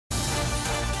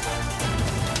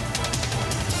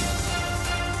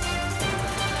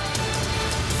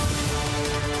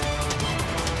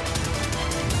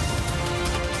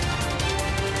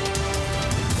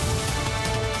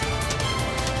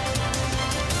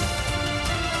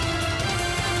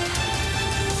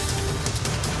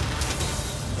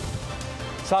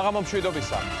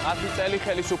საღამომშვიდობისა. 10 წელი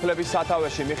ხელისუფლების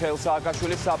სათავეში მიხეილ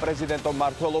სააკაშვილის საპრეზიდენტო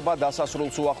მმართველობა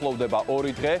დასასრულს უახლოვდება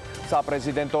 2 დღე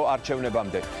საპრეზიდენტო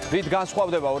არჩევნებამდე. რით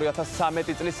განსხვავდება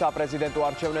 2013 წლის საპრეზიდენტო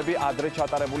არჩევნები ადრე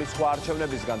ჩატარებული სხვა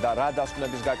არჩევნებისგან და რა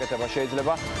დასკვნების გაკეთება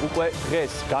შეიძლება უკვე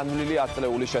დღეს განვლილი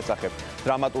ათწლეულის შესახებ.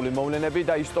 დრამატული მოვლენები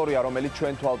და ისტორია, რომელიც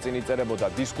ჩვენ თვალწინ იწერებოდა.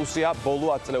 დისკუსია ბოლო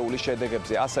ათწლეულის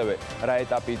შედეგებზე, ასევე რა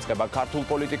ეტაპი იწყება ქართულ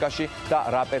პოლიტიკაში და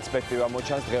რა პერსპექტივა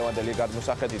მოჩანს დღევანდელი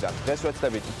გადმოსახედიდან. დღეს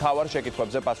ვეცდებით მთავარ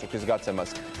შეკითხვებზე პასუხის გაცემას.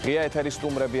 ღია ეთერის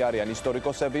სტუმრები არიან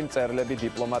ისტორიკოსები, მწერლები,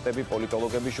 დიპლომატები,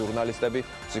 პოლიტოლოგები, ჟურნალისტები,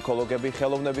 ფსიქოლოგები,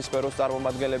 ხელოვნების სფეროს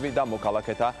წარმომადგენლები და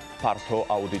მოქალაქეთა ფართო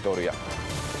აუდიტორია.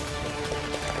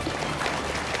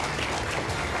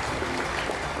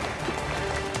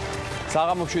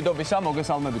 საღამომშვიდობისა,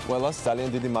 მოგესალმებით ყველას. ძალიან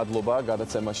დიდი მადლობა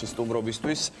გადაცემაში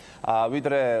სტუმრობისთვის.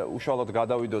 ვიდრე უშუალოდ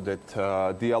გადავიდოდეთ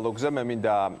დიალოგზე, მე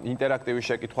მინდა ინტერაქტივი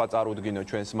შეკითხვა წარუდგინო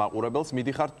ჩვენს მაყურებელს.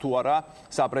 მიდიხართ თუ არა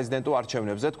საპრეზიდენტო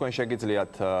არჩევნებზე? თქვენ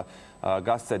შეგიძლიათ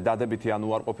გასცეთ დადებითი ან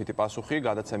უარყოფითი პასუხი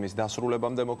გადაცემის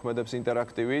დასრულებამდე მოქმედებს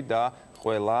ინტერაქტივი და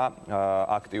ყველა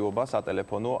აქტივობა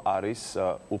სატელეფონო არის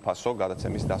უფასო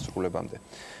გადაცემის დასრულებამდე.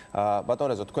 ბატონ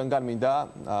რეზო, თქვენგან მინდა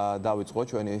დავიწყო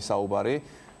ჩვენი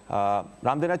საუბარი.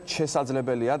 რამდენად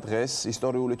შესაძლებელია დღეს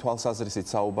ისტორიული თვალსაზრისით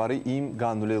საუბარი იმ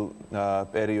განვლილ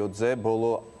პერიოდზე,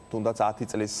 ბოლო თუნდაც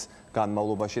 10 წლის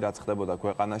განმავლობაში რაც ხდებოდა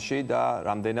ქვეყანაში და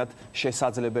რამდენად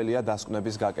შესაძლებელია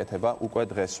დასკვნების გაკეთება უკვე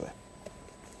დღესვე?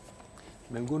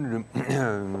 მე მგონი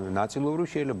ნაწილობრივ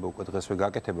შეიძლება უკვე დღესვე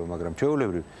გაკეთება, მაგრამ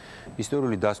ჩვეულებრივ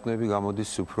ისტორიული დასკვნები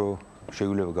გამოდის უფრო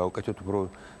შეგვიძლია გავუკეთოთ უფრო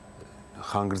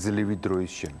ხანგრძლივი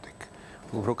დროის შემდეგ.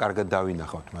 უფრო კარგად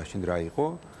დავინახავთ მაშინ რა იყო.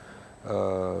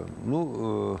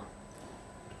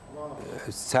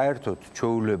 საერთოდ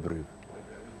ჩვეულებრივ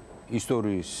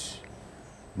ისტორიის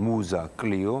მუზა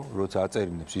კლიო, როცა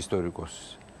აწერინებს ისტორიკოს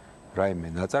რაიმე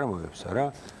ნაწარმოებს, არა,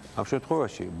 ამ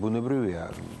შემთხვევაში ბუნებრივია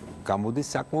გამოდის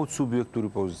საკმაოდ სუბიექტური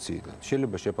პოზიციიდან.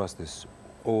 შეიძლება შეფასდეს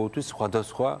ყოველთვის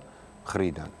სხვადასხვა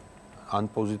მხრიდან, ან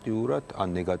პოზიტიურად, ან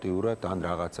ნეგატიურად, ან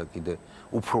რაღაცა კიდე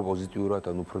უფრო პოზიტიურად,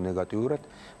 ან უფრო ნეგატიურად,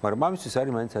 მაგრამ ამისთვის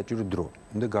არის მაინც საჭირო დრო.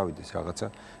 უნდა გავიდეს რაღაცა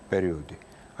პერიოდი.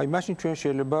 აი, მაშინ ჩვენ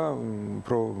შეიძლება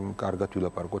უფრო კარგად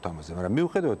ვილაპარაკოთ ამაზე, მაგრამ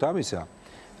მიუხედავად ამისა,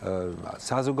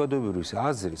 საზოგადოების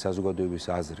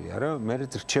აზრი, არა, მე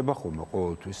რჩება ხოლმე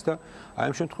ყოველთვის და აი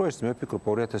ამ შემთხვევაში მე ვფიქრობ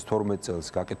 2012 წელს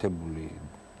გაკეთებული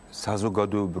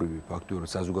საზოგადოებრივი ფაქტიურად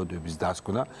საზოგადოების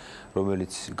დასკვნა,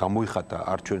 რომელიც გამოიხატა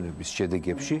არჩევნების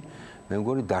შედეგებში, მე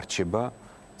მგონი დარჩება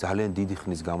ძალიან დიდი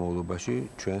ხნის განმავლობაში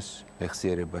ჩვენს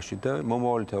მეხსიერებაში და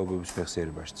მომავალი თაობების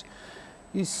მეხსიერებაშიც.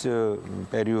 ის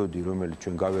პერიოდი, რომელიც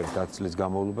ჩვენ გავიარეთ 10 წლის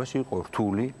განმავლობაში, იყო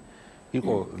რთული,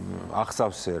 იყო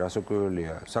ახსავსე,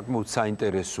 რასაკვირველია, საკმაოდ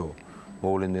საინტერესო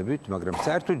მოვლენებით, მაგრამ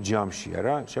საერთოდ ჯამში,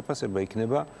 არა, შეფასება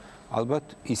იქნება ალბათ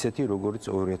ისეთი,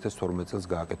 როგორც 2012 წელს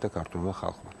გააკეთა ქართულმა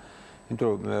ხალხმა. იმიტომ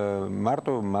რომ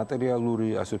მარტო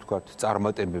მატერიალური, ასე ვთქვათ,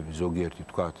 წარმატებები ზოგიერთი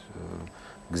ვთქვათ,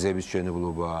 გზების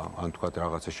მშენებლობა, ან ვთქვათ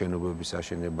რაღაცა შენობების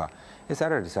აშენება, ეს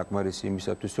არ არის საკმარისი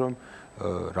იმისათვის, რომ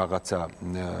რაღაცა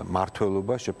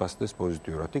მართლობა შეფასდეს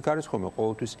პოზიტიურად. იქ არის ხოლმე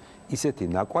ყოველთვის ისეთი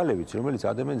ნაკვალევიც, რომელიც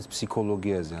ადამიანის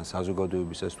ფსიქოლოგიაზე ან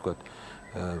საზოგადოების, ასე ვთქვათ,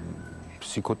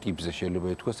 ფსიქოტიპზე შეიძლება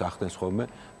ითქვას, ახდენს ხოლმე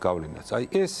გავლენას. აი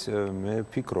ეს მე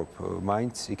ვფიქრობ,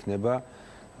 მაინც იქნება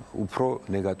უფრო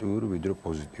ნეგატიური ვიდრე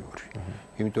პოზიტიური.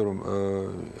 იმიტომ რომ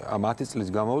ამ 10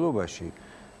 წლის განმავლობაში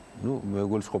მე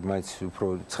გულისხმობ მაინც უფრო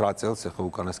 9 წელს, ახლა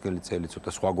უკანასკნელი წელი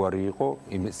ცოტა სხვაგვარი იყო,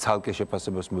 იმ ცალკე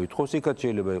შეფასებას მოითხოვს, იქაც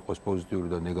შეიძლება იყოს პოზიტიური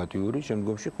და ნეგატიური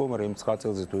შემდგომში, ხო, მაგრამ იმ 9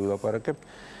 წელზე თუ ვილაპარაკებთ,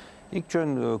 იქ ჩვენ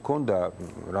გქონდა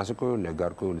რასაკვირველია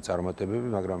გარკვეული წარმატებები,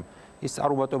 მაგრამ ის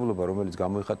წარუმატებლობა, რომელიც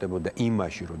გამოიხატებოდა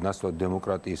იმაში, რომ ნაცვლად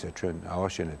დემოკრატიისა ჩვენ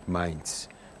ავაშენეთ მაინც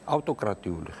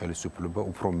ავტოკრატიული ხელისუფლება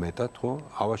უფრო მეტად, ხო?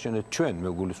 ავაშენეთ ჩვენ, მე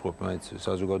გულისხმობ მაინც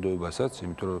საზოგადოებასაც,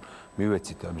 იმიტომ რომ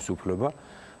მივეცით ამის უფლება.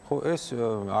 ეს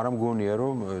არ ამგონია,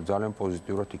 რომ ძალიან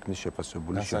პოზიტიურად იქნის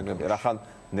შეფასებული შედეგი. რახან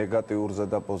ნეგატიურზე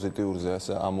და პოზიტიურზე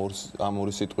ასე ამ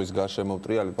ორი სიტყვის გარშემო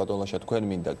ვტრიალებ, ბატონ ლაშა, თქვენ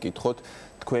მინდა გითხოთ,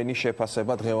 თქვენი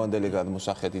შეფასება დღევანდელი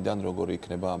გადმოსახედიდან როგორი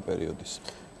იქნება ამ პერიოდის?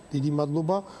 დიდი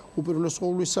მადლობა. უპირველეს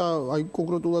ყოვლისა, აი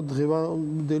კონკრეტულად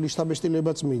დღევანდელი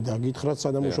შთაბეჭდილებაც მინდა გითხრათ,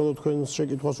 სანამ უშუალოდ თქვენს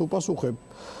შეკითხვას უპასუხებ.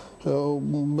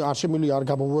 არ შემიძლია არ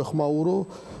გამოვეხმაურო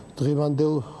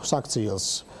დღევანდელ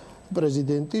საქციელს.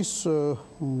 პრეზიდენტის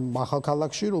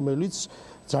ახალქალაქში, რომელიც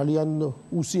ძალიან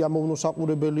უსიამოვნო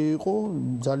საყურებელი იყო,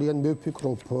 ძალიან მე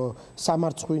ვფიქრობ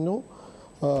სამარცხვინო,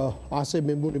 ასე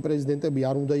მე მგონი პრეზიდენტები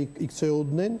არ უნდა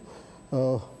იქცეოდნენ,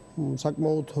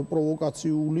 საკმაოდ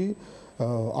პროვოკაციული,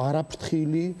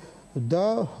 არაფრთხილი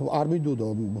და არ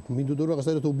მინდოდა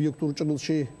რაღაცა ობიექტურ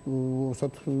ჭრილში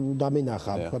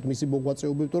დამენახა, თქვათ მისი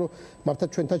მოღვაწეობა, იმიტომ რომ მართლა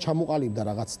ჩვენთან ჩამოყალიბდა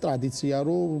რაღაც ტრადიცია,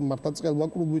 რომ მართლა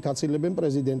წყელვაკრუბით აცილებენ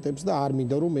პრეზიდენტებს და არ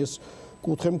მინდა რომ ეს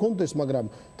კუთხე მქონდეს, მაგრამ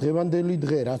დღევანდელი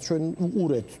დღე რაც ჩვენ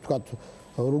უყურეთ, თქვათ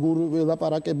როგორ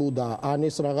ელაპარაკებოდა ან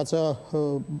ეს რაღაცა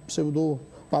ფსევდო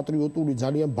პატრიოტული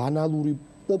ძალიან ბანალური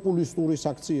პოპულისტური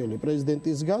საქციელი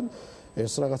პრეზიდენტისგან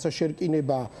ეს რაღაცა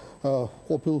შერკინება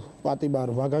ყოფილ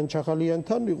პატიმარ ვაგან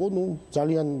ჩახალიანთან იყო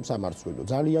ძალიან სამარცვლო,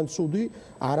 ძალიან ცუდი,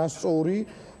 არასწორი.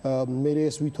 მე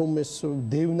ეს ვითომ ეს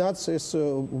დევნაც ეს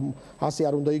ასე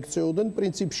არ უნდა იქცეოდნენ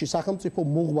პრინციპში სახელმწიფო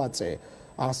მოღვაწე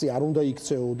ასე არ უნდა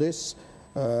იქცეოდეს,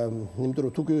 იმიტომ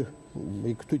რომ თუ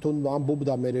იქ თვითონ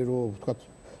ამბობდა მე რომ ვთქვათ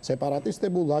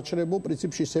სეპარატისტებო, ლაჩრებო,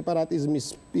 პრინციპში სეპარატიზმის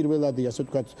პირველადი ასე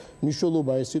ვთქვათ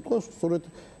მნიშვნელობა ეს სიტყვა სწორედ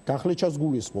გახლეჩას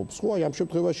გულისხმობს, ხო? აი ამ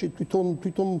შემთხვევაში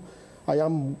თვითონ აი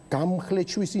ამ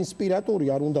გამხლეჩვის ინსპირატორი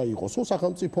არ უნდა იყოს, ხო,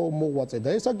 სახელმწიფო მოღვაწე და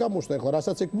ეს აქ გამოჩნდა, ახლა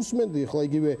რასაც ეგ უსმენდი, ახლა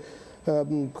იგივე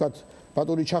ვთქვათ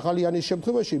ბატონი ჩახალიანის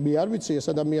შემთხვევაში მე არ ვიცი ეს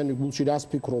ადამიანი გულში რას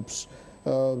ფიქრობს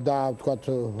და ვთქვათ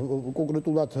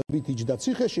კონკრეტულად ბითიჯდა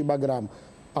ციხეში, მაგრამ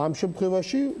ამ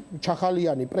შემთხვევაში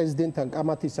ჩახალიანი პრეზიდენტთან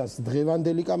კამათისას,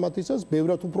 დღევანდელი კამათისას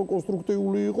ბევრად უფრო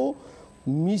კონსტრუქტიული იყო,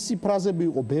 მისი ფრაზები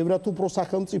იყო ბევრად უფრო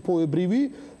სახელმწიფოებრივი,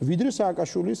 ვიდრე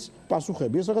სააკაშვილის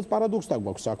პასუხები. ეს რაღაც პარადოქსთან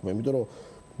გვაქვს საქმე, იმიტომ რომ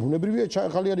ბუნებრივია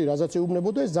ჩახალიანი რაზეც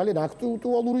ეუბნებოდა, ეს ძალიან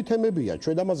აქტუალური თემებია.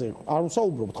 ჩვენ ამაზე არ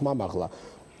ვსაუბრობთ ხმამაღლა.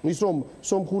 ის რომ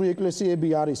სომხური ეკლესიები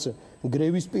არის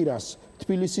გრევის პირას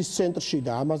თბილისის ცენტრში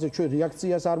და ამაზე ჩვენ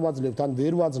რეაქციას არ ვაძლევთ ან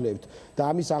ვერ ვაძლევთ და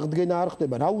ამის აღდგენა არ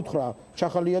ხდება, რა უთხრა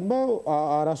ჩახალიანმა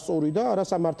არასწორი და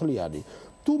არასამართლიანი.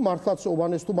 თუ მართლაც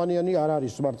ოვანეს თუმანიანი არ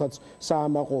არის მართლაც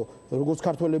საამაყო როგორც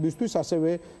ქართველებისთვის,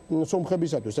 ასევე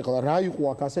სომხებისათვის. ეხლა რა იყო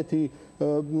აქ ასეთი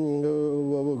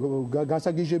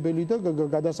გასაგიჟებელი და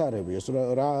გადასარევი ეს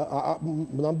რა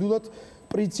ნამდვილად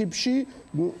პრინციპში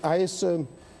აი ეს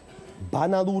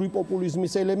ბანალური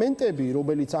პოპულიზმის ელემენტები,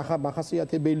 რომელიც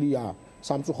ახასიათებელია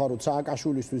სამწუხაროდ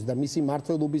სააკაშვილისთვის და მისი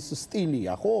მმართველობის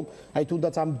სტილია, ხო? აი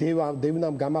თუნდაც ამ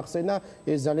დევნამ გამახსენა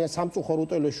ეს ძალიან სამწუხარო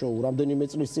ტელეშოუ, რამდენიმე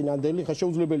წლის წინანდელი, ხა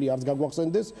შეუძლებელია არც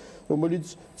გაგვახსენდეს, რომელიც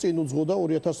წინ უძღოდა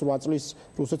 2008 წლის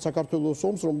რუსეთ-საქართველოს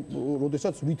ომს,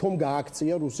 როდესაც ვითომ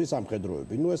გააქცია რუსის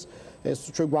სამხედროები. ეს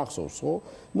ჩვენ გვახსოვს, ხო?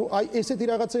 აი ესეთი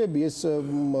რაღაცეები, ეს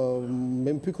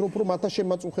მე ვფიქრობ, რომ მათთან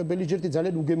შემაწუხებელი ჯერტი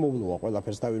ძალიან უგემოვნოა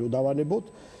ყველაფერს თავი რომ დავანებოთ.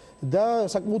 და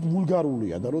საკმაოდ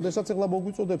ვულგარულია და როდესაც ახლა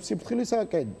მოგვიწოდებს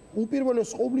სიფრთხილისაკენ, უპირველეს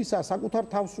ყოვლისა საკუთარ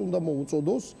თავს უნდა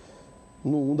მოუწოდოს,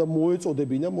 უნდა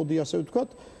მოეწოდებინა, მოდი ასე ვთქვათ,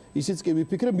 ისიც კი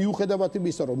ვიფიქრე, მიუხედავად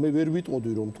იმისა, რომ მე ვერ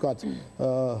ვიტყოდი, რომ ვთქვათ,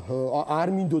 არ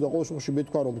მინდოდა ყოველ შემთხვევაში მე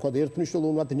თქვა, რომ ვთქვათ,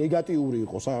 ერთმნიშვნელოვნად ნეგატიური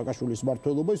იყო სააკაშვილის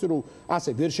მმართველობა, ისე რომ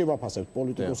ასე ვერ შევაფასებთ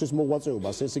პოლიტიკოსის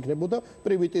მოღვაწეობას, ეს იქნებოდა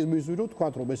პრივიტიზმის ვირო,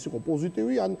 თქვათ, რომ ეს იყო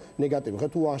პოზიტივი ან ნეგატივი. ხე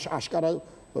თუ აშკარა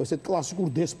ესეთ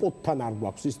კლასიკურ დესპოტთან არ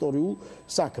გვაქვს ისტორიულ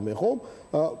საქმე, ხო?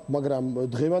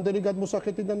 მაგრამ დღევანდელი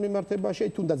გადმოსახედიდან მიმართებაში,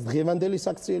 თუნდაც დღევანდელი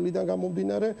საქციელიდან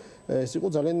გამომდინარე, ეს იყო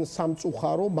ძალიან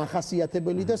სამწუხარო,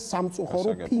 მახასიათებელი და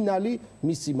სამწუხარო ფინალი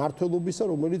მისი მმართველობისა,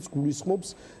 რომელიც გულისხმობს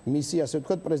მისი, ასე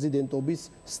ვთქვათ, პრეზიდენტობის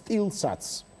სტილსაც.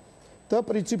 და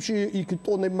პრინციპში იქ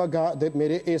ტონებმა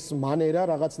მე ეს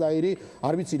მანერა რაღაცნაირი,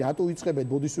 არ ვიცი რატო იწყებენ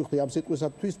ბოდისვიხთი ამ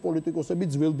სიტყვისათვის პოლიტიკოსები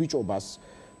ძველბიჭობას.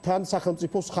 თან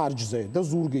სახელმწიფოს ხარჯზე და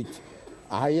ზურგით.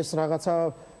 აი ეს რაღაცა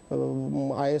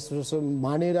აი ეს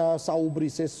მანერა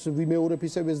საუბრის ეს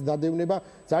ვიმეორებისების დადევნება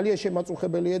ძალიან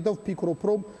შემაწუხებელია და ვფიქრობ,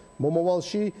 რომ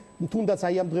მომავალში თუნდაც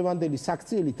აი ამ დღევანდელი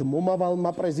საქციელით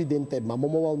მომავალმა პრეზიდენტებმა,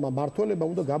 მომავალმა მმართველებმა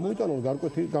უნდა გამოიტანონ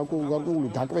გარკვეული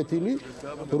გაკვეთილი,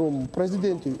 რომ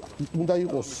პრეზიდენტი უნდა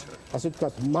იყოს, ასე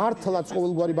ვთქვათ, მართლაც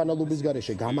ყოველგვარი ბანალობის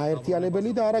გარეშე გამაერთიანებელი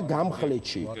და არა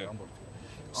გამხლეჩი.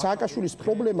 სააკაშვილის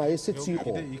პრობლემა ესეც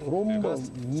იყო, რომ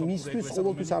მისთვის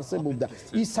ყოველთვის არსებობდა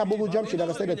ის საბოლოო ჯამში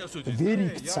რაღაცნაირად ვერ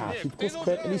იქცა თითქოს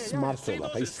ქვეყნის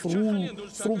მმართველად. აი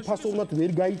სრულფასოვნად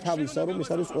ვერ გაითავისა, რომ ეს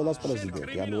არის ყველას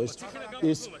პრეზიდენტი. ანუ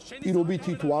ეს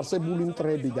პირობითი თუ არსებული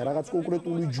მტრები და რაღაც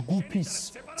კონკრეტული ჯგუფის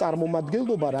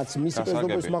წარმომადგენლობა, რაც მისი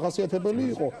პრეზიდენტობის მახასიათებელი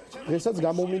იყო, დღესაც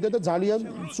გამოვლინდა და ძალიან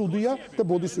ცუდია და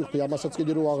ბოდისვიხთი ამასაც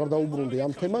კიდე რომ აღარ დაუბრუნდი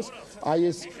ამ თემას, აი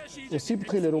ეს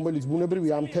სიფრთხილე, რომელიც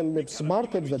ბუნებრივია ამ თემებს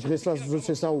მართებს და დღესაც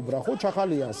შესაუბრა ხო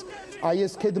ჩახალიანს, აი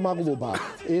ეს ქედმაღლობა,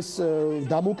 ეს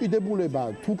დამოკიდებულება,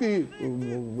 თუ კი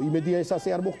იმედია ეს ასე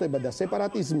არ მოხდება და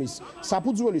სეპარატიზმის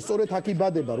საფუძველი სწორედ აქ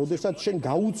იბადება, როდესაც შენ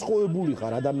გაუწყოებული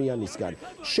ხარ ადამიანისგან,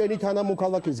 შენი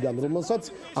თანამოქალაქისგან, რომელსაც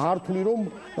არ თვლი რომ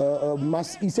მას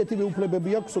ისეთივე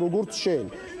უფლებები აქვს როგორც შენ.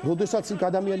 როდესაც იქ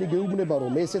ადამიანი გეუბნება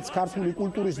რომ ესეც ქართული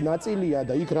კულტურის ნაწილია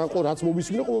და იქ რაც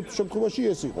მომისმინე ყოველ შემთხვევაში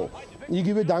ეს იყო.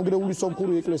 იგივე დანგრეული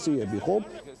სომხური ეკლესიები, ხო?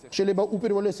 შეიძლება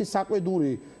უპირველესი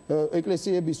საყვედური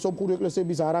ეკლესიების, სომხური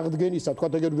ეკლესიების არაღდგენისა, თქვა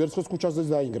ეგერ ვერცხლის ქუჩაზეც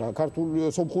დაინგრა, ქართული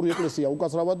სომხური ეკლესია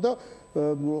უკაცრავად და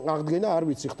აღდგენა არ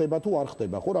ვიცი, ხდება თუ არ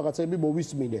ხდება, ხო, რაღაცები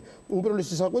მოვისმინე.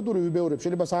 უპირველესი საყვედური ვიბეორებ,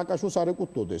 შეიძლება სააკაშოს არ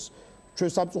ეკუთვნოდეს.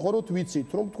 ჩვენ სამწუხაროდ ვიცით,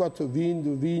 რომ თქვა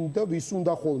ვინ და ვის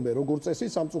უნდა ხოლმე, როგორც წესი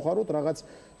სამწუხაროდ რაღაც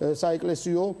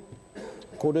საეკლესიო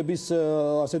ქონების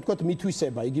ასე ვთქვათ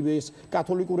მითვისება, იგივე ეს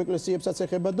კათოლიკურ ეკლესიებსაც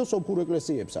ეხება და სომხურ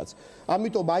ეკლესიებსაც.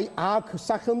 ამიტომ აი აქ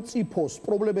სახელმწიფოს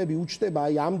პრობლემები უჩნდება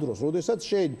აი ამ დროს, როდესაც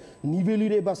შენ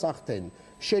ნიველირებას ახდენ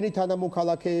შენი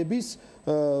თანამოქალაქეების,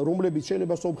 რომლებიც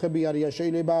შეიძლება სომხები არიან,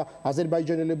 შეიძლება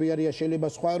აზერბაიჯანელები არიან, შეიძლება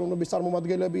სხვა ეროვნების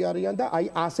წარმომადგენლები არიან და აი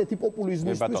ასეთი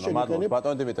პოპულიზმისთვის შენიკენებ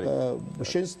ბატონო დიმიტრი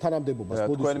შენს თანამდებობას.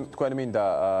 თქვენ მინდა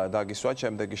დაგისვათ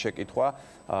შემდეგი შეკითხვა,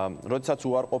 როდესაც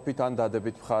უარყოფით ან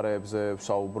დადებით მხარეებზე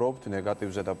ვსაუბრობთ,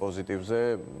 ნეგატივზე და პოზიტივზე,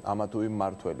 ამა თუ იმ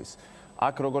მმართველის.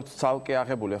 აქ როგორც ცალკე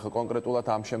აღებული, ახლა კონკრეტულად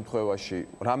ამ შემთხვევაში,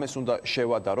 რამეს უნდა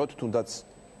შევადაროთ, თუნდაც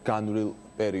განვლილ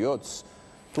პერიოდს,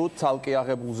 თუ ცალკე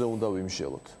აღებულზე უნდა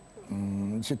ვიმშელოთ?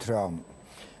 იცით რა,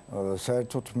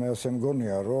 საერთოდ მე ასე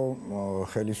მგონია, რომ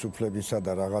ხელისუფლებისა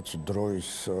და რაღაც დროის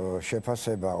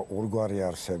შეფასება ორგვარი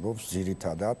არსებობს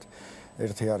ძირითადად.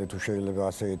 ერთი არის თუ შეიძლება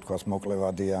ასე ითქვას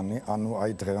მოკლევადიანი, ანუ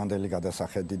აი დღევანდელი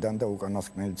გადასახედიდან და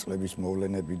უკანასკნელი წლების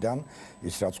მოვლენებიდან,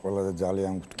 ის რაც ყველაზე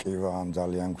ძალიან გვტკივა, ან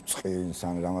ძალიან გვწყინს,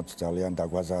 ან რამაც ძალიან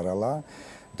დაგვაზარალა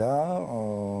და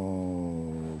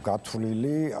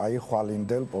გათვლილი აი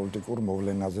ხვალინდელ პოლიტიკურ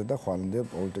მოვლენაზე და ხვალინდელ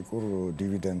პოლიტიკურ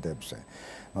დივიდენდებზე.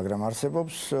 მაგრამ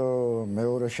არსებობს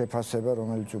მეორე შეფასება,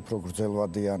 რომელიც უფრო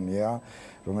გრძელვადიანია,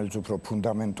 რომელიც უფრო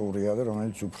ფუნდამენტურია და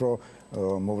რომელიც უფრო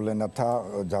მოვლენათა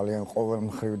ძალიან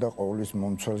ყოველმხრივ და ყოვლის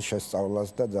მომცველ შესწავლას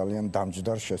და ძალიან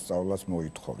დამჯდარ შესწავლას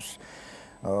მოითხოვს.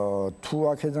 თუ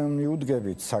აქედან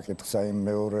მიუდგებით საკითხს აი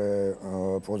მეორე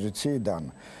პოზიციიდან,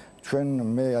 ჩვენ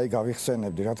მე აი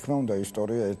გავიხსენებდი, რა თქმა უნდა,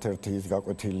 ისტორია ერთ-ერთი ის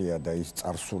გაკვეთილია და ის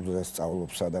წარსულზე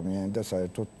სწავლობს ადამიანი და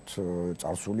საერთოდ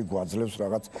წარსული გვაძლევს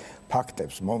რაღაც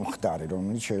ფაქტებს, მომხდარი,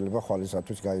 რომელიც შეიძლება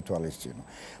ხვალისათვის გაითვალისწინო.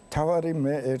 თავარი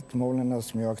მე ერთ მოვლენას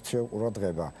მივაქციე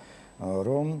ყურადღება,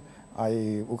 რომ აი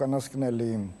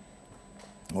უკანასკნელი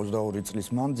 22 წლის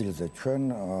მანძილზე ჩვენ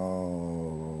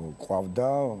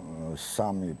ყავდა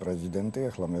 3 პრეზიდენტი,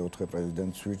 ახლა მე-4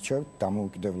 პრეზიდენტს ვირჩევთ,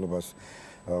 დამოუკიდებლობას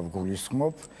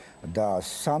ვგულისხმობ და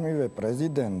 3-ვე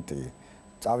პრეზიდენტი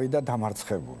წავიდა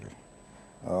დამარცხებული.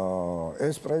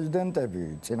 ეს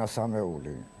პრეზიდენტები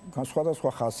წინასამეული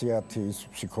სხვადასხვა ხასიათის,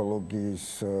 ფსიქოლოგიის,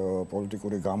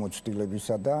 პოლიტიკური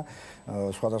გამოცდილებისა და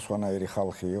სხვადასხვანაირი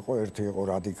ხალხი იყო. ერთი იყო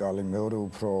რადიკალი, მეორე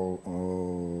უფრო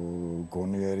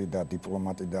გონიერი და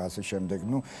დიპლომატი და ასე შემდეგ.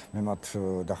 ნუ მე მათ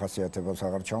დახასიათებას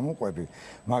აღარ ჩამოყვები,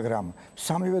 მაგრამ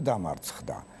 3-ვე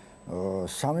დამარცხდა.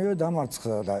 3-ვე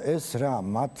დამარცხდა და ეს რა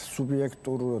მათ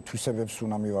სუბიექტურ თვისებებს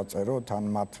უნდა მივაწეროთ, ან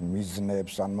მათ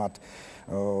მიზნებს, ან მათ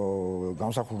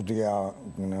გამსახურდია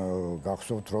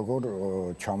გახსოვთ როგორ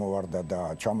ჩამოვარდა და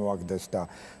ჩამოაგდეს და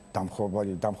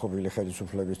დამხობილი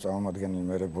ხელისუფლების წარმომადგენელი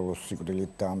მერე ბოლოს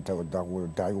სიკვდილით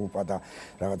დაიღუპა და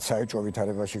რაღაც საეჭვო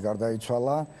ვითარებაში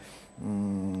გარდაიცვალა.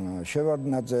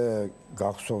 შევარდნაძე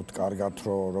გახსოვთ კარგად,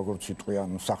 რომ როგორც იტყვიან,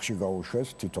 სახში გაუშვეს,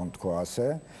 თვითონ თქვა ასე.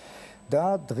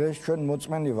 და დღეს ჩვენ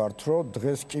მოწმენი ვართ, რომ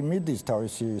დღეს კი მიდის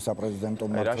თავისი საპრეზიდენტო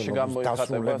მმართველობის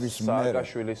დასრულების მერე.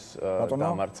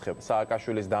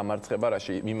 სააკაშვილის დამარცხება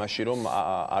რაში იმაში, რომ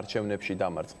არჩევნებში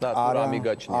დამარცხდა, თუ რა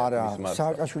მიგაჩნია მის მარცხს?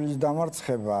 სააკაშვილის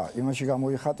დამარცხება იმაში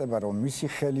გამოიხატება, რომ მისი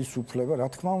ხელისუფლება, რა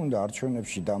თქმა უნდა,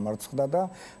 არჩევნებში დამარცხდა და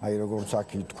აი როგორც აქ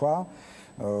ითქვა,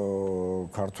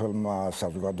 ქართველმა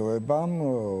საზოგადოებამ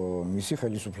მისი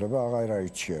ხელისუფლება აღარ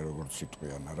აირჩია, როგორც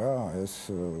იტყვიან რა, ეს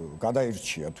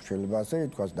გადაირჩია თუ შეიძლება ასე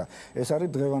ითქვას და ეს არის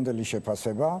დღევანდელი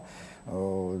შეფასება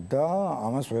და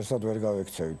ამას ვერსად ვერ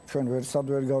გავექცევით. ჩვენ ვერსად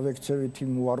ვერ გავექცევით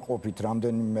იმ უარყოფით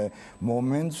რამდენიმე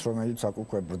მომენტს, რომელიც აქ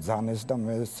უკვე ბრძანეს და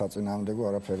მე საწინააღმდეგო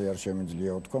არაფერი არ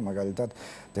შემიძლია ვთქვა, მაგალითად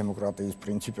დემოკრატიის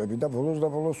პრინციპები და ბოლოს და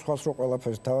ბოლოს სხვას რო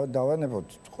ყველაფერს დავანებოთ,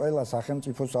 ყველა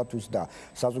სახელმწიფოსათვის და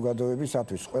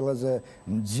საზოგადოებისათვის ყველაზე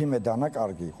მძიმე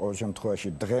დანაკარგი ყოველ შემთხვევაში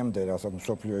დღემდე, რასაც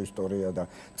მსოფლიო ისტორია და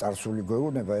წარსული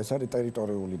გვეუბნება, ეს არის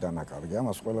ტერიტორიული დანაკარგი.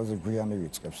 ამას ყველაზე გვიანი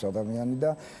ვიწყებს ადამიანი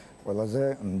და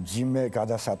ყველაზე მძიმე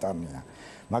გადასატანია.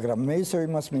 მაგრამ მე ისევ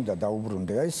იმას მინდა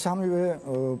დაუბრუნდე, აი 3-ვე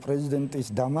პრეზიდენტის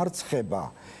დამარცხება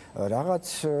რაღაც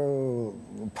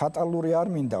ფატალური არ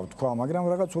მინდა ვთქვა, მაგრამ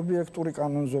რაღაც ობიექტური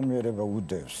კანონზომიერება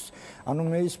უდევს. ანუ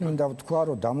მე ის მინდა ვთქვა,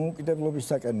 რომ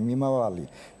დამოუკიდებლობისაკენ მიმავალი,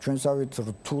 ჩვენსავით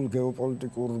რთულ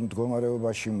გეოპოლიტიკურ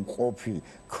მდგომარეობაში მყოფი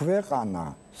ქვეყანა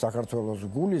საქართველოს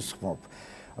გულისხმობ,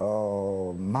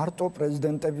 მარტო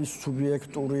პრეზიდენტების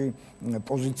სუბიექტური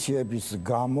პოზიციების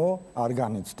გამო არ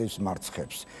განიცდის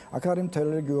მარცხებს. აქ არის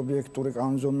მთელი რიგი ობიექტური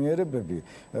კანონზომიერებები,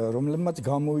 რომლებმაც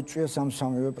გამოიწვიეს ამ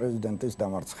სამივე პრეზიდენტის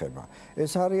დამარცხება.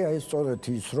 ეს არის აი სწორედ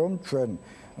ის, რომ ჩვენ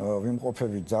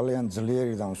ვიმყოფებით ძალიან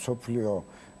ძლიერი და მსოფლიო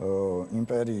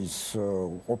იმპერიის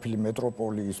ყოფილი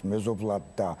მეტროპოლიის მეზობლად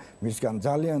და მისგან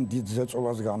ძალიან დიდ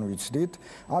ზეწოლას განვიცდით.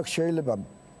 აქ შეიძლება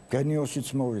გენიოსიც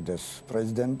მოვიდეს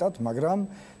პრეზიდენტად, მაგრამ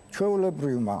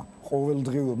ჩვეულებრივმა,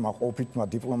 ყოველდღიურმა, ყოფითმა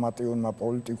დიპლომატიურმა,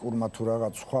 პოლიტიკურმა თუ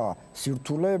რაღაც სხვა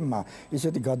სირთულეებმა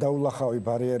ისეთი გადაულახავი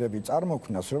ბარიერები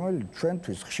წარმოქმნას, რომელიც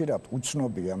ჩვენთვის ხშირად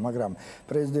უცნობია, მაგრამ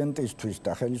პრეზიდენტისთვის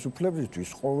და ხელისუფლებისთვის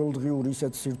ყოველდღიურ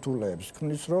ისეთ სირთულეებს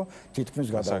ქმნის, რომ თითქმის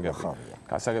გადაულახავია.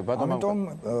 ამიტომ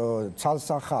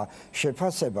ცალსახა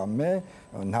შეფასება მე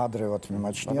ნადრევად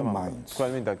მიმაჩნია მაინც. თქვენ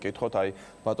მინდა გკითხოთ, აი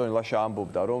ბატონი ლაშა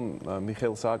ამბობდა, რომ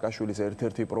მიხეილ სააკაშვილის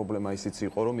ერთ-ერთი პრობლემა ისიც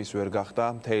იყო, რომ ის ვერ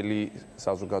გახდა მთელი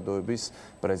საზოგადოების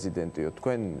პრეზიდენტიო.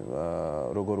 თქვენ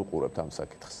როგორ უყურებთ ამ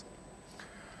საკითხს?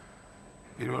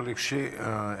 პირველ რიგში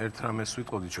ერთ რამეს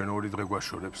ვიტყოდი, ჩვენ 2 დღე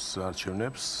გვაშორებს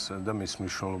არჩევნებს და მის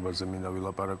მნიშვნელობაზე მინდა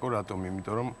ვილაპარაკო, რატომ?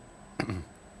 იმიტომ რომ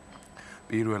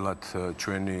პირველად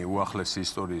ჩვენი უახლესი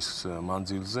ისტორიის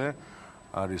მანძილზე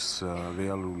არის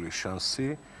რეალური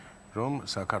შანსი, რომ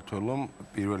საქართველოს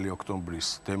 1 ოქტომბრის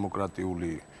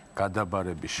დემოკრატიული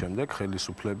გადაბარების შემდეგ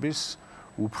ხელისუფლების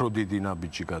უფრო დიდი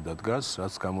ნაბიჯი გადადგას,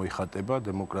 რაც გამოიხატება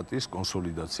დემოკრატიის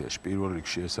კონსოლიდაციაში. პირველ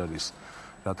რიგში ეს არის,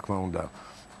 რა თქმა უნდა,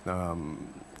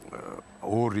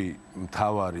 ორი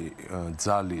მთავარი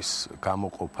ძალის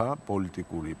გამოყოფა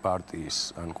პოლიტიკური პარტიის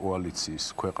ან კოალიციის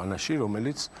ქვეყანაში,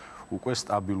 რომელიც უკვე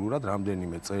სტაბილურად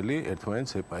რამდენიმე წელი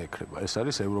ერთმანეთს ეპაექრება. ეს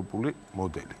არის ევროპული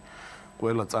მოდელი.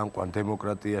 ყველა წამყვან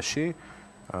დემოკრატიაში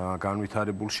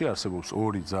განვითარებულში არსებობს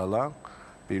ორი ძალა,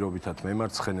 პირობითად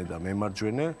მემარცხენე და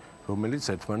მემარჯვენე, რომელიც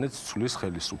ერთმანეთს ცვლის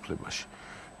ხელისუფლებაში.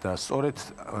 და სწორედ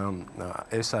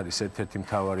ეს არის ერთ-ერთი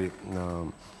მთავარი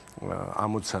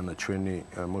ამოცანა ჩვენი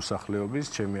მოსახლეობის,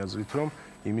 ჩემი აზრით, რომ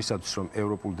იმისათვის, რომ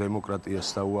ევროპულ დემოკრატიას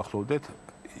დაუახლოვდეთ,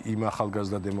 იმ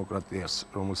ახალგაზრდა დემოკრატიას,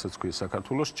 რომელსაც ქვია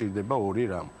საქართველოს, სჭირდება ორი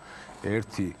რამ.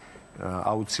 ერთი,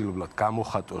 აუცილებლად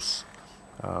გამოხატოს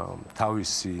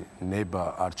თავისი ნება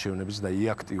არჩევნების და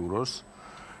იაქტიუროს,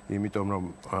 იმიტომ რომ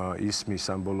ისმის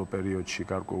ამ ბოლო პერიოდში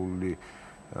გარკვეული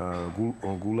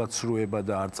გულაცრუება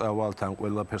და არწავალთ ან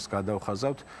ყველაფერს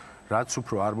გადავხაზავთ, რაც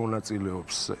უფრო არ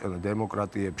მონაწილეობს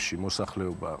დემოკრატიებში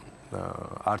მოსახლეობა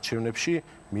არჩევნებში,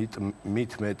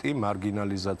 მით მეტი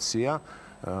მარგინალიზაცია,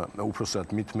 უпроსად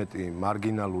მით მეტი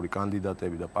მარგინალური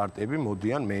კანდიდატები და პარტიები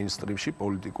მოდიან მეინსტრიმში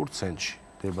პოლიტიკურ ცენტრში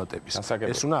დებატების.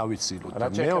 ეს უნდა ავიცილოთ. და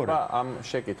მეორე ამ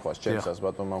შეკითხვას ჩემსას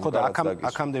ბატონმა უნდა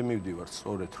აქამდე მივდივართ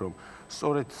სწორედ რომ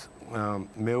სწორედ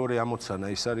მეორე ამოცანა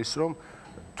ის არის რომ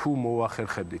თუ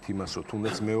მოახერხებდით იმას რომ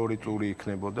თუნდაც მეორე ტური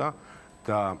იქნებოდა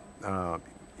და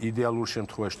იდეალურ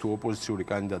შემთხვევაში თუ ოპოზიციური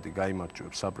კანდიდატი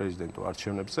გაიმარჯვებს საპრეზიდენტო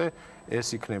არჩევნებზე, ეს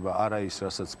იქნება არა ის,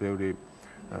 რასაც ბევრი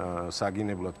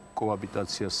საგინებლად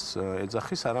კოაბიტაციას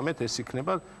ეძახის, არამედ ეს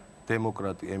იქნება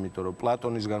დემოკრატია, იმიტომ რომ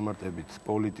პლატონის განმარტებით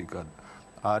პოლიტიკა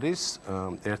არის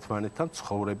ერთმანეთთან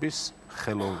ცხოვრების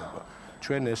ხელოვნება.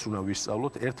 ჩვენ ეს უნდა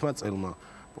ვისწავლოთ, ერთმა წელმა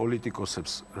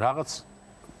პოლიტიკოსებს რაღაც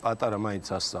პატარა მაინც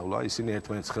ასწავლა, ისინი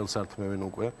ერთმანეთს ხელს ართმევენ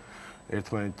უკვე,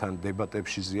 ერთმანეთთან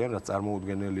დებატებში ზიან, რაც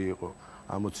წარმოუდგენელი იყო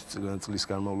 60 წლის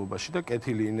განმავლობაში და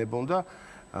კეთილი ინებონ და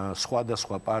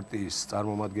სხვადასხვა პარტიის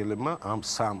წარმომადგენლებმა ამ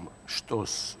სამ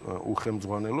შტოს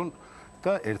უხელმძღვანელონ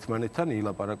და ერთმანეთთან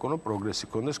ილაპარაკონ, რომ პროგრესი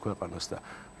ქონდეს ქვეყანას და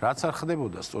რაც არ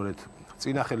ხდებოდა სწორედ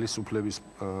წინა ხელისუფლების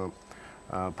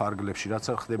ფარგლებში, რაც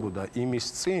არ ხდებოდა იმის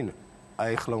წინ,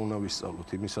 აი ახლა უნდა ვისწავლოთ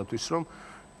იმისათვის, რომ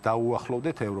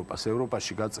დაუახლოვდეთ ევროპას.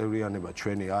 ევროპაში გაწევრიანება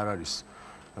ჩვენი არ არის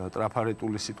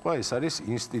ტრაფარეტული სიტყვა, ეს არის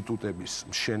ინსტიტუტების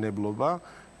მშენებლობა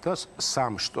და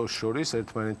სამ შტოს შორის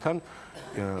ერთმანეთთან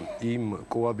იმ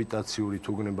კოაბიტაციური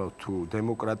თუ გნებავთ თუ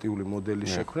დემოკრატიული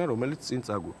მოდელის შექმნა, რომელიც წინ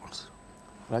წაგვიყვანს.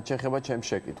 რაც შეეხება ჩემს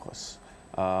შეკითხვას.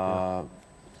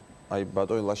 აი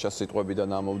ბატონი ლაშას სიტყვებიდან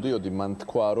ამოვდიოდი, მან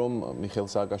თქვა, რომ მიხეილ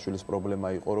სააკაშვილის პრობლემა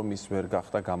იყო, რომ ის ვერ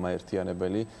გახდა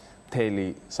გამაერთიანებელი მთელი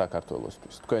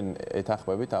საქართველოსთვის. თქვენ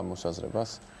ეთანხმებით ამ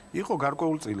მოსაზრებას? იყო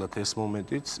გარკვეულწილად ეს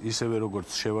მომენტიც, ისევე როგორც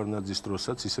შევარდნაძის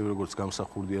დროსაც, ისევე როგორც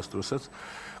გამსახურდიას დროსაც.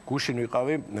 გუშინ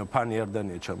ვიყავი, ფანი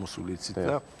არდანია ჩამოსული იცით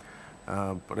და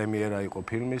პრემიერა იყო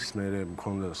ფილმის, მე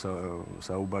მქონდა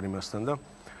საუბარი მასთან და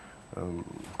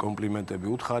კომპლიმენტები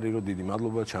უთხარი, რომ დიდი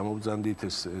მადლობა ჩამობძანდით,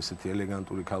 ესეთი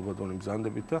ელეგანტური ქალბატონი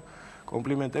ბრძანდებით და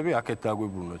კომპლიმენტები აქეთ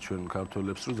დაგვიბრუნა ჩვენ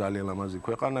ქართველებს, რომ ძალიან ლამაზი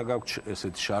ქვეყანა გაქვთ,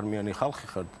 ესეთი შარმიანი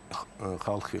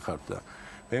ხალხი ხართ და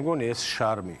მე მგონი ეს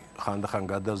შარმი ხანდახან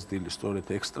გადაზრდილი სწორედ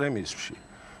ექსტრემიზმში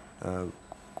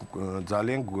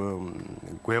ძალიან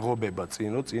გვეღობება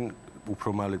წინ უფრო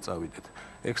მალე წავიდეთ.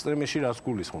 ექსტრემეში რას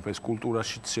გულისხმობ? ეს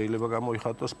კულტურაშიც შეიძლება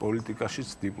გამოიხატოს, პოლიტიკაშიც,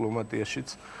 დიპლომატიაშიც,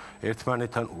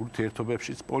 ერთმანეთთან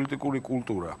ურთიერთობებშიც. პოლიტიკური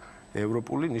კულტურა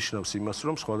ევროპული ნიშნავს იმას,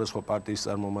 რომ სხვადასხვა პარტიის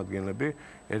წარმომადგენლები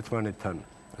ერთმანეთთან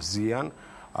ზიან,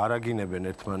 არაგინებენ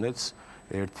ერთმანეთს.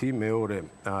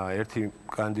 ერთი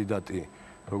კანდიდატი,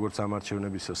 როგორც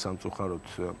ამარჩევნების სამწუხაროდ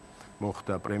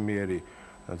მოხდა პრემიერი,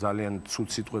 ძალიან ცუდ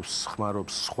სიტყვებს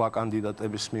ხმარობს სხვა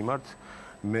კანდიდატების მიმართ.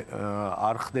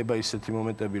 არ ხდება ისეთი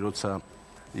მომენტები, როცა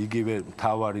იგივე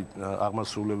მთავარი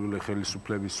აღმასრულებელი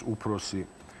ხელისუფლების უფროსი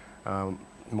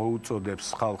მოუწოდებს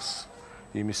ხალხს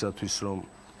იმისათვის, რომ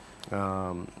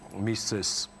მისცეს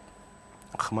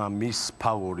ხმა მის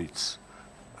ფავორიტს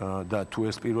და თუ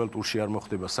ეს პირველ ტურში არ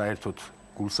მოხდება, საერთოდ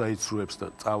გულს აიცრუებს და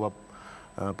წავა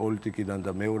პოლიტიკიდან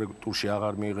და მეორე ტურში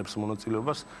აღარ მიიღებს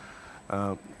მონაწილეობას.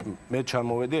 მე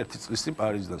ჩამოვედი ერთი წლის წინ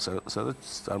პარიზიდან, სადაც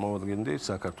წარმოვადგენდი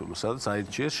საქართველოს, სადაც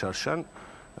აირჩიეს შარშან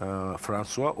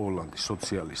ფრანსუა ოლანდი,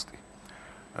 სოციალისტი.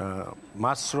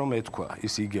 მას რომ ეთქვა,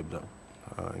 ის იგებდა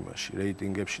იმაში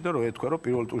რეიტინგებში და რომ ეთქვა, რომ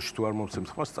პირველ ტურში თუ არ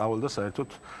მომცემს ხმას, სწავლდა საერთოდ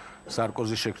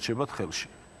სარკოზი შეგრჩებათ ხელში.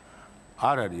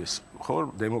 არ არის ეს, ხო,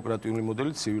 დემოკრატიული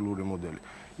მოდელი, ცივილური მოდელი.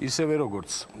 ისევე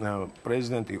როგორც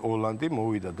პრეზიდენტი ოლანდი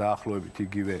მოვიდა დაახლოებით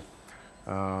იგივე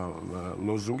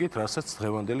ლოზუნგით, რასაც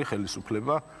დღევანდელი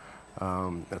ხელისუფლება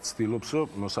ცდილობს, რომ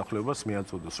მოსახლეობას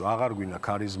მიაწოდოს, რომ აღარ გვინდა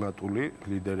ქარიზმატული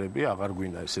ლიდერები, აღარ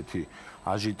გვინდა ესეთი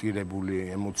აჟიტირებული,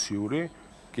 ემოციური.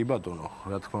 კი ბატონო,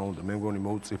 რა თქმა უნდა, მე მგონი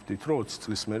მოუწიფდით, რომ 20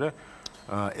 წლის მერე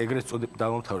ეგრეთ წოდებით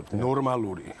დავამთავრებთ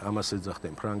ნორმალური, ამას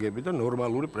ეძახდნენ ფრანგები და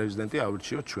ნორმალური პრეზიდენტი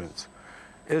ავირჩიოთ ჩვენც.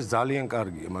 ეს ძალიან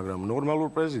კარგია, მაგრამ ნორმალურ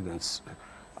პრეზიდენტს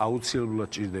აუცილებლად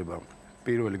ჭირდება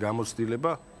პირველი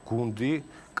გამოცდილება, გუნდი,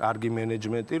 კარგი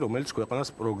მენეჯმენტი, რომელიც ქვეყანას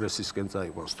პროგრესისკენ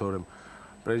წაიყვანს, თორემ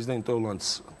პრეზიდენტ ოლანდს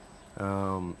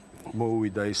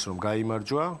მოუვიდა ის, რომ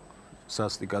გაიმარჯვა,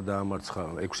 სასტიკა დაამარცხა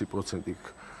 6%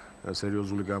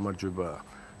 სერიოზული გამარჯვება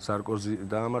სარკოზი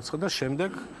დაამარცხა და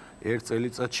შემდეგ ერთ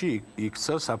წელიწადში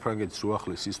იქცა საფრანგეთის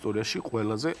უახლეს ისტორიაში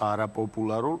ყველაზე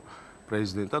არაპოპულარულ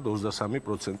პრეზიდენტად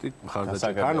 23%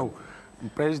 მხარდაჭერით. ანუ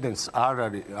პრეზიდენტს არ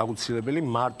არის აუცილებელი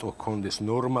მარტო ჰქონდეს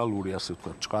ნორმალური, ასე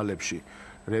ვთქვათ, ჭყალებში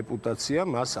რეპუტაცია,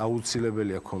 მას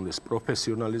აუცილებელია ჰქონდეს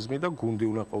პროფესიონალიზმი და გუნდი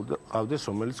უნდა ყავდეს,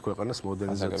 რომელიც ქვეყანას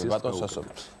მოდერნიზაციას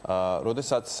გაუკეთებს.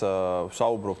 როდესაც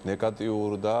საუბრობთ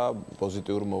ნეგატიურ და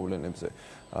პოზიტიურ მოვლენებზე,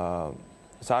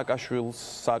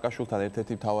 სააკაშვილთან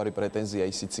ერთ-ერთი მთავარი პრეტენზია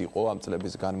ისიც იყო ამ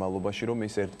წლების განმავლობაში, რომ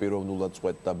ის ერთპიროვნულად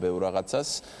წყვეტდა ბევრ რაღაცას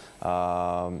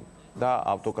და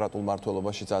ავტოკრატულ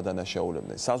მმართველობაში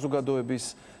წადანაშაულებდნენ. საზოგადოების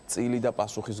წილი და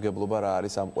პასუხისგებლობა რა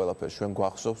არის ამ ყველაფერში? ჩვენ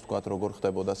გვახსოვს, თქვათ, როგორ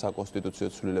ხდებოდა საკონსტიტუციო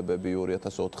ცვლილებები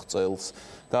 2020 წელს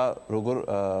და როგორ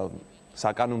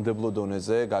საკანონმდებლო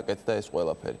დონეზე გაკეთდა ეს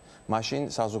ყველაფერი. მაშინ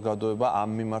საზოგადოება ამ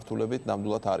მიმართულებით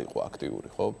ნამდვილად არ იყო აქტიური,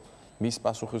 ხო? მის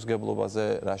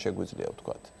პასუხისგებლობაზე რა შეგვიძლია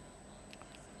ვთქვათ?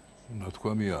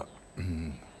 ნათქვამია,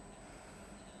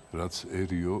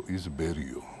 რაცერიო ის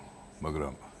ბერიო,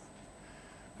 მაგრამ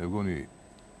მე მგონი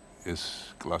ეს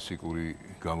კლასიკური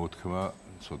გამოთქმა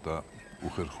ცოტა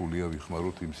უხერხულია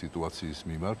ვიხმაროთ იმ სიტუაციის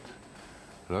მიმართ,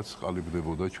 რაც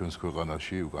ყალიბდებოდა ჩვენს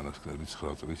ქვეყანაში უკანასკნელი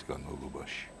 9 წლის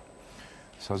განმავლობაში.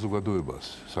 საზოგადოებას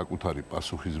საკუთარი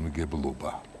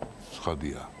პასუხისმგებლობა,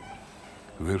 ცხადია,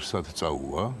 ვერსად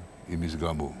წაუვა იმის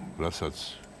გამო, რასაც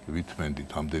ვითმენდით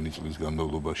ამდენი წლის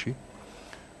განმავლობაში,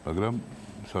 მაგრამ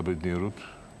საბედნიეროდ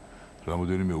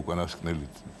რამოდენიმე უკანასკნელი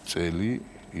წელი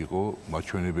იყო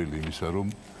მაჩვენებელი იმისა, რომ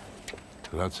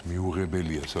რაც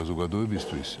მიუღებელია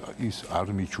საზოგადოებისთვის, ის არ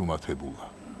მიჩუმათებულა.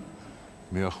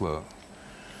 მე ახლა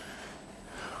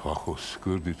ახოს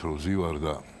გვერდით რომ ზივარ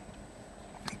და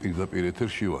პირდაპირ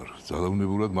ეთერში ვარ,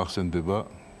 ძალაუნებურად მახსენდება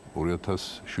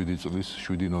 2007 წლის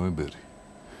 7 ნოემბერი.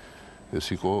 ეს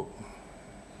იყო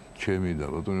ჩემი და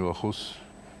ბატონი ახოს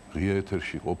ღია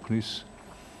ეთერში ყოფნის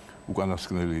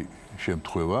უკანასკნელი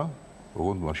შემთხვევა,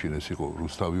 ოღონდ მაშინ ეს იყო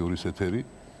რუსთავი 2-ის ეთერი,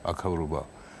 აქავრობა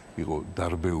იყო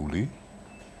დარბეული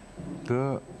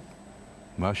და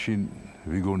მაშინ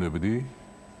ვიგონებდი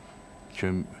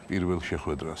ჩემ პირველ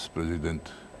შეხვედრას პრეზიდენტ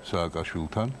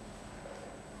სააკაშვილთან,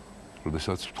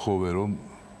 როდესაც ვთხოვე, რომ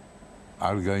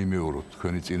არ გაიმეოროთ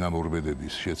თქვენი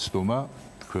წინამორბედების შეცდომა,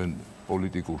 თქვენ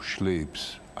პოლიტიკურ შლეიფს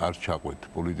არ ჩაყვეთ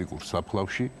პოლიტიკურ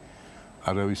საფლავში,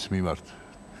 არავის მიმართ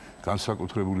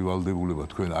განსაკუთრებული ვალდებულება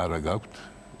თქვენ არ გაქვთ,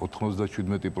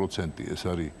 97% ეს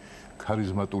არის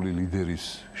ქარიზმატული ლიდერის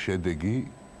შედეგი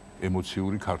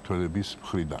ემოციური ქართველების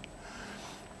მხრიდან.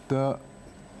 და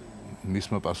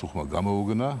მისმა პასუხმა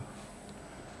გამოუგნა,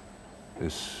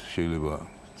 ეს შეიძლება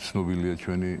ცნობილია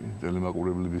ჩვენი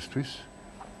ტელემაყურებლებისთვის,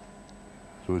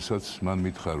 როდესაც მან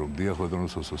მითხრა, რომ დიახ ბატონო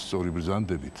სოსო, სწორი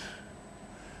ბრძანდებით,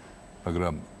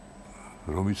 მაგრამ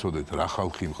რომ იცოდეთ რა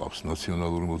ხალხი მყავს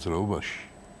ნაციონალურ მოძრაობაში,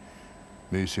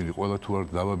 მე ისინი ყველა თუ არ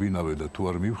დავაბინავე და თუ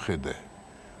არ მივხედე,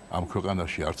 ამ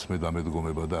ქვეყანაში არც მე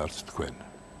დამედგომება და არც თქვენ.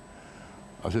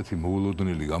 ასეთი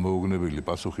მოულოდნელი, გამოუგნებელი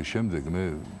პასუხის შემდეგ მე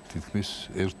თითქმის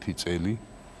 1 წელი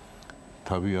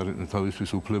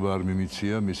თავისთვის უფლება არ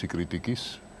მიმიცია მისი კრიტიკის,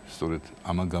 სწორედ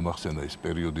ამან გამახსენა ის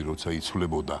პერიოდი, როცა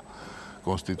იცვლებოდა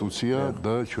კონსტიტუცია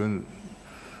და ჩვენ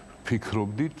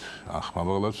ფიქრობდით,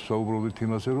 ახმამაღლაც საუბრობდით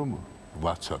იმაზე, რომ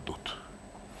ვაცადოთ.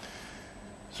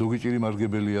 ზოგი ჭირი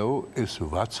მარგებელიაო, ეს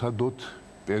ვაცადოთ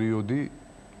პერიოდი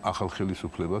ახალ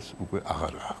ხელისუფლებას უკვე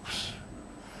აღარ აქვს.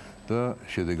 და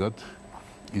შედეგად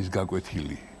ის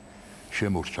გაკვეთილი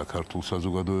შემორჩა ქართულ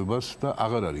საზოგადოებას და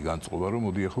აღარ არის განწყობა, რომ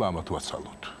მოდი ახლა ამათ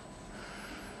ვაცალოთ.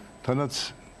 თანაც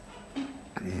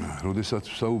როდესაც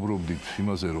ვსაუბრობდით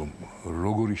იმაზე, რომ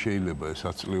როგორი შეიძლება ეს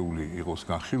აწლეული იყოს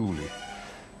განხილული,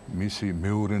 მისი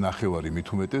მეორე ნახევარი მით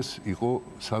უმეტეს იყო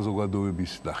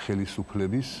საზოგადოების და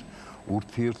ხელისუფლების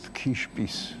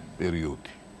ურთიერთქიშპის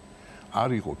პერიოდი. არ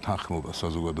იყო თანხმობა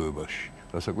საზოგადოებაში.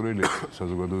 რასაკვირველია,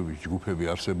 საზოგადოების ჯგუფები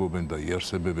არსებობენ და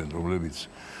იარსებებენ, რომლებიც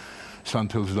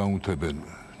სანთელს დაუნთებენ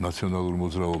ნაციონალურ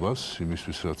მოძრაობას,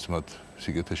 იმისთვის, რაც მათ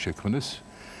სიკეთეს შექმნეს,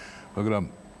 მაგრამ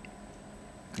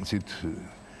იცით,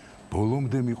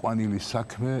 ბოლომდე მიყვანილი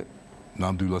საქმე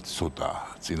ნამდვილად ცოტაა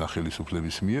წინა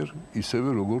ხელისუფლების მიერ, ისევე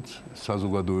როგორც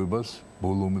საზოგადოებას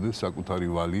ბოლომდე საკუთარი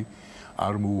ვალი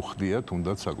არ მოუხდია,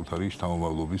 თუნდაც საკუთარი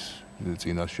შთამომავლობის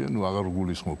წინაშე, აღარ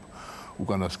გულისხმობ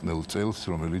უკანასკნელ წელს,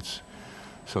 რომელიც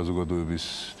საზოგადოების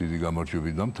დიდი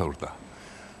გამარჯვებით დამთავრდა.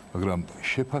 მაგრამ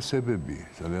შეფასებები,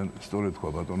 ძალიან სწორედ თქვა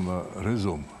ბატონმა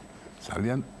რეზომ,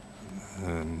 ძალიან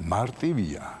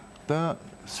მარტივია და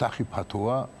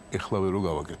სახიფათოა ეხლავე რო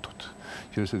გავაკეთოთ.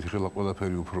 შესაძლოა ხელა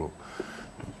ყველაფერი უფრო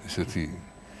ესეთი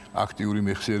აქტიური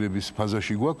მეხსიერების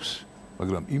ფაზაში გვაქვს,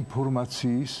 მაგრამ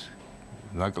ინფორმაციის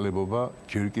ნაკლებობა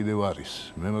ჯერ კიდევ არის.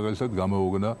 მე მაგალითად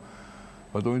გამოვოგნა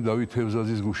ბატონი დავით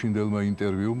თევზაძის გუშინდელმა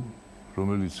ინტერვიუმ,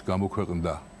 რომელიც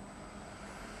გამოქვეყნდა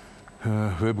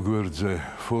ვებგვერდზე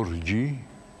 4G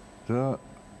და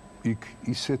იქ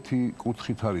ისეთი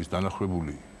კუთხით არის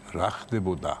დანახვებული, რა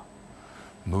ხდებოდა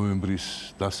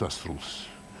ნოემბრის დასასრულს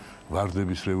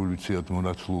ვარდების რევოლუციად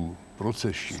მონათლულ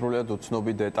პროცესში. სრულიად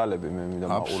უცნობი დეტალები მე მინდა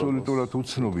მაყურებელს. აბსოლუტურად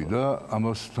უცნობი და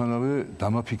ამასთანავე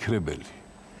დამაფიქრებელი,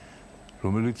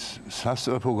 რომელიც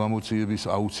სასწრაფო გამოძიების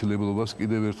აუცილებლობას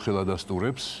კიდევ ერთხელ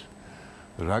ადასტურებს,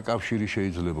 რა კავშირი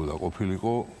შეიძლებოდა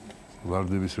ყოფილიყო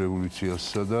ვარდების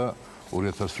რევოლუციასა და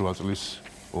 2008 წლის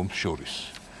ომს შორის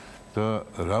და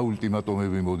რა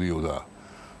ულტიმატუმები მოდიოდა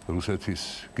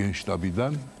რუსეთის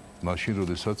გენშტაბიდან, მაშინ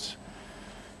როდესაც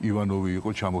ივანოვი იყო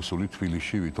ჩამოსული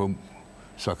თბილისში ვითომ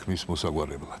საქმის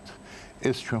მოსაგვარებლად.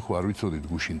 ეს ჩვენ ხო არ ვიცოდით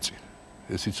გუშინ წინ.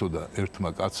 ეს იცოდა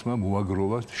ერთმა კაცმა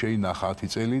მოაგროვა შეინახა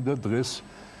 10 წელი და დღეს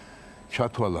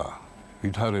ჩათვალა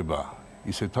ვითარება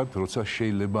ისეთად, როცა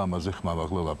შეიძლება ამაზე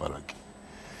ხმამაღლა ლაპარაკი.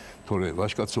 თორე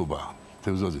ვაჟკაცობა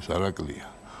თევზაძეს არ აკლია.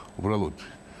 უბრალოდ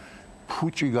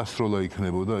ფუჭი გასროლა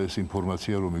იქნებოდა ეს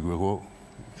ინფორმაცია, რომ იგვეღო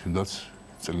თუნდაც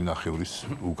წელინახევრის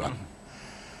უკან.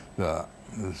 და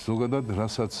ზოგადად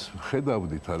რასაც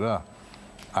ხედავდით რა,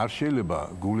 არ შეიძლება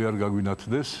გული არ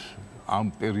გაგვინათდეს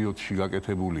ამ პერიოდში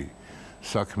გაკეთებული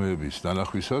საქმეების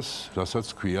დანახვისას, რასაც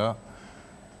ქვია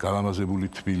გალამაზებული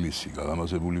თბილისი,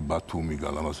 გალამაზებული ბათუმი,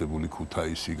 გალამაზებული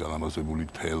ქუთაისი, გალამაზებული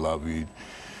თელავი,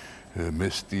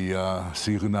 მესტია,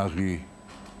 სიღნაღი.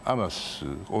 ამას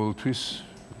ყოველთვის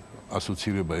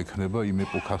ასოცირება ექნება იმ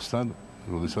ეპოქასთან,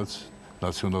 როდესაც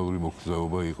ნაციონალური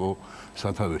მოღვაწეობა იყო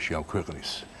სათავეში ამ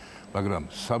ქვეყნის. მაგრამ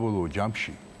საბოლოო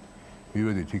ჯამში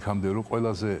მივედით იქამდე, რომ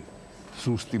ყველაზე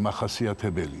ზუსტი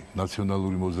მახასიათებელი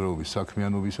ნაციონალური მოძრაობის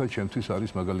საქმიანობისა ჩემთვის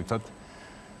არის მაგალითად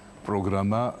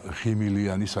პროგრამა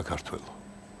ღიმილიანი საქართველო.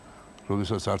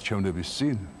 როდესაც არჩევნების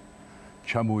წინ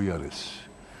ჩამოიარეს,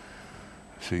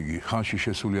 ესე იგი, ხანში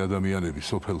შესული ადამიანები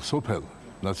სოფელ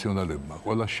ნაციონალებმა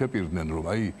ყველა შეპირდნენ, რომ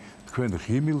აი თქვენ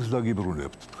ღიმილს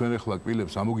დაგიბრუნებთ, თქვენ ახლა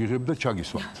კბილებს ამოგიღებთ და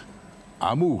ჩაგისვამთ.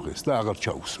 ამოუღეს და აღარ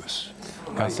ჩაუსვეს.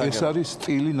 ეს არის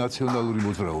სტილი ნაციონალური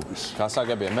მოძრაობის.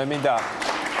 გასაგებია.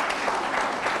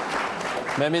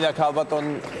 მე მინდა ქალბატონ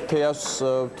თეას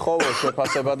თხოვო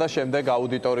შეფასება და შემდეგ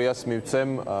აუდიტორიას მივცემ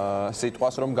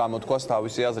სიტყვას, რომ გამოთქვას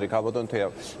თავისი აზრი. ქალბატონ თეა,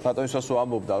 ბატონისას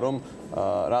ვამბობდა, რომ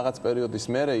რაღაც პერიოდის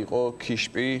მერე იყო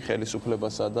ქიშპი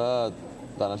ხელისუფლებასა და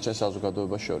დანარჩენ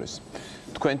საზოგადოებას შორის.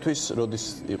 თქვენთვის როდის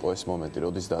იყო ეს მომენტი,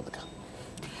 როდის დადგა?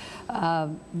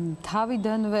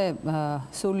 თავიდანვე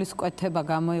სულისკვეთება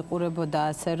გამოიყურებოდა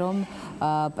ასე, რომ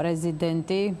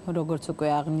პრეზიდენტი, როგორც უკვე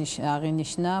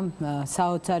აღინიშნა,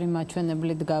 საოცარი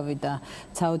მაჩვენებლით გავიდა,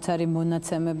 საოცარი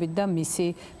მონაცემებით და მისი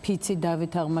ფიცი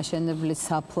დავით აღმაშენებლის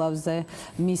საფლავზე,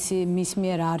 მის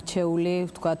მიერ არჩეული,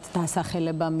 ვთქვათ,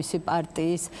 დასახელება მისი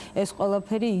პარტიის, ეს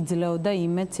ყველაფერი იძლეოდა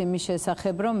იმედს იმის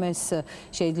შესახებ, რომ ეს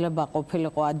შეიძლება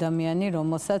ყოფილიყო ადამიანი,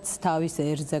 რომელსაც თავის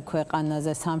ერზე,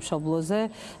 ქვეყანაზე, სამშობლოზე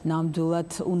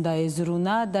ნამდვილად უნდა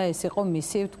ეზრუნა და ეს იყო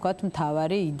მისი, ვთქვათ,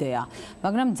 მთავარი იდეა.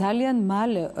 მაგრამ ძალიან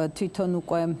მალე თვითონ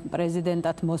უკვე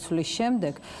პრეზიდენტად მოსვლის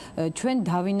შემდეგ ჩვენ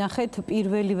დავინახეთ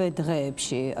პირველივე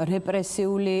დღეებში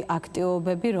რეპრესიული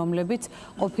აქტივობები, რომლებიც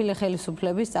ყოფილი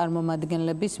ხელისუფლების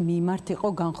წარმომადგენლების მიმართ იყო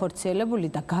განხორციელებული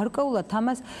და გარკვეულად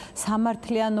ამას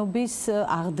სამართლიანობის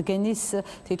აღდგენის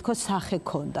თითქოს სახე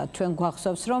ჰქონდა. ჩვენ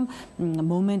გვახსოვს, რომ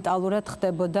მომენტალურად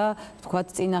ხდებოდა, ვთქვათ,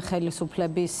 წინა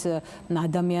ხელისუფლების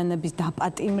ადამიანების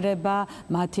დაპატიმრება,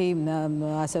 მათი,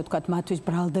 ასე ვთქვათ, მათთვის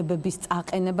ბრალდებების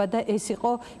წაყენება და ეს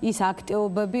იყო ის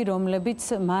აქტივობები, რომლებიც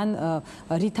მან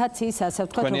რითაც ის, ასე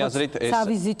ვთქვათ,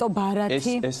 სავიზიტო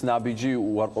ბარათი ეს ნაბიჯი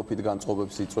უარყოფით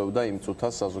განწყობებს იწვევდა იმ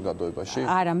წუთას საზოგადოებაში?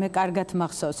 არა, მე კარგად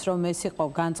მახსოვს, რომ ეს იყო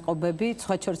განწყობები,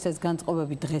 სხვაჩვენს ეს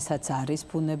განწყობები დღესაც არის,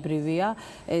 ბუნებრივია,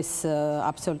 ეს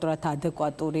აბსოლუტურად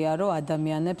ადეკვატურია, რომ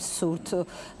ადამიანებს სურთ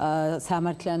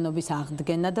სამართლიანობის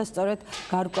აღდგენა და სწორედ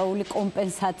გარკვეული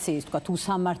კომპენსაციის, თქვათ,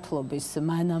 უსამართლობის,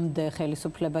 მანამდე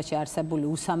ხელისუფლებაში არსებული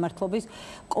უსამართლობის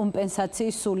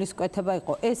კომპენსაციის სულისკვეთება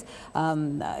იყო. ეს,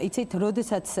 იცით,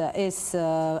 როდესაც ეს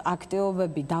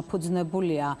აქტივობები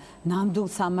დაფუძნებულია ნამდვილ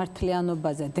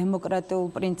სამართლიანობაზე, დემოკრატიულ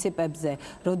პრინციპებზე,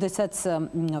 როდესაც,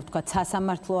 ვთქვათ,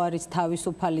 სასამართლო არის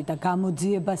თავისუფალი და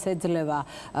გამოძიებას ეძლევა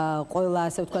ყველა,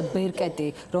 ასე ვთქვათ, ბერკეტი,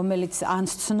 რომელიც ან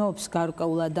ცნობს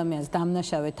გარკვეულ ადამიანს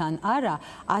დამნაშავედ ან არა,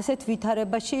 ასეთ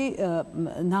ვითარებაში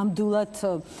ნამდვილად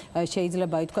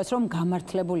შეიძლება ითქვას, რომ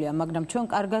გამართლებულია, მაგრამ ჩვენ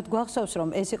კარგად გვახსოვს, რომ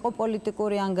ეს იყო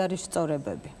პოლიტიკური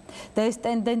ანგარიშწორებები. და ეს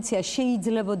ტენდენცია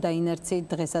შეიძლებოდა ინერციით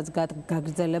დღესაც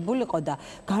გაგრძელებულიყო და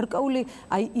გარკვეული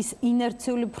ის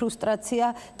ინერციული ფრუსტრაცია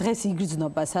დღეს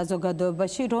იგრძნობა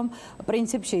საზოგადოებაში, რომ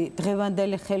პრინციპში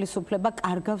დღევანდელი ხელისუფლება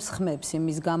კარგავს ხმებს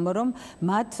იმის გამო, რომ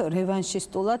მათ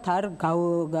რევანშისტულად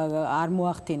არ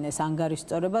მოახდინეს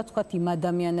ანგარიშწორება, თქვათ, იმ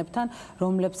ადამიანებთან,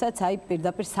 რომლებსაც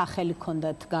პირდაპირ სახელი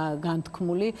ჰქონდათ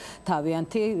განთქმული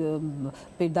თავიანთი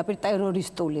პირდაპირ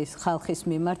ტერორისტული ხალხის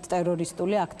მიმართ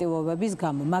ტერორისტული აქტივობების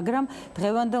გამო. მაგრამ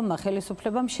დღევანდელმა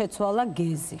ხელისუფლებამ შეცვალა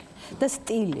გეზი და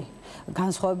სტილი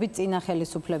განსხვავებით წინა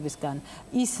ხელისუფლებისგან.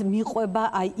 ის მიყვება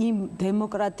იმ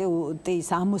დემოკრატიის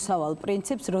ამოსავალ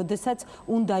პრინციპს, როდესაც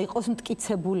უნდა იყოს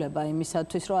მტკიცებულება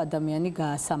იმისათვის, რომ ადამიანი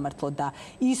გაასამართლო და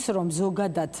ის, რომ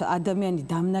ზოგადად ადამიანი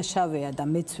დამნაშავეა და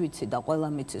მეც ვიცი და ყველა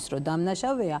მიცის, რომ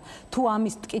დამნაშავეა, თუ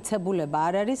ამის მტკიცებულება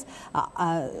არ არის,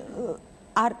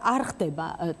 არ ხდება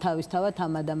თავისთავად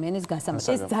ამ ადამიანის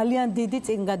გასამართლება. ეს ძალიან დიდი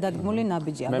წინგადადგმული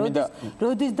ნაბიჯია.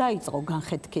 როდის დაიწყო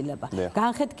განხეთქილება?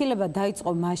 განხეთქილება დაიწყო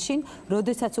მაშინ,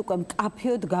 როდესაც უკვე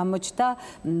მკაფიოდ გამოჩნდა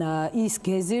ის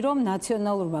გეზი, რომ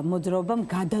ნაციონალურმა მოძრაობამ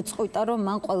გადაწყვიტა, რომ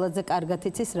მან ყველაზე კარგად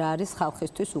იცის რა არის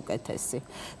ხალხისთვის უკეთესი.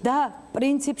 და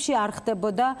პრინციპში არ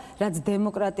ხდებოდა, რაც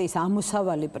დემოკრატიის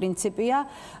ამოსავალი პრინციპია,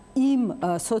 იმ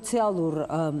სოციალურ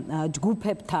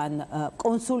ჯგუფებთან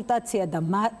კონსულტაცია და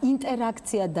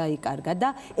ინტერაქცია დაიკარგა და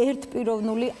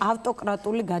ერთპიროვნული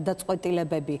ავტოკრატული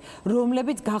გადაწყვეტილებები,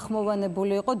 რომლებიც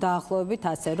გახმოვანებული იყო დაახლოებით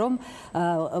ასე, რომ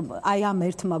აი ამ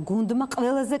ერთმა გუნდმა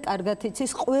ყველაზე კარგად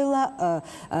იცის ყველა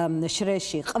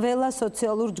შრეში, ყველა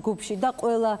სოციალურ ჯგუფში და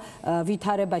ყველა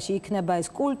ვითარებაში, იქნება ეს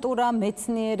კულტურა,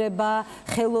 მეცნიერება,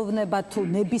 ხელოვნება თუ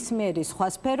ნებისმიერი სხვა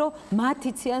სფერო, მათ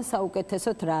იციან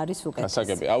საუკეთესოდ რა არის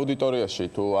უკეთესი. აუდიტორიაში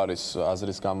თუ არის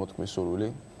აზრის გამოთქმის სურვილი,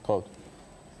 ხო?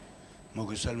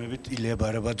 მოგესალმებით, ილია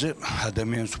ბარაბაძე,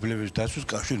 ადამიანის უფლებების დაცვის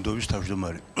კავშირის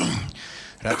თავმჯდომარე.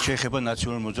 რაც შეეხება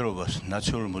ნაციონალურ მოძრაობას,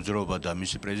 ნაციონალური მოძრაობა და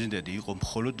მისი პრეზიდენტი იყო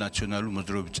მხოლოდ ნაციონალური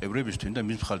მოძრაობის წევრებისთვის და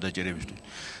მის მხარდაჭერებისთვის.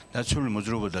 ნაციონალური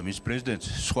მოძრაობა და მის პრეზიდენტი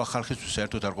სხვა ხალხისთვის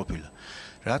საერთოდ არ ყოფილა.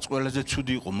 რაც ყველაზე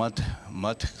ცუდი იყო,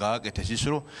 მათ გააკეთეს ის,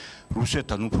 რომ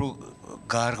რუსეთთან უფრო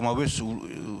გაარღმავეს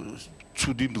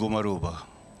ცუდი მდგომარეობა.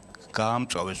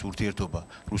 გაამწვავეს ურთიერთობა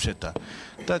რუსეთთან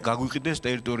და გაგვიყიდეს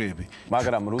ტერიტორიები.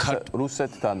 მაგრამ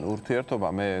რუსეთთან ურთიერთობა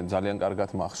მე ძალიან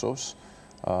კარგად მახსოვს.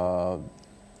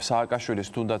 სააკაშვილის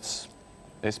თუნდაც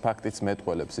ეს ფაქტიც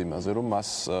მეტყველებს იმაზე, რომ მას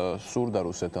სურდა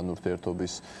რუსეთთან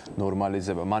ურთიერთობის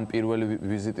ნორმალიზება. მან პირველი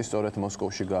ვიზიტი სწორედ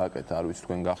მოსკოვში გააკეთა, არ ვიცი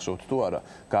თქვენ გახსოვთ თუ არა.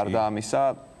 გარდა ამისა,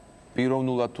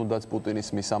 პიროვნულად თუნდაც პუტინის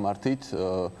მისამართით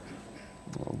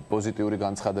პოზიტიური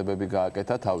განცხადებები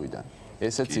გააკეთა თავიდან.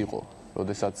 ესეც იყო.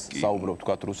 როდესაც საუბრობ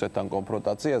თქვათ რუსეთთან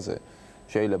კონფრონტაციაზე,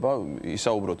 შეიძლება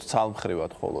ისაუბროთ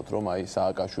ცალმხრივად ხოლოდ, რომ აი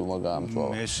სააკაშვილმა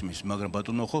გაამწვავა. მესმის, მაგრამ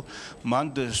ბატონო ხო, მან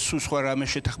სულ სხვა რამე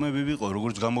შეთანხმებები იყო,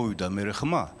 როგორც გამოვიდა მერე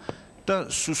ხმა და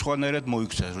სულ სხვანაირად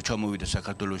მოიქცა, რომ ჩამოვიდა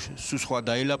საქართველოში. სულ სხვა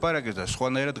დაილაპარაკეს და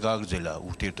სხვანაირად გააგრძელა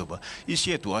ურთიერთობა.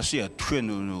 ისია თუ ასეა, ჩვენ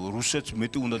რუსეთს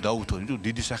მეტი უნდა დაუვთოთ, იმიტომ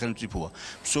დიდი სახელმწიფოა.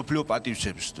 მსოფლიო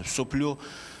პატივცემს, მსოფლიო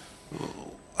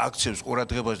აქცევს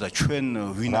ყურადღებას და ჩვენ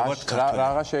ვინა ვართ ქართველი.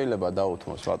 რაღა შეიძლება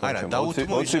დაუთმოს ბატონო?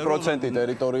 20%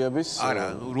 ტერიტორიების არა,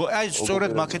 აი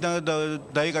სწორედ მაქედან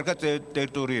დაიკარგა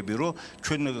ტერიტორიები, რომ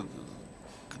ჩვენ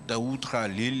და უთხრა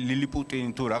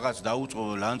ლილიპუტინი თუ რაღაც დაუწყო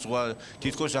ლანძღვა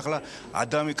თითქოს ახლა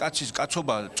ადამი კაცის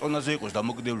კაცობა წონაზე იყოს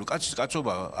დამოკიდებული კაცის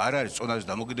კაცობა არ არის წონაზე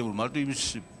დამოკიდებული მარტო იმის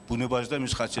ბუნებაზე და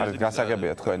იმის ხასიათზე.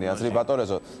 გასაგებია თქვენი აზრი ბატონო,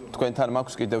 თქვენთან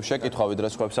მაქვს კიდევ შეკითხვა, ვიდრე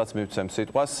სხვებსაც მივცემ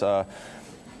სიტყვას.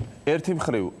 ერთი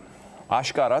მხრივ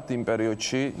აშკარად იმ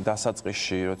პერიოდში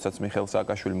დასაწყისში, როდესაც მიხეილ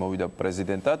სააკაშვილი მოვიდა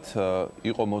პრეზიდენტად,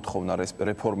 იყო მოთხოვნა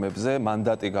რეფორმებზე,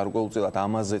 მანდატი გარკვეულწილად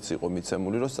ამაზეც იყო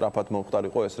მიცემული, რომ სწრაფად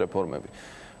მომხდარიყო ეს რეფორმები.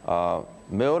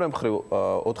 მეორე მხრივ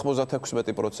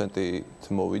 96%-ით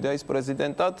მოვიდა ის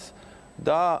პრეზიდენტად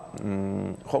და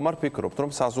ხომ არ ფიქრობთ, რომ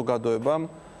საზოგადოებამ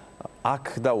აქ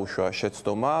დაუშვა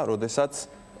შეცდომა, როდესაც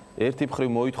ერთი მხრივ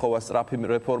მოითხოვა სწრაფი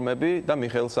რეფორმები და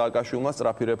მიხეილ სააკაშვილმა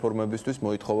სწრაფი რეფორმებისთვის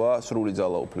მოითხოვა სრული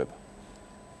ძალაუფლება.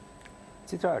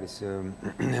 ცით რა არის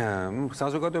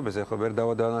საზოგადოებას ახლა ვერ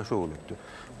დავადანაშაულებთ.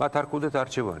 მათ არ ქონდათ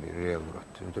არჩევანი რეალურად.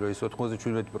 იმიტომ რომ ის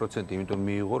 97% იმიტომ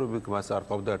მიიღო, რომ მას არ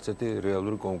ყავდა არც ერთი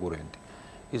რეალური კონკურენტი.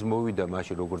 ის მოვიდა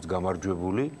მაშინ როგორც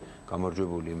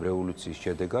გამარჯვებული იმ რევოლუციის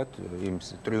შედეგად, იმ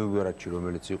ტრიუმვირატში,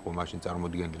 რომელიც იყო მაშინ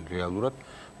წარმოდგენილი რეალურად,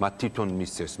 მათ თვითონ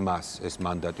მისცეს მას ეს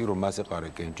მანდატი, რომ მას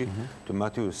ეყარა კენჭი, თუ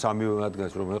მათი სამივე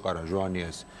მათგანს რომ ეყარა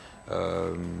ჟვანიას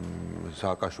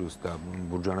სააკაშვილს და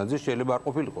ბურჯანაძეს შეიძლება არ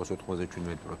ყოფილიყოს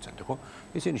 97%, ხო?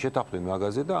 ისინი შეთანხმდნენ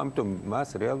მაგაზე და ამიტომ მას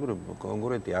რეალური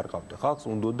კონკურენტი არ ყავდა. ხალხს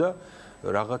უნდოდა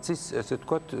რაღაცის, ესე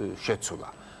ვთქვათ, შეცვლა,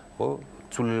 ხო?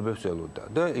 ცვლილებებს ელოდა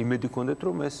და იმედი ჰქონდათ,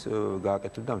 რომ ეს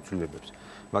გააკეთებდა ამ ცვლილებებს.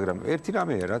 მაგრამ ერთი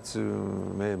რამეა, რაც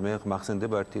მე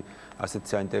მახსენდება ერთი ასეთი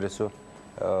საინტერესო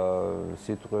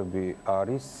სიტყვები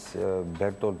არის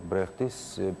ბერტოლტ ბრეხტის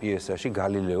პიესაში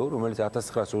გალილეო, რომელიც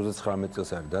 1929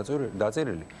 წელს არის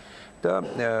დაწერილი და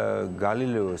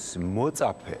გალილეოს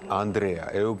მოწაფე ანდრეა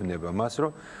ეუბნება მას,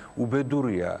 რომ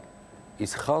უბედურია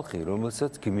ის ხალხი,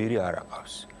 რომელსაც გმირი არ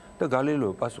აყავს. და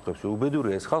გალილეო პასუხობს, რომ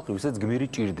უბედურია ეს ხალხი, ვისაც გმირი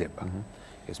ჭირდება.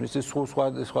 ეს მის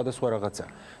სხვადასხვა რაღაცა.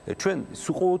 ჩვენ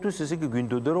სულ ესე იგი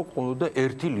გვინდოდა რომ ყოლოდა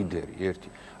ერთი ლიდერი, ერთი.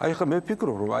 აი ხა მე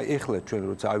ვფიქრობ რომ აი ეხლა ჩვენ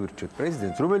როცა ავირჩევთ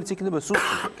პრეზიდენტს, რომელიც იქნება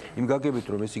სუსტი, იმ გაგებით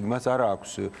რომ ეს იგი მას არ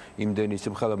აქვს იმდენი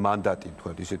სიმხელა მანდატი,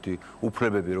 თქვა ისეთი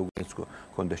უფლებები როგორც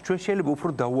ქონდეს. ჩვენ შეიძლება უფრო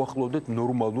დაუახლოვდეთ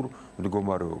ნორმალურ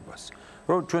მდგომარეობას.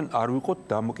 რომ ჩვენ არ ვიყოთ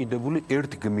დამოკიდებული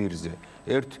ერთ გმირზე,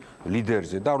 ერთ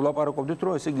ლიდერზე და არ ვლაპარაკობდეთ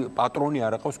რომ ესე იგი პატრონი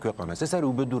არ აყავს ქვეყანას. ეს არის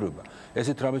უბედურება.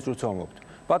 ესეთ რამეს როცა ვამბობთ.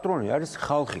 პატრონი არის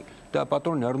ხალხი და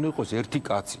პატრონი არ უნდა იყოს ერთი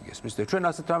კაცი, ესმის და ჩვენ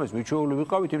ასეთ რამეს მიჩვეული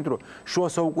ვიყავით, იმიტომ რომ შუა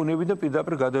საუკუნეებიდან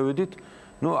პირდაპირ გადავედით,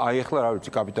 ну, აი ახლა რა ვიცი,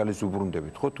 კაპიტალიზმს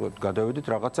უბრუნდებით, ხო, გადავედით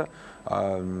რაღაცა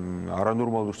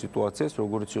არანორმალურ სიტუაციას,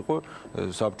 როგორც იყო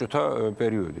საბჭოთა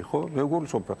პერიოდი, ხო? მე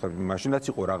გულისხმობ, ახლა მაშინაც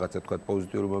იყო რაღაცა თქვა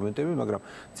პოზიტიური მომენტები, მაგრამ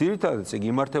ძირითადად ეს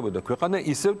იმართებოდა ქვეყანა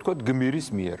ისევ თქვა გმირის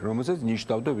მიერ, რომელსაც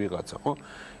ნიშნავდა ვიღაცა, ხო?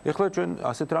 ეხლა ჩვენ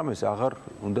ასეთ რამეს აღარ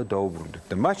უნდა დაუბრუნდეთ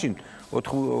და მაშინ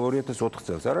 2004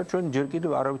 წელს არა ჩვენ ჯერ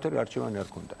კიდევ არავითარი არჩევანი არ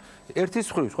ქონდა. ერთის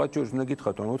მხრივ სხვა შორის უნდა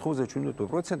გითხრათ, რომ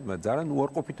 97%-მა ძალიან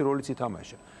უარყოფითი როლიც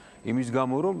ითამაშა. იმის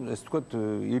გამო რომ ეს თქვა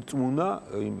ირწმუნა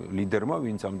იმ ლიდერმა,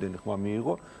 ვინც ამდენი ხმა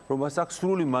მიიღო, რომ მას აქვს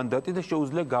სრული მანდატი და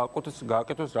შეუძლია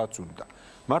გააკეთოს რაც უნდა.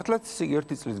 მართლაც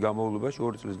ერთი წლის განმავლობაში,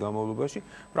 ორი წლის განმავლობაში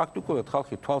პრაქტიკულად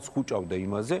ხალხი თვალს ხუჭავდა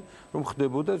იმაზე, რომ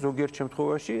ხდებოდა ზოგიერთ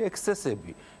შემთხვევაში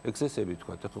ექსცესები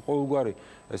თქვა. ახლა ყოველგვარი,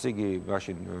 ესე იგი,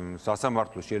 მაშინ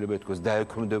სასამართლო შეიძლება ითქვას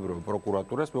დაექვემდებარა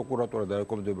პროკურატურას, პროკურატურა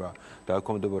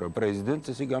დაექვემდებარა პრეზიდენტს,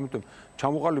 ესე იგი, ამიტომ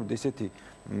ჩამოყალიბდა ესეთი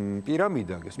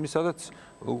პირამიდა, ესმის, სადაც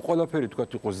ყველაფერი თქვა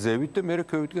იყო ზევით და მე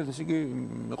ვქევით, ესე იგი,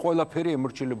 ყველაფერი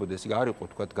ემორჩილებოდა, ესე იგი, არ იყო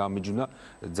თქვა გამიჯნა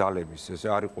ძალების, ესე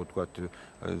არ იყო თქვა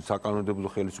საკანონმდებლო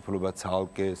ხელისუფლება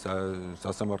ცალკე,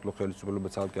 სასამართლო ხელისუფლება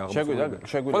ცალკე აღმოსავლეთ.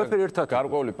 შეგვიძლია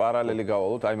გარკვეული პარალელი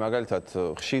გავალოთ, აი მაგალითად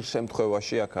ხშირ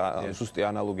შემთხვევაში აქ ზუსტი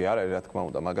ანალოგია არ არის, რა თქმა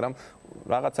უნდა, მაგრამ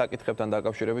რაღაც საკითხებთან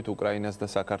დაკავშირებით უკრაინას და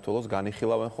საქართველოს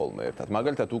განიხილავენ ხოლმე ერთად.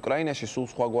 მაგალითად უკრაინაში სულ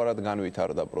სხვაგვარად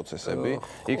განვითარდა პროცესები,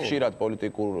 იქ ხშირად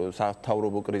პოლიტიკურ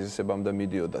სათავრობო კრიზისებამდე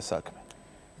მიდიოდა საქმე.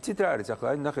 იცით რა არის ახლა,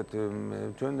 ნახეთ,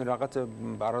 ჩვენ რაღაცა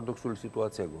პარადოქსული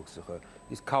სიტუაცია გვაქვს ახლა.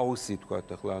 ის ქაოსი თქვა,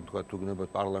 ახლა თქვა თუ გნებათ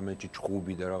პარლამენტში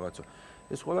ჩხუბი და რაღაცა.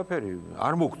 ეს ყველაფერი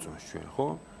არ მოგწონს ჩვენ, ხო?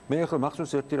 მე ახლა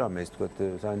მახსოვს ერთი რამე ეს თქვა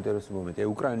საინტერესო მომენტი.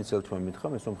 უკრაინის ელჩმა მითხრა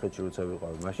მე სომხეთში როცა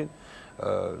ვიყავი მაშინ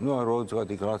ნუ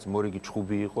როდესაც იქ რაღაც მორიგი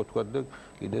ჩხუბი იყო თქვა და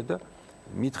კიდე და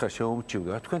მითხრა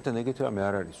შეუმჩივდა თქვენთან ეგეთი რამე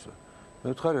არ არისო. მე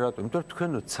ვთხარი რატომ? იმიტომ რომ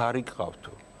თქვენო цаრი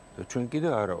გყავთო და ჩვენ კიდე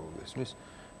არავა ესმის.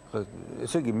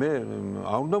 ესე იგი მე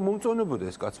არ უნდა მომწონებოდა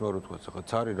ეს კაცმა რო თქვა ხა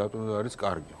цаრი რატომ არის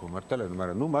კარგი ხო მართალია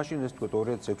მაგრამ ნუ მაშინ ეს თქვა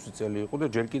 2006 წელი იყო და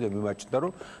ჯერ კიდე მიმაჩნდა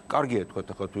რომ კარგია თქვა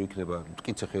ხა თუ იქნება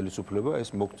მტკიცე ხელისუფლება ეს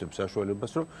მოგცემს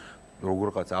საშუალებას რომ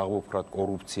როგორღაც აღმოფხვრათ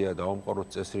კორუფცია და ამყაროთ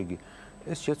წესრიგი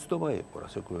ეს შეცდომა იყო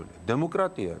რასაკვირველია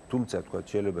დემოკრატია თუმცა თქვა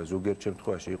შეიძლება ზოგიერთ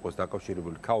შემთხვევაში იყოს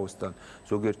დაკავშირებული ქაოსთან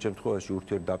ზოგიერთ შემთხვევაში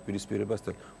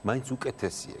ურთიერთდაპირისპირებასთან მაინც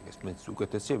უკეთესია ეს მაინც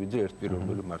უკეთესია ვიდრე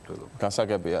ერთპიროვნული მმართველობა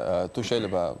გასაგებია თუ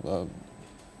შეიძლება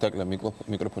დაგლა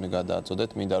მიკროფონი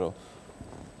გადააწოდეთ მინდა რომ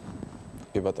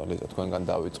კი ბატონო ლიზა თქვენგან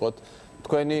დავიწყოთ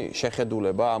თქვენი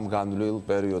შეხედულება ამ განვლილ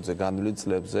პერიოდზე განვლილ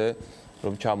წლებზე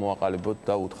რომ ჩამოაყალიბოთ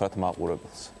და უთხრათ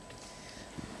მაყურებელს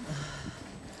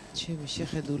ჩემი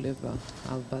შეხედულება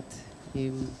ალბათ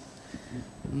იმ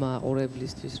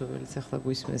მაყურებლისთვის რომელიც ახლა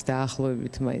გვისმენს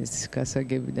დაახლოებით მაინც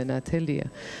გასაგებიდან ათელია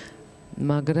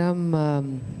მაგრამ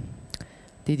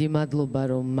დიდი მადლობა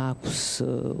რომ მაქვს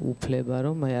უფლება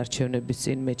რომ აი არჩევნების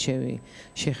წინ მე ჩემი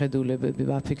შეხედულებები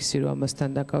ვაფიქსირო ამასთან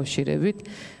დაკავშირებით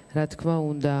რა თქმა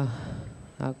უნდა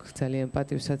აქ ძალიან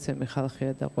პატივსაცემი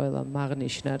ხალხია და ყველა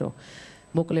მაგნიშნა რომ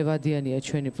მოკლევადიანია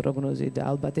ჩვენი პროგნოზი და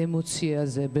ალბათ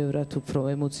ემოციაზე, ბევრად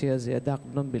უფრო ემოციაზეა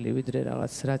დაყრდნობილი ვიდრე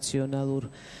რაღაც რაციონალურ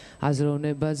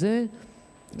აზროვნებაზე.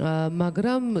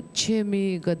 მაგრამ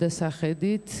ჩემი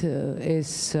გადასახედით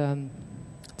ეს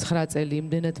 9 წელი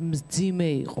იმდენად მძიმე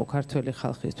იყო ქართველი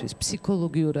ხალხისთვის,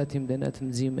 ფსიქოლოგიურად იმდენად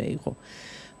მძიმე იყო.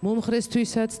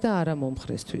 მომხრესთვისაც და არა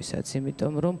მომხრესთვისაც,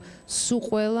 იმიტომ რომ სულ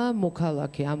ყველა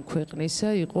მოქალაქე ამ ქვეყნისა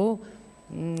იყო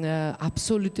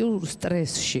აბსოლუტურ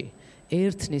სტრესში.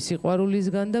 ერთნი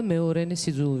სიყვარულისგან და მეორენი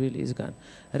სიძულვილისგან.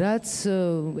 რაც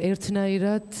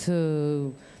ერთნაირად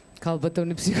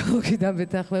ქალბატონი ფსიქოლოგი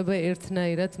დამეთახმება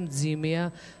ერთნაირად მძიმეა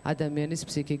ადამიანის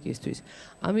ფსიქიკისთვის.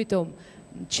 ამიტომ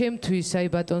ჩემთვის აი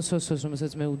ბატონ სოსოს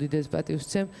რომელსაც მე უდიდეს პატივს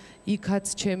ვცემ, იქაც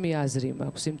ჩემი აზრი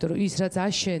მაქვს, იმიტომ რომ ის რაც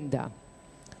აშენდა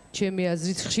ჩემი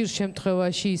აზრით ხშირ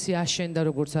შემთხვევაში ისი აშენდა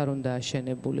როგორც არ უნდა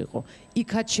აშენებულიყო.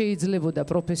 იქაც შეიძლებოდა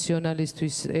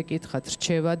პროფესიონალისტვის ეკითხათ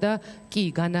რჩევა და კი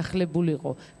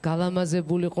განახლებულიყო,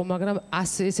 გალამაზებულიყო, მაგრამ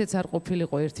ესეც არ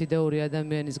ყოფილიყო ერთი და ორი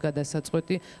ადამიანის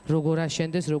გადასაწყვეტი, როგორ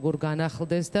აშენდეს, როგორ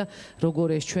განახლდეს და როგორ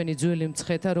ეს ჩვენი ძველი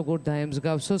მცხეთა როგორ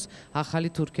დაემსგავსოს ახალი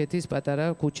თურქეთის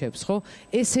პატარა ქუჩებს, ხო?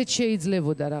 ესეც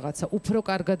შეიძლებოდა რაღაცა უფრო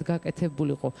კარგად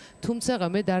გაკეთებულიყო. თუმცა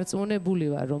მე დარწმუნებული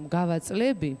ვარ, რომ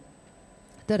გავაწლები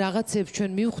და რაღაცებს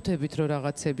ჩვენ მივხვდებით რომ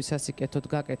რაღაცები სასიკეთოდ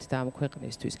გაკეთდა ამ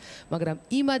ქვეყნისთვის მაგრამ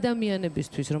იმ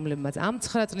ადამიანებისთვის რომლებმაც ამ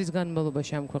 9 წლის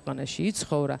განმავლობაში ამ ქვეყანაში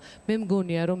იცხოვრა მე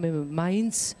მგონია რომ მე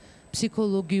მაინც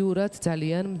ფსიქოლოგიურად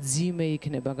ძალიან მძიმე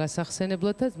იქნება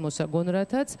გასახსენებლათაც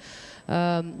მოსაგონრათაც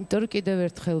იმიტომ რომ კიდევ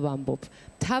ერთხელ ვამბობ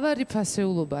თავარი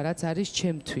ფასეულობა რაც არის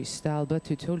ჩემთვის და ალბათ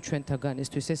თითოეულ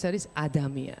ჩვენთაგანისთვის ეს არის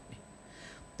ადამიანი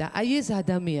და აი ეს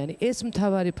ადამიანი, ეს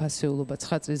მთავარი ფასეულობა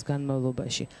 9 წლის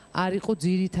განმავლობაში არ იყო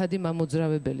ძირითადი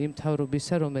მამოძრავებელი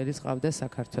მთავრობისა, რომელიც ყავდა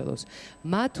საქართველოს.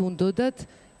 მათ უნდოდათ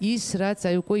ის, რაც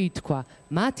აი უკვე ითქვა,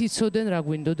 მათ იცოდნენ რა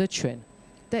გვინდოდა ჩვენ.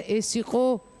 და ეს იყო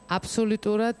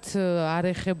აბსოლუტურად არ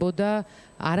ეხებოდა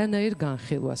არანაირ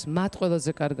განხილვას. მათ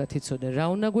ყველაზე კარგად იცოდნენ რა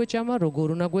უნდა გვეჭამა, როგორ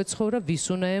უნდა გვეცხოვრა, ვის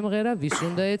უნდა ემღერა, ვის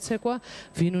უნდა ეცეკვა,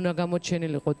 ვინ უნდა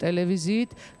გამოჩენილიყო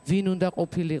ტელევიზიით, ვინ უნდა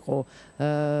ყოფილიყო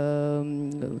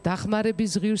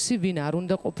დახმარების ღირსი, ვინ არ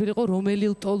უნდა ყოფილიყო, რომელი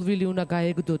ლტოლვილი უნდა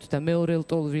გაეგდოთ და მეორე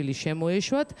ლტოლვილი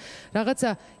შემოეშვათ. რაღაცა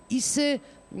ისე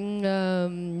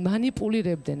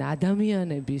მანიპულირებდნენ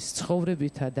ადამიანების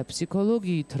ცხოვრებითა და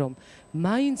ფსიქოლოგიით, რომ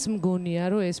მაინც მგონია,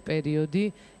 რომ ეს პერიოდი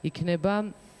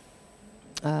იქნება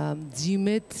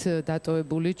ძიმეთ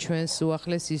დატოვებული ჩვენს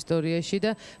უახლეს ისტორიაში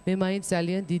და მე მაინც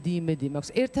ძალიან დიდი იმედი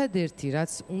მაქვს. ერთადერთი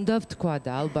რაც უნდა ვთქვა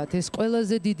და ალბათ ეს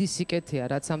ყველაზე დიდი სიკეთეა,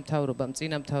 რაც ამ მთავრობამ,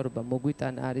 წინა მთავრობამ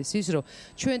მოგვიტანა არის ის, რომ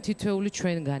ჩვენ თითოეული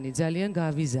ჩვენგანი ძალიან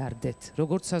გავიზარდეთ,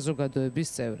 როგორც საზოგადოების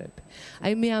წევრები.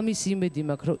 აი მე ამის იმედი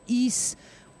მაქვს, რომ ის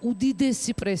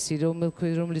უდიდესი პრესი,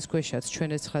 რომლის ქვეშაც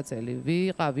ჩვენ ეს 9 წელი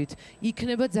ვიყავით,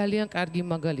 იქნება ძალიან კარგი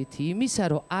მაგალითი იმისა,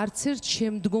 რომ არც ერთ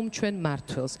შემდგომ ჩვენ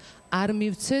მართველს არ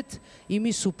მივცეთ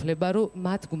იმის უფლება, რომ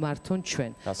მათ გვმართონ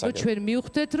ჩვენ. რომ ჩვენ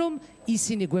მივხვდეთ, რომ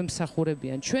ისინი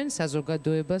გვემსახურებიან ჩვენ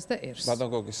საზოგადოებას და ერს. ბატონ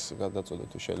გოგის გადაწოდეთ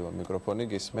თუ შეიძლება მიკროფონი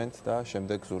გისმენთ და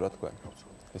შემდეგ ზურა თქვენ.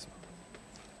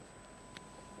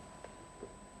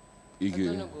 იგი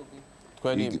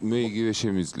მე იგივე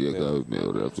შემიძლია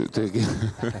გავიმეორე აბსოლუტურად.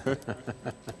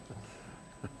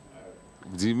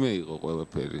 მძიმე იყო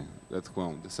ყველაფერი, რა თქმა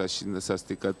უნდა,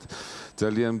 სასტიკად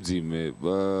ძალიან მძიმე.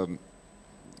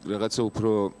 რაღაცა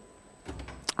უფრო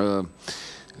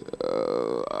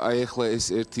აი ახლა ეს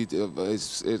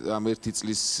ამ ერთი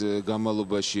წლის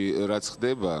განმავლობაში რაც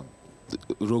ხდება,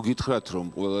 რო გითხრათ რომ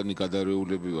ყველანი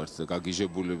გადარეულები ვართ და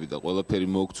გაგიჟებულები და ყველაფერი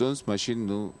მოგწონს, მაშინ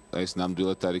აი ეს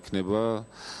ნამდვილად არ იქნება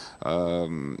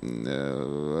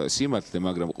სიმართლე,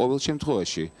 მაგრამ ყოველ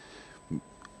შემთხვევაში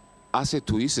ასე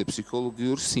თუ ისე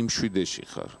ფსიქოლოგიურ სიმშვიდეში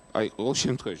ხარ. აი ყოველ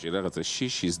შემთხვევაში რაღაცა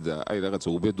შიშის და აი რაღაცა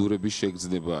უბედურების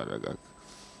შეგრძნება არა გაქვს.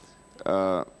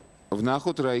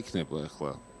 ვნახოთ რა იქნება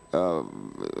ახლა.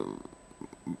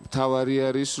 თავარი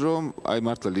არის რომ აი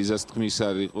მართლა ლიზას თქმის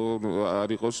არ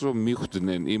იყოს რომ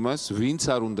მიხვდნენ იმას, ვინც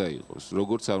არ უნდა იყოს,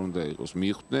 როგორც არ უნდა იყოს,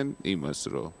 მიხვდნენ იმას,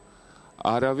 რომ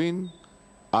არავინ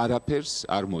არაფერს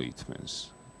არ მოითმენს.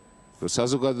 რომ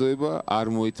საზოგადოება არ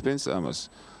მოითმენს ამას.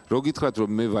 რო გითხრათ რომ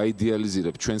მე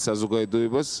ვაიდეალიზირებ ჩვენ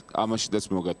საზოგადოებას, ამაშიდაც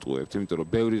მოგატყუებთ, იმიტომ რომ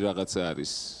ბევრი რაღაცა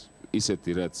არის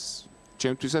ისეთი, რაც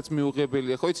ჩემთვისაც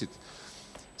მიუღებელია, ხო იცით?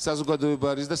 საზოგადოება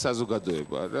არის და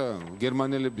საზოგადოება რა.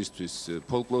 გერმანელებისთვის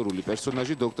ფოლკლორული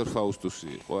პერსონაჟი დოქტორ ფაუსტუსი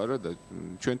იყო, არა და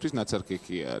ჩვენთვის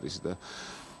ნაცარქექია არის და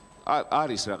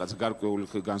არის რაღაც გარკვეული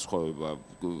განსხვავება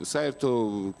საერთო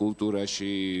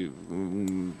კულტურაში,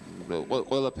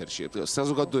 ყველაფერში.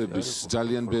 საზოგადოების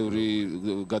ძალიან ბევრი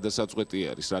გადასაწყვეტი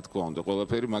არის, რა თქმა უნდა,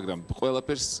 ყველაფერი, მაგრამ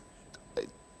ყველაფერს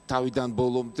თავიდან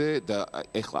ბოლომდე და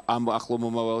ეხლა ამ ახლო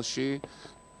მომავალში,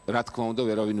 რა თქმა უნდა,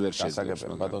 ვერავინ ვერ შეძლებს.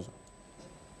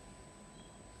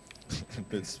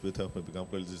 მეც ვეთანხმები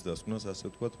გამყრელიძის დასკვნას,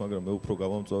 ასე ვთქვათ, მაგრამ მე უფრო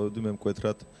გავამწვავებდი, მე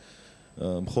მკვეთრად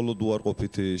მხოლოდ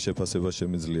უარყოფითი შეფასება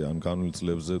შემიძლია ამ განვლილ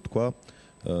წლებზე თქვა.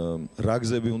 რა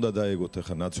გზები უნდა დაეგოთ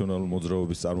ახლა ნაციონალურ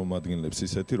მოძრაობის წარმომადგენლებს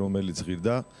ისეთი, რომელიც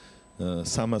ღირდა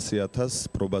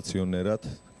 300,000 პრობაციონერად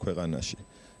ქვეყანაში.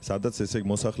 სადაც ესე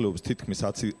მოსახლეობის თითქმის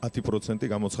 10%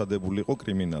 გამოცხადებული იყო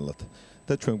კრიმინალად.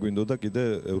 და ჩვენ გვინდოდა კიდე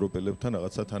ევროპელებთან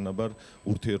რაღაცა თანაბარ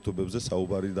ურთიერთობებზე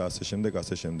საუბარი და ასე შემდეგ,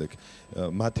 ასე შემდეგ.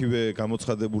 მათივე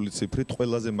გამოცხადებული ციფრით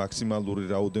ყველაზე მაქსიმალური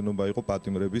რაოდენობა იყო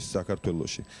პატიმრების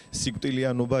საქართველოში.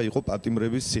 სიკვდილიანობა იყო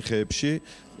პატიმრების ციხეებში,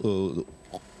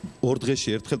 2 დღეში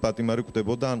ერთხელ პატიმარი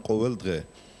კვდებოდა ან ყოველ დღე.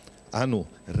 ანუ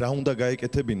რა უნდა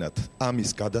გაეკეთებინათ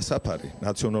ამის გადასაფარი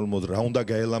ნაციონალურ მოძრაობას, რა უნდა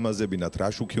გაელამაზებინათ, რა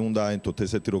შუქი უნდა აენთოთ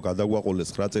ესეთი რომ გადაგვაყოლეს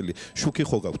 9 წელი. შუქი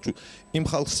ხო გაქვთ? იმ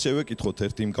ხალხს შევეკითხოთ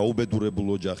ერთ იმ გაუბედურებულ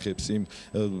ოჯახებს, იმ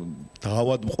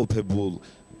დაავადმყოფებულ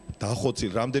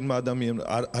დახოცილ რამდენმა ადამიანმა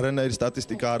არანაირი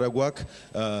სტატისტიკა არ აქვს,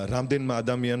 რამდენმა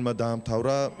ადამიანმა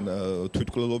დაამთავრა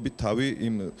თვითმკვლელობით თავი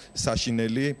იმ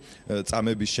საშინელი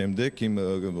წამების შემდეგ, იმ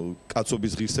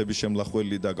კაცობის ღირსების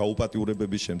შემლახველი და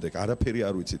გაუპატიურებების შემდეგ. არაფერი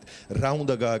არ ვიცით. რა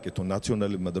უნდა გააკეთონ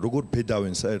ნაციონალებმა და როგორ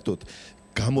ბედავენ საერთოდ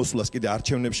გამოსვლას კიდე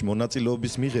არჩევნებში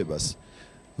მონაწილეობის მიღებას.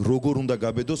 როგორ უნდა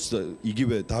გაბედოს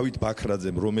იგივე დავით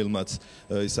ბაქრაძემ, რომელმაც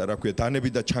ისა რა ქვია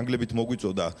დანებით და ჩანგლებით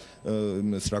მოგვიწოდა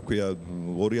ის რა ქვია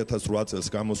 2008 წელს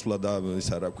გამოსვლა და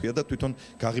ისა რა ქვია და თვითონ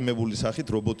გაღიმებული სახით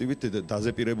რობოტივით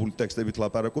დაზეპირებული ტექსტებით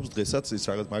ლაპარაკობს დღესაც ის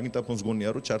რაღაც მაგნიტოფონს გონია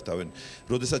რომ ჩართავენ.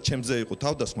 როდესაც ჩემზე იყო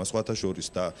თავდასხმა სხვათა შორის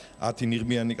და 10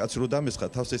 ნიღმიანი კაცი რო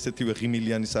დამესხა თავს ესეთივე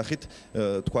ღიმილიანი სახით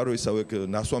თქვა რომ ისავე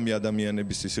ნასვამი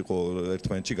ადამიანების ის იყო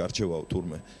ერთმანეთში გარჩევაო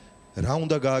თურმე. რა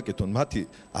უნდა გააკეთონ? მათი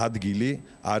ადგილი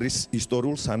არის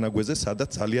ისტორიულ სანაგვეზე,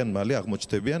 სადაც ძალიან მალე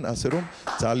აღმოჩნდებიან, ასე რომ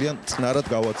ძალიან წნარად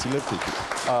გავაცილებთ იქით.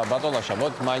 ბატონაშა,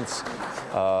 მოდ მაინც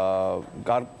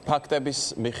ფაქტების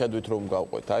მიხედვით რომ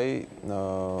გავყვეთ, აი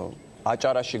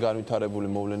აჭარაში განვითარებული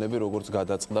მოვლენები როგორც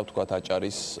გადაწყდა ვთქვათ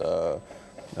აჭარის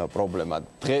პრობლემა.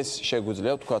 დღეს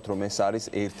შეგვიძლია ვთქვათ რომ ეს არის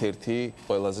ერთ-ერთი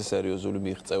ყველაზე სერიოზული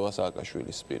მიღწევა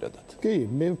სააკაშვილის პირადად.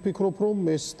 კი, მე ვფიქრობ რომ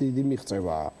ეს დიდი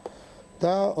მიღწევაა.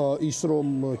 და ის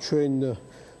რომ ჩვენ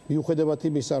მიუხედავად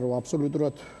იმისა, რომ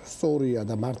აბსოლუტურად სწორია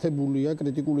და მართებულია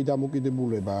კრიტიკული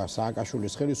დამოკიდებულება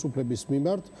სააკაშვილის ხელისუფლების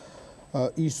მიმართ,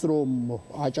 ის რომ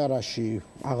აჭარაში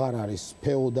აღარ არის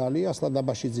ფეოდალი ასლან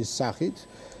აბაშიძის სახით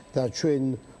და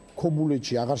ჩვენ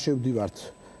ქობულეთში აღარ შევდივართ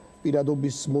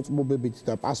პირადობის მოწმობებით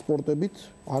და პასპორტებით,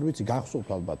 არ ვიცი, გახსოვთ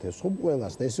ალბათ ეს ხომ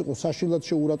ყველას და ეს იყო საშინლად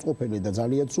შეურაცხყოფელი და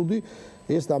ძალიან ცუდი,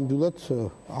 ეს ნამდვილად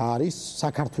არის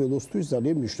საქართველოსთვის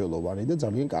ძალიან მნიშვნელოვანი და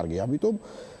ძალიან კარგი. ამიტომ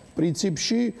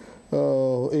პრინციპში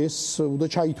ეს უნდა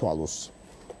ჩაითვალოს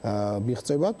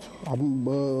მიღწევად ამ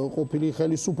ყოფილი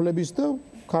ხელისუფლების და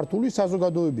ქართული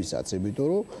საზოგადოებისაც, იმიტომ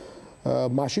რომ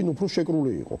მაშინ უფრო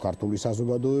შეკრული იყო ქართული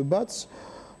საზოგადოებაც,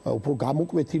 უფრო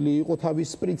გამოკვეთილი იყო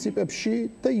თავის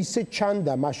პრინციპებში და ისე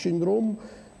ჩანდა მაშინ რომ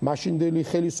მაშინდელი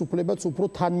ხელისუფლებაც უფრო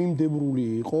თანმიმდევრული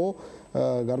იყო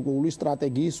გარკვეული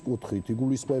სტრატეგიის კუთხით.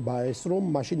 იგულისხმება ეს რომ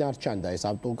მაშინ არ ჩანდა ეს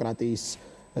ავტოკრატიის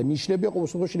ნიშნები, ყოველ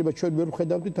შემთხვევაში შეიძლება ჩვენ ვერ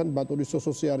ვხედავდით თან ბატონი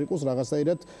სოსოსი არ იყოს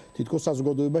რაღაცნაირად თითქოს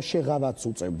საზოგადოება შეღავაც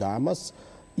უწევდა ამას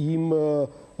იმ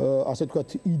ასე ვთქვათ,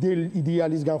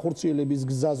 იდეალის განხორციელების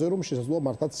გზაზე, რომ შესაძლოა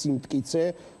მართლაც სიმტკიცე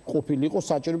ყოფილიყო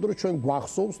საჭირო, რომ ჩვენ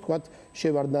გვახსოვს, ვთქვათ,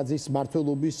 შევარდნაძის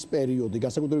მმართველობის პერიოდი,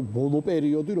 განსაკუთრებით ბოლო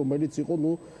პერიოდი, რომელიც იყო,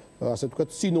 ასე ვთქვათ,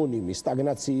 სინონიმი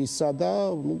სტაგნაციისა და,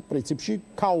 პრინციპში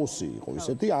ქაოსი იყო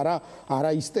ისეთი, არა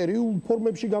ისტერიულ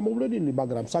ფორმებში გამოვლენილი,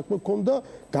 მაგრამ საქმე ჰქონდა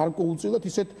გარკვეულწილად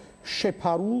ისეთ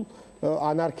შეფარულ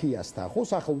ანარქიასთან, ხო,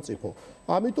 სახელმწიფო.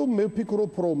 ამიტომ მე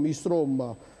ვფიქრობ, რომ ის რომ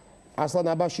ასლან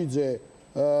აბაშიძე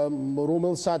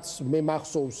რომელსაც მე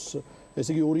მახსოვს,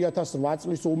 ესე იგი 2008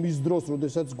 წლის ომის დროს,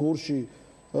 როდესაც გორში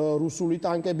რუსული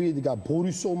ტანკები იდგა,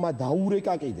 ბორისოვმა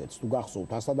დაურეკა კიდეც, თუ გახსოვთ,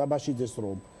 ასლან აბაშიძეს,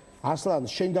 რომ ასლან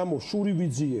შენ გამო შური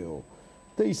ვიძიეო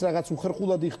და ის რაღაც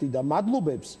უხერხულად იხდიდა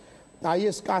მადლობებს, აი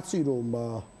ეს კაცი რომ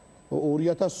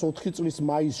 2004 წლის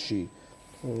მაისში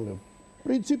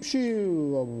პრინციპში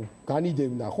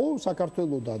განიდევნა ხო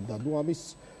საქართველოდან და ამის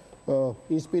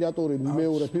ინსპირატორი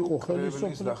მეორედ იყო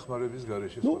ხელისუფლების დახმარების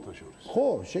გარეშე სხვათა შორის. ხო,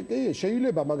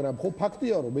 შეიძლება, მაგრამ ხო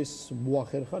ფაქტია, რომ ეს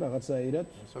მოახერხა რაღაცაირად.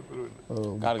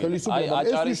 აი,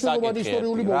 აჭარის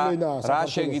ისტორიული მოვლენაა. რა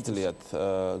შეგიძლიათ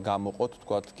გამოყოთ,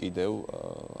 თქვათ, კიდევ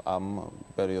ამ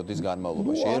პერიოდის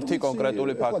განმავლობაში? ერთი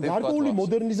კონკრეტული ფაქტი თქვათ. გარკვეული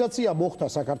მოდერნიზაცია მოხდა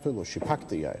საქართველოში,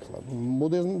 ფაქტია ახლა.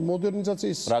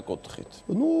 მოდერნიზაციის რა კუთხით?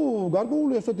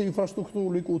 გარკვეული ასეთი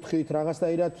ინფრასტრუქტურული კუთხით,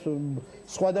 რაღაცაირად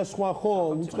სხვადასხვა ხო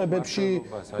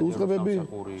უწყებები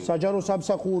საჯარო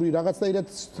სამსახური რაღაცაირად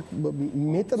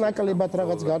მეტნაკლებად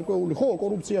რაღაც გარკვეული ხო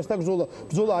კორუფციასთან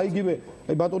ბრძოლა აიგივე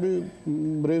ბატონი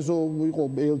რეზო იყო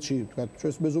ელჩი თქვა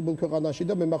ჩვენს მეზობელ ქვეყანაში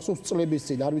და მე მახსოვს წლების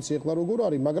წინ არ ვიცი ახლა როგორ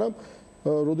არის მაგრამ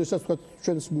როდესაც თქვა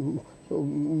ჩვენს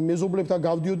მეზობლებთან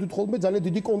გავდიოდით ხოლმე ძალიან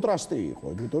დიდი კონტრასტი იყო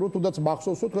იმიტომ რომ თუნდაც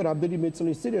მახსოვსო თქვენ რამდენიმე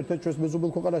წლის წინ ერთად ჩვენს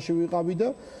მეზობელ ქვეყანაში ვიყავი და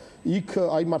იქ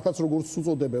აი მართლაც როგორც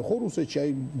უწოდებენ ხო რუსეთში აი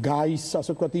გაის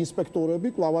ასე ვთქვათ ინსპექტორები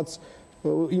კლავაც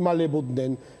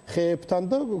იმალებოდნენ ხეებთან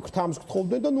და ქრთამს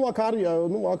გთხოვდნენ და აქ არის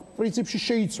აქ პრინციპში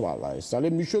შეიცვალა ეს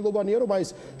ძალიან მნიშვნელოვანია რომ აი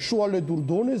ეს შუალედურ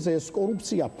დონეზე ეს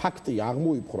კორუფცია ფაქტია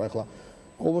აღმოიფხვრა ახლა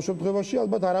ყოველ შემთხვევაში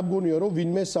ალბათ არ ამგონია რომ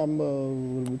ვინმე სამ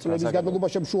წლების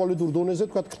განმავლობაში შუალედურ დონეზე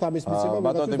თქვა ქრთამის მიცემა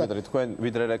ბატონ დიმიტრი თქვენ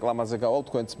ვიდრე რეკლამაზე გავალთ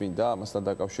თქვენ წმინდა ამასთან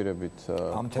დაკავშირებით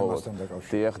ამ თემასთან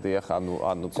დაკავშირებით დიახ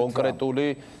ანუ კონკრეტული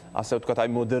ასე ვთქვათ აი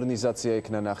მოდერნიზაცია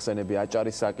იქნა ნახსენები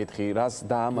აჭარის საკითხი რას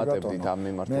დაამატებდით ამ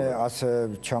მიმართულებით მე ასე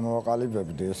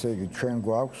ჩამოვაყალიბებდი ესე იგი ჩვენ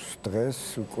გვაქვს დღეს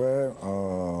უკვე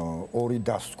ორი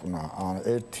დასკვნა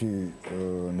ერთი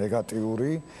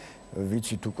ნეგატიური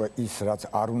ვიცით უკვე ის რაც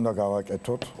არ უნდა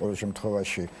გავაკეთოთ ყოველ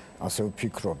შემთხვევაში ასე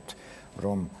ვფიქრობთ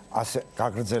რომ ასე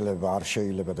გაგრძელება არ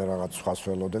შეიძლება და რაღაც სხვა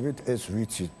სველოდებით ეს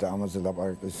ვიცით და ამაზე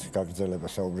ლაპარაკის გაგრძელება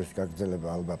საუბრის გაგრძელება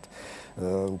ალბათ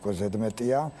უკვე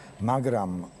ზედმეტია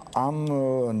მაგრამ ამ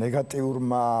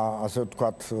ნეგატიურმა ასე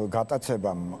ვთქვათ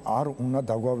გატაცებამ არ უნდა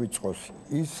დაგვავიწყოს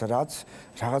ის რაც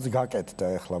რაღაც გაკეთდა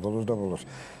ახლა ბოლოს და ბოლოს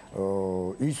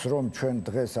ის რომ ჩვენ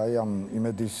დღეს აი ამ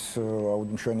იმედის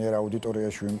მშვენიერ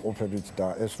აუდიტორიაში ვიმყოფებით და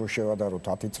ეს რო შევადაროთ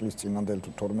 10 წლის წინანდელ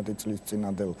თუ 12 წლის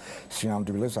წინანდელ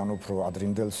სინამდვილეს ანუ უფრო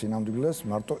ადრინდელ სინამდვილეს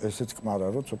მარტო ესეც კმარა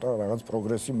რომ ცოტა რაღაც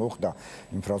პროგრესი მოხდა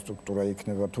ინფრასტრუქტურა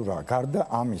იქნება თუ რა გარდა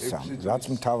ამისა რაც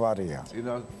მთავარია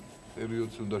წინა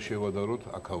პერიოდს უნდა შევადაროთ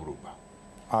აქავრობა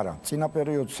არა წინა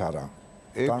პერიოდს არა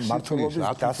მართლობის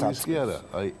დასაწყისი კი არა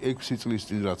აი 6 წლის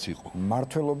წინ რაც იყო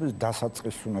მართლობის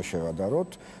დასაწყისს უნდა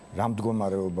შევადაროთ რა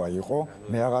მდგომარეობა იყო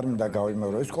მე აღარ მინდა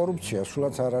გავიმეორო ეს კორუფცია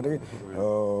სულაც არ არის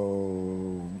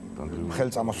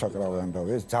ხელწამოსაკრავი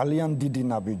ამბავი ეს ძალიან დიდი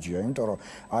ნაბიჯია იმიტომ რომ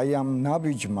აი ამ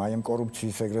ნაბიჯმა აი ამ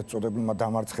კორუფციის ეგრეთ წოდებულმა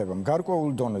დამარცხებამ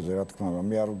გარკვეულ დონეზე რა თქმა უნდა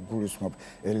მე არ გულისხმობ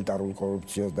ელიტარულ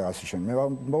კორუფციას და ასე შემდეგ მე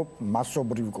ვამბობ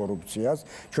მასობრივ კორუფციას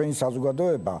ჩვენი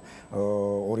საზოგადოება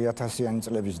 2000-იანი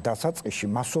წლების დასაწყისში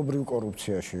მასობრივ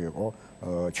კორუფციაში იყო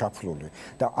ჩაფლული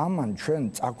და ამან ჩვენ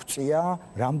წაგვწია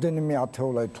რამდენიმე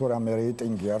ათეულად თუ რამე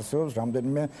რეიტინგი არსებობს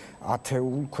რამდენიმე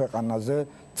ათეულ ქვეყანაზე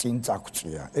წინ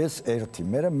წაგვწია ეს ერთი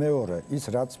მეორე ის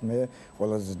რაც მე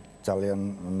ყველაზე ძალიან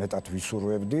მეტად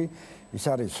ვისურვებდი ის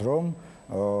არის რომ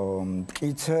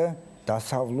მტკიცე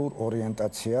დასავლურ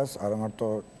ორიენტაციას არა მარტო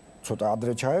ცოტა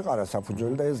ადრე ჩაეყარა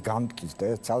საფუძველი და ეს გამტკიც და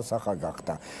ეს ცალსახა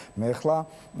გახდა. მე ახლა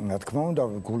რა თქმა უნდა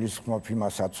გულისხმობ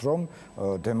იმასაც რომ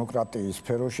დემოკრატიის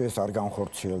სფეროში ეს არ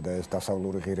განხორციელდა ეს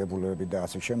დასავლური ღირებულებები და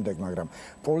ასე შემდეგ, მაგრამ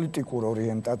პოლიტიკურ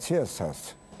ორიენტაციასაც,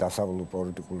 დასავლურ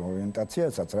პოლიტიკურ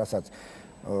ორიენტაციასაც, რასაც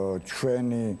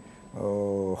ჩვენი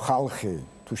ხალხი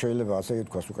თუ შეიძლება ასე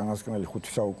ითქვას უკანასკნელი 5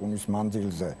 საუკუნის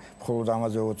მანძილზე მხოლოდ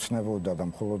ამაზე ოცნებოდა და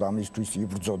მხოლოდ ამისთვის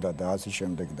იბრძოდა და ასე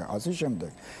შემდეგ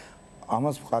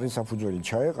ამას მხარი საფუძველი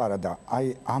ჩაეყარა და აი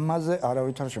ამაზე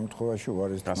არავითარ შემთხვევაში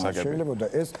უარეს შეიძლება და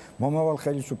ეს მომავალ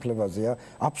ხელისუფლებაზეა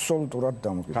აბსოლუტურად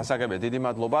დამოკიდებული. გასაგებია, დიდი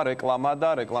მადლობა. რეკლამა და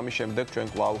რეკლამის შემდეგ ჩვენ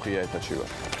კვლავ ღია ეთერში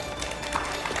ვართ.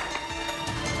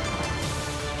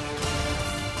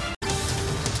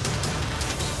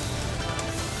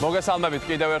 მოგესალმებით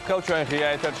კიდევ ერთხელ ჩვენ ღია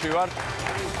ეთერში ვართ.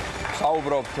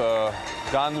 საუბრობთ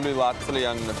განვლილ 10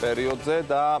 წლიან პერიოდზე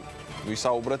და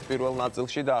ვისაუბრეთ პირველ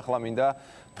ნაწილში და ახლა მინდა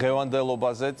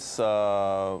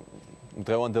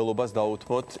დღევანდელობას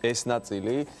დაუთმოთ ეს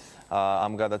ნაწილი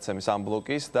ამ გადაცემის ამ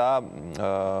ბლოკის და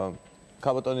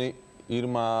ქალბატონი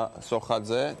ირმა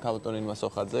სოხაძე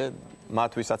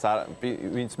მათ ვისაც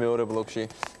ვინც მეორე ბლოკში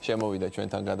შემოვიდა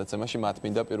ჩვენთან გადაცემაში მათ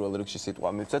მინდა პირველ რიგში სიტყვა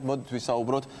მივცეთ. მოდით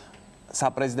ვისაუბროთ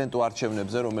საპრეზიდენტო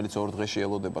არჩევნებზე, რომელიც 2 დღეში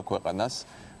ელოდება ქვეყანას.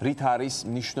 რით არის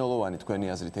მნიშვნელოვანი თქვენი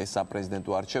აზრით ეს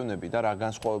საპრეზიდენტო არჩევნები და რა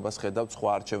განსხვავებას ხედავთ სხვა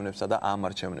არჩევნებსა და ამ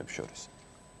არჩევნებს შორის?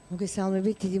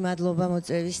 მოგესალმებით, დიდი მადლობა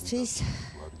მოწვევისთვის.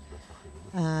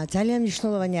 ძალიან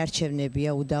მნიშვნელოვანი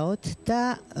არჩევნებია უდაოდ და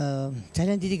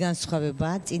ძალიან დიდი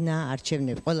განსხვავებაა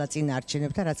ყველა წინა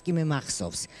არჩევნებთან, რაც კი მე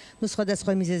მახსოვს.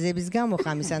 სხვადასხვა მიზეზების გამო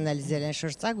ხამის ანალიზი ძალიან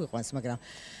შორს წაგვიყვანს, მაგრამ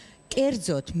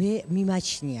კერძოდ მე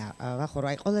მიმაჩნია,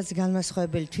 აი ყველაზე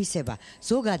განმასხვავებელი თვისება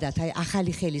ზოგადად აი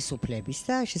ახალი ხელისუფლების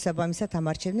და შესაბამისად ამ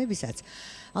არჩევნებისაც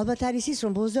ალბათ არის ის,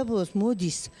 რომ ბოლოს და ბოლოს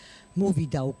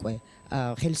მოვიდა უკვე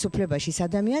ხელისუფლებაში ის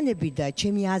ადამიანები და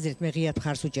ჩემი აზრით მე ღიად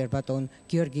მხარს უჭერ ბატონ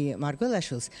გიორგი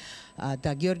მარგველაშვილს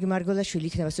და გიორგი მარგველაშვილი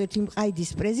იქნება სწორედ იმ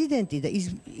ყაიდის პრეზიდენტი და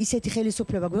ისეთი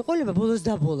ხელისუფლება გვეყოლება ბოლოს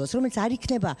და ბოლოს, რომელიც არ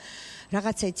იქნება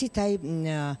რაღაცა იცით აი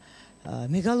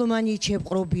მეგალომანიით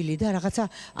შეპყრობილი და რაღაცა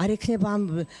არ ექნება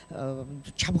ამ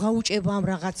ჩაბღაუჭება ამ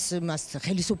რაღაც მას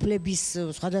ხელისუფლების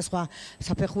სხვადასხვა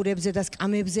საფეხურებზე და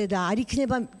სკამებზე და არ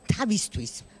იქნება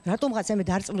თავისთვის. რატომღაც ამე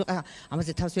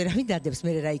ამაზე თავს ვერავინ დადებს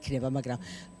მე რა იქნება, მაგრამ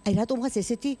აი რატომღაც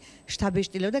ესეთი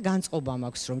შთაბეჭდილება და განწყობა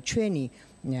მაქვს, რომ ჩვენი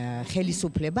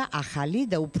ხელისუფლება ახალი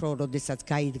და უფრო როდესაც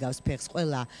გაიდგავს ფეხს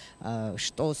ყველა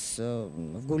შტოს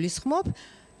გულისხმობ,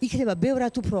 იქნება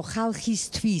ბევრად უფრო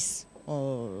ხალხისთვის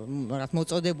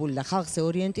მოწოდებული და ხალხზე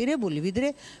ორიენტირებული, ვიდრე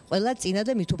ყველა წინა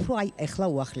და მით უფრო აი ეხლა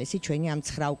უახლესი ჩვენი ამ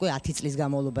 9 უკვე 10 წლის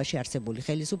განმავლობაში არსებული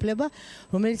ხელისუფლება,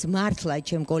 რომელიც მართლა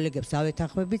ჩემ კოლეგებს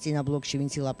დავეთანხმები წინა ბლოკში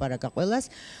ვინც ილაპარაკა ყველას,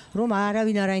 რომ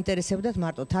არავინ არ აინტერესებდათ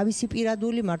მარტო თავისი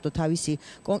პირადული, მარტო თავისი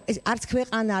არც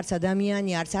ქვეყანა, არც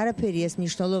ადამიანი, არც არაფერი ეს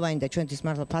მნიშვნელოვანი და ჩვენთვის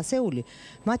მართლა ფასეული,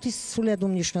 მათთვის სრულად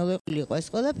უმნიშვნელოვანი იყო ეს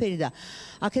ყველაფერი და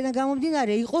აქედან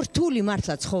გამომდინარე იყო რთული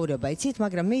მართლა ცხოვრება, იცით,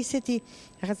 მაგრამ მე ისეთი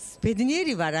რაღაც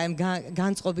ბედნიერი ვარ აი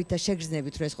განწყობით და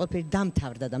შეგრძნებით, რომ ეს ყველაფერი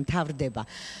დამთავრდა და მთავრდება,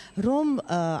 რომ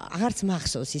აღარც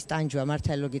მახსოვს ის ტანჯვა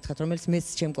მართალი გითხრათ, რომელიც მეც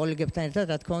ჩემ კოლეგებთან ერთად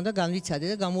რა თქმა უნდა განვიცადე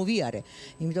და გამოვიარე,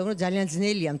 იმიტომ რომ ძალიან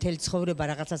ძნელია მთელი ცხოვრება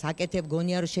რაღაცას აკეთებ,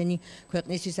 გონია რომ შენი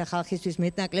ქვეყნისთვის და ხალხისთვის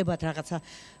მეტნაკლებად რაღაცა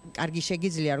კარგი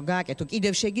შეგიძლია რომ გააკეთო,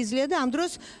 კიდევ შეგიძლია და ამ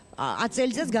დროს 10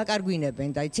 წელიწადს გაკარგვინებენ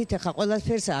და იცით ახლა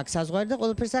ყველაფერს აქვს საზღვარი და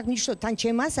ყველაფერს აქვს ნიშნო, თან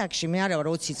ჩემ ასაკში მე არა ვარ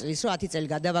 20 წლის, რომ 10 წელი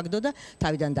გადავაგდო და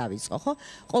თავიდან დავიწყო, ხო?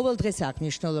 ყოველ დღეს აქვს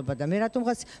მნიშვნელობა და მე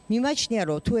რატომღაც მიმაჩნია,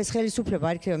 რომ თუ ეს ხელისუფლება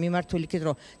არ იქნება მიმართული იქით,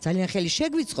 რომ ძალიან ხელი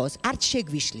შეგვიწყოს, არც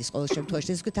შეგვიშლის ყოველ შემთხვევაში,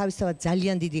 ეს უკვე თავისთავად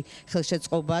ძალიან დიდი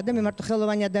ხელშეწყობაა და მე მარტო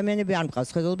ხელოვანი ადამიანები არ მყავს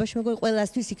ხელოვნებაში, მეგონი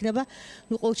ყველასთვის იქნება,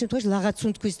 ყოველ შემთხვევაში ლაღაც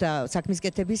უნთქვის და საქმის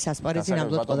კეთების სასპარეზი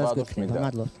ნამდვილად ყველას გვექნება.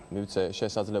 მადლობა. მივცე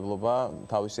შესაძლებლობა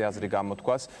თავისი აზრი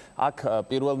გამოთქვას. აქ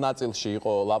პირველ ნაწილში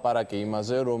იყო ლაპარაკი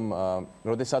იმაზე, რომ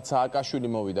როდესაც სააკაშვილი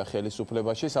მოვიდა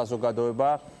ხელისუფლებაში, საზოგადოება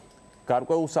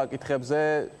გარკვეულ საკითხებზე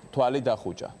თვალი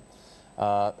დახუჭა.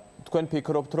 თქვენ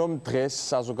ფიქრობთ, რომ დღეს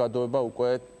საზოგადოება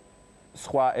უკვე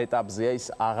სხვა ეტაპზეა, ის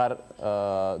აღარ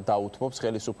დაუთმობს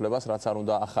ხელისუფლებას, რაც არ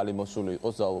უნდა ახალი მოსული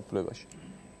იყოს ძალაუფლებაში?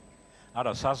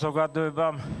 არა,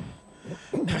 საზოგადოებამ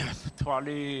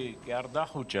თვალი კი არ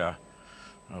დახუჭა.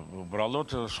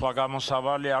 უბრალოდ სხვა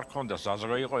გამოსავალი არ ქონდა.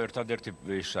 საზოგადოება იყო ერთადერთი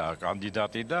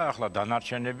კანდიდატი და ახლა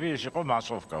დანარჩენები ის იყო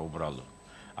მასოვკა უბრალოდ.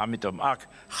 ამიტომ აქ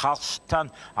ხალხთან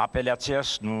აპელაციას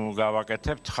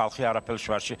გავაკეთებთ, ხალხი არაფერს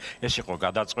ვარში, ეს იყო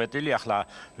გადაწყვეტილი, ახლა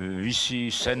ვისი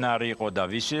სცენარი იყო და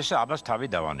ვისი ეს, ამას თავი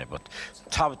დავანებოთ.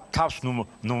 თავს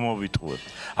მოვიტყუებთ.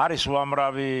 არის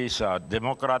უამრავი ისა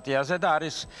დემოკრატიაზე და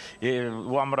არის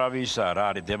უამრავი ისა რა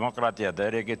არის დემოკრატია და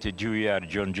ეგეთი ჯუი არის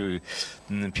ჯონ ჯუი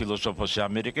ფილოსოფოსი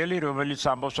ამერიკელი, რომელიც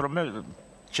ამბობს რომ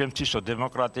ჩემთვისო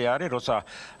დემოკრატია არის, როცა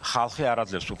ხალხი არ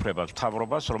აძლევს უფლებას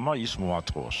მთავრობას, რომ ის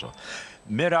მოატყუოსო.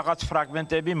 მე რაღაც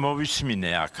ფრაგმენტები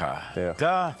მოვისმინე აქა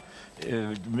და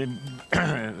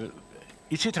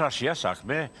იცით რაშია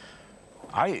საქმე?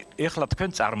 აი, ეხლა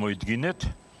თქვენ წარმოიდგინეთ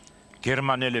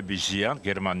გერმანელები ზიან,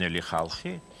 გერმანელი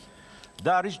ხალხი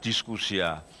და არის დისკუსია,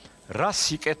 რა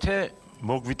სიკეთე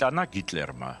მოგვიტანა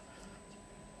გიტლერმა.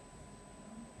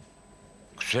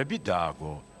 გზები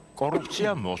დააგო,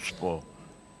 კორუფცია მოსპო.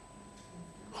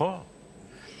 ხო?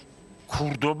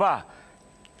 ქურდობა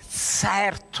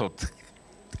საერთოდ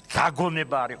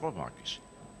გაგონება არ იყო მაგის.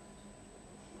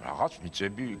 რაღაც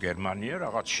მიწები გერმანია,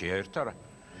 რაღაც შეერთა.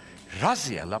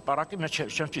 რაზეა ლაპარაკი, მე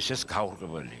ჩემთვის ეს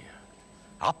გაურკვეველია.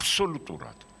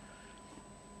 აბსოლუტურად.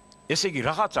 ესე იგი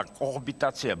რაღაცა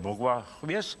კოჰაბიტაცია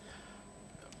მოგვახვიეს,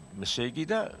 ესე იგი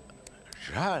და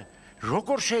რა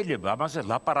როგორ შეიძლება ამაზე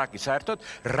ლაპარაკი საერთოდ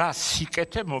რა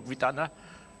სიკეთე მოგვიტანა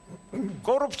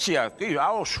კორუფცია კი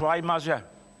აო შვაიმაზე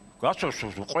გასოს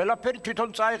ყველაფერი თვითონ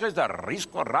წაიღეს და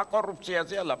რა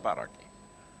კორუფციაზეა ლაპარაკი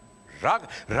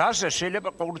რაზე შეიძლება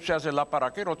კორუფციაზე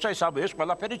ლაპარაკი როცა ეს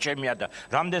ყველაფერი ჩემია და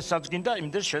რამდენსაც გინდა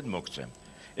იმდენს შენ მოგცემ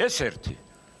ეს ერთი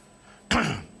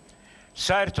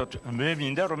საერთოდ მე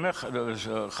მინდა რომ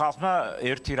ხალხმა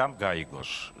ერთი რამ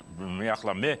გაიგოს მე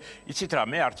ახლა იცით რა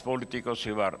მე არც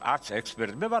პოლიტიკოსი ვარ არც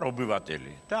ექსპერტი მე ვარ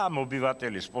ობივატელი და ამ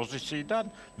ობივატელის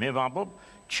პოზიციიდან მე ვამბობ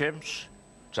ჩემს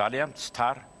ძალიან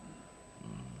სწარ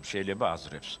შეიძლება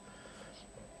აზრებს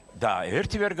და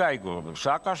ერთი ვერ გაიგო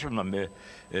სააკაშვილმა მე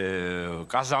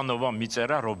კაზანოვამ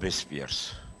მიწერა რობესპიერს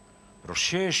რომ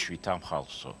შეეშვით ამ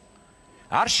ხალხსო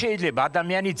არ შეიძლება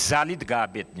ადამიანი ძალით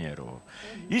გააბედნიერო.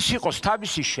 ის იყოს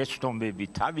თავისი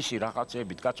შეცდომებით, თავისი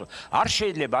რაღაცებით, კაცო. არ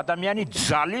შეიძლება ადამიანი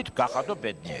ძალით გახადო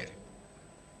ბედნიერი.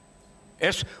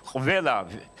 ეს ყველა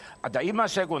და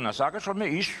იმას ეგონა საერთოდ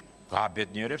ის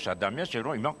გააბედნიერებს ადამიანს,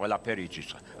 რომ იმან ყველაფერი იცის.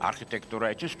 არქიტექტურა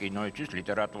იცის, კინო იცის,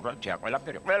 ლიტერატურა,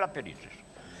 ყველაფერი იცის.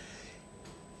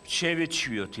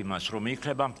 შევეჩვიოთ იმას, რომ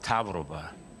იქნება მთავრობა.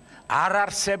 არ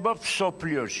არსებობს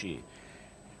სოფლიოში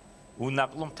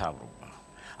უნაკლო მთავრობა.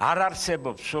 არ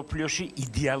არსებობს სოფლიოში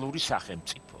იდეალური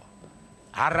სახელმწიფო.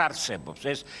 არ არსებობს.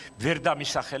 ეს ვერ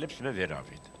დამისახელებს მე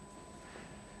ვერავინ.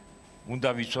 უნდა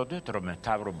ვიცოდეთ, რომ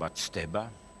მთავრობა ცდება.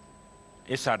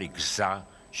 ეს არის გზა.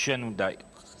 შენ უნდა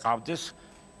ყავდეს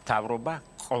მთავრობა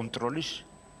კონტროლის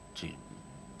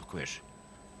ქვეშ.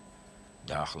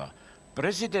 და ახლა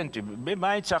პრეზიდენტი მე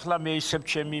მაინც ახლა მე ისევ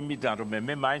ჩემი იმიდან რომ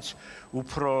მე მაინც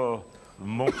უფრო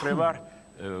მომხრე ვარ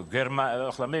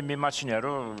ახლა მე მიმაჩნია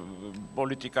რომ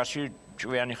პოლიტიკაში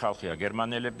ჭვიანი ხალხია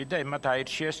გერმანელები და იმათ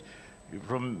აირჩიეს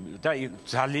რომ და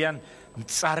ძალიან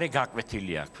მწარე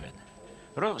გაკვეთილი აქვენ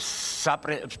რომ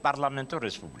საპარლამენტო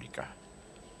რესპუბლიკა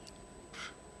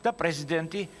და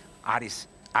პრეზიდენტი არის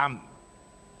ამ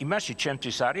იმაში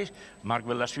ჩემთვის არის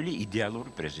მარგველაშვილი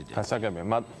იდეალური პრეზიდენტი. გასაგებია.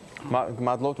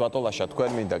 მადლობთ ბატონლაშა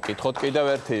თქვენ მინდა კითხოთ კიდევ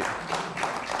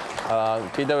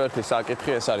ერთი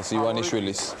საკითხი ეს არის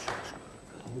ივანიშვილის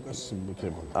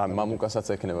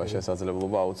მამუკასაც ექნება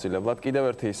შესაძლებლობა აუცილებლად.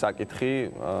 კიდევ ერთი საკითხი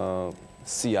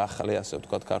სიახლე ასე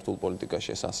ვთქვათ ქართულ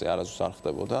პოლიტიკაში ეს ასე არასდროს არ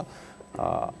ხდებოდა.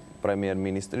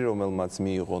 პრემიერ-მინისტრი რომელმაც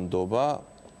მიიღო ნდობა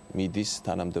მიდის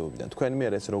თანამდებობიდან. თქვენ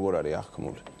მიერ ეს როგორ არის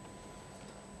აღქმული?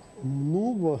 ნუ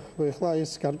ეხლა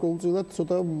ეს გარკვეულწილად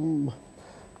ცოტა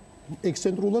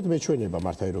ექსცენტრულად მეჩვენება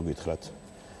მართალი რო გითხრათ.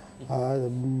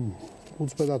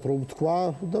 უცბად რომ თქვა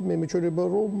და მე მეჩვენება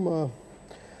რომ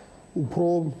უფრო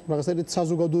რაღაცა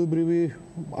საზოგადოებრივი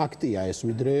აქტია ეს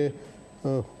ვიდრე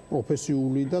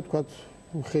პროფესიული და თქვათ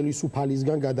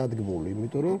ხელისუფალისგან გადადგმული,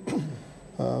 იმიტომ რომ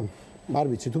არ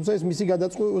ვიცი, თუმცა ეს მისი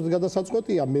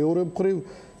გადასაწყვეტია მეორე მხრივ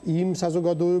იმ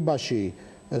საზოგადოებაში,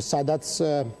 სადაც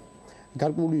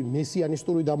გარკვეული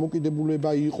მესიანისტური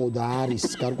დამოკიდებულება იყო და არის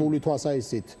გარკვეული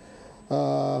თვალსაჩინით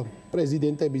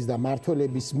პრეზიდენტების და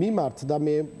მმართველების მიმართ და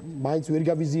მე მაინც ვერ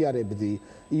გავიზიარებდი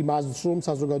იმას რომ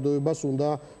საზოგადოებას უნდა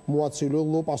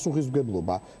მოაცილო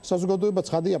პასუხისმგებლობა. საზოგადოება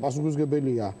ცხადია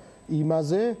პასუხისმგებელია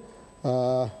იმაზე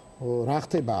რა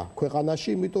ხდება ქვეყანაში,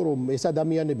 იმიტომ რომ ეს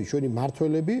ადამიანები, ჩვენი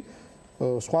მმართველები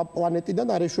სხვა პლანეტიდან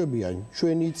არ ეშვებიან.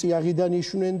 ჩვენი წიაღიდან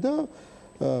იშვნენ და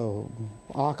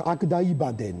აქ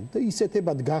დაიბადნენ და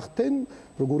ისეთებად გახდნენ,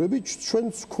 როგორები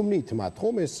ჩვენც ვქმნით მათ,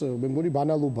 ხომ? ეს მე მგონი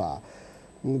ბანალობაა.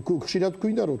 ხშირად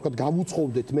გვინდა რომ თქვა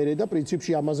გავუცხოვდეთ მერე და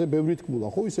პრინციპში ამაზე ბევრი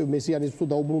თქმულა, ხო? ისე მესიანის თუ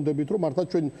დაუბრუნდებით, რომ მართლა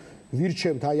ჩვენ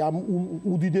ვირჩევთ აი ამ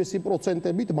უდიდესი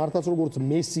პროცენტებით მართლაც როგორც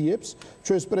მესიებს,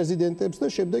 ჩვენს პრეზიდენტებს და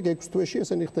შემდეგ 6 თვეში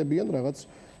ესენი ხდებიან რაღაც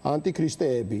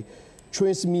ანტიქრისტეები.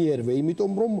 ჩვენს მიერვე,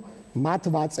 იმიტომ რომ მათ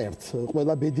ვაწერთ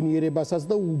ყველა ბედნიერებასაც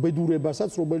და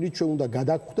უბედურებასაც, რომელიც ჩვენ უნდა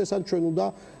გადაგხვდეს ან ჩვენ უნდა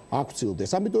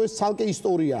აგვცილდეს. ამიტომ ეს ცალკე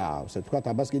ისტორიაა, ასე ვთქვათ,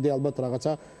 ამას კიდე ალბათ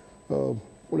რაღაცა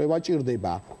კვლევა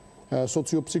ჭირდება.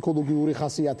 სოციოფსიქოლოგიური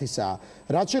ხასიათისაა.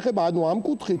 რაც შეეხება ანუ ამ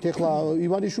კუთხით, ეხლა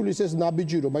ივანიშვილის ეს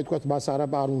ნაბიჯი, რომ აი თქვათ მას არ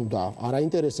უნდა, არ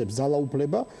აინტერესებს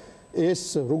ძალაუფლება, ეს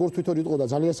როგორც თვითონ იყო და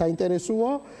ძალიან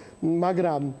საინტერესოა,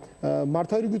 მაგრამ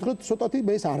მართალი გითხრათ, ცოტათი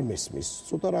მე ეს არ მესმის.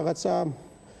 ცოტა რაღაცა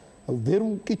ვერ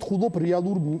ვკითხულობ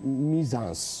რეალურ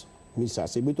მიზანს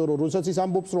მისას, იმიტომ რომ როდესაც ის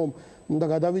ამბობს, რომ უნდა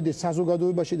გადავიდეს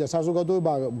საზოგადოებაში და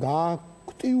საზოგადოება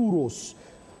გააქტიუროს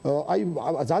აი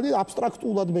ძალიან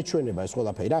აბსტრაქტულად მეჩვენება ეს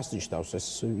ყველაფერი რას ნიშნავს ეს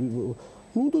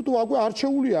ნუ თუ უკვე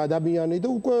არჩეულია ადამიანი და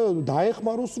უკვე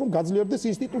დაეხმაროს რომ გაძლიერდეს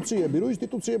ინსტიტუციები რომ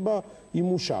ინსტიტუციება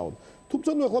იმუშაონ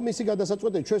თუმცა ნუ ახლა მისი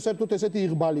გადასაწყვეტი ჩვენ საერთოდ ესეთი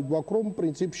იღბალი გვაქვს რომ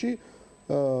პრინციპში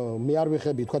მე არ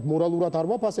ვეხები, თქვა მორალურად არ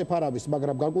ვაფასებ არავის,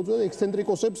 მაგრამ განკუთვნილ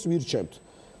ექსცენტრიკოსებს ვირჩევთ.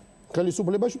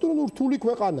 ხელისუფლებაში თუ რთული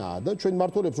ქვეყანაა და ჩვენ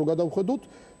მართველებს რო გადავხედოთ,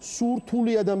 სულ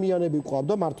რთული ადამიანები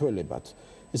გვყავდა მართველებად.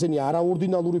 ესენი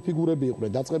არაორდინალური ფიგურები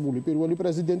იყვნენ, დაწყებული პირველი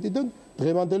პრეზიდენტიდან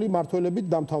დღევანდელი მართველებით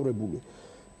დამთავრებული.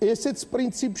 ესეც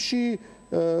პრინციპში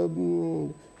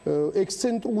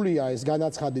ექსცენტრულია ეს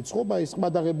განაცხადი ცხობა, ის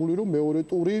ყმადაღებული რომ მეორე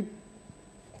ტური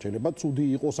შეიძლება ცუდი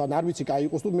იყოს, ან არ ვიცი, კაი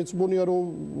იყოს თუ მეც მგონია რომ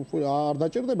არ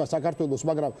დაჭერდება საქართველოს,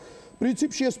 მაგრამ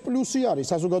პრინციპში ეს პლუსი არის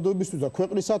საზოგადოებისთვის და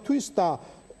ქვეყნისათვის და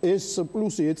ეს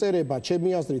პლუსი ეწერება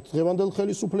ჩემი აზრით დღევანდელ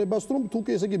ხელისუფლებას, რომ თუ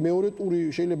კი ესე იგი მეორე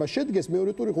ტური შეიძლება შედგეს,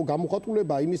 მეორე ტური ხო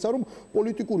გამოხატულებაა იმისა, რომ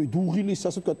პოლიტიკური დუღილის,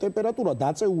 ასე ვთქვათ, ტემპერატურა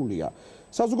დაწეულია.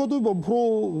 საზოგადოება უფრო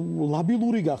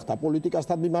ლაბილური გახდა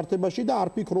პოლიტიკასთან მიმართებაში და არ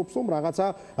ფიქრობს, რომ რაღაცა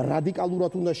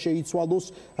რადიკალურად უნდა შეიცვალოს,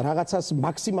 რაღაცას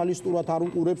მაქსიმალისტურად არ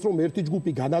უყურებს, რომ ერთი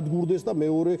ჯგუფი განადგურდეს და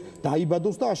მეორე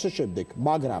დაიბადოს და ასე შემდეგ.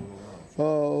 მაგრამ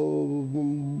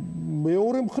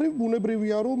მეორე მხრივ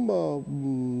ბუნებრივია რომ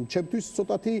ჩემთვის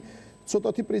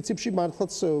ცოტათი პრინციპში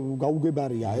მართლაც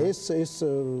გაუგებარია ეს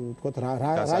თქვათ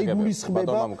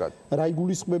რა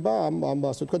იგულისხმება ამ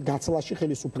ასე თქვათ გაცლაში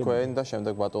ხელისუფლება. თქვენ და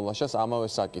შემდეგ ბატონ ლაშას ამავე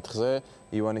საკითხზე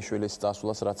ივანიშვილის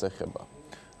წასვლას რაც ეხება.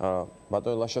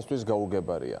 ბატონ ლაშასთვის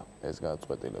გაუგებარია ეს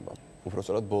გადაწყვეტილება.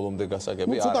 უბრალოდ ბოლომდე გასაგები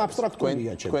არის. ცოტა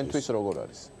აბსტრაქტულია თქვენთვის როგორ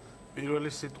არის?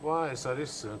 პირველი სიტყვა ეს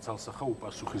არის ცალსახა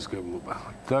უპასუხისმგებლობა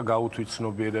და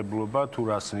გაუთვითცნობიერებლობა თუ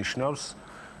რას ნიშნავს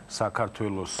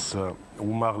საქართველოს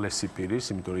უმაღლესი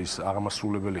პირის, იმიტომ რომ ის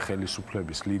აღმასრულებელი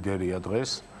ხელისუფლების ლიდერია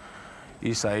დღეს,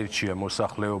 ის აირჩია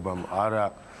მოსახლეობამ არა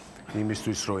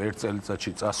იმისთვის, რომ ერთ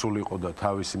წელიწადში წასულიყო და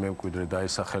თავისი მემკვიდრე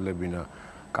დაესახელებინა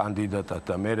კანდიდატად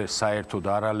და მერე საერთოდ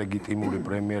არალეგიტიმური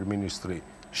პრემიერ-მინისტრი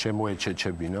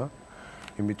შემოეჩეჩებინა.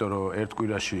 იმიტომ რომ ერთ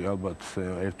კვირაში ალბათ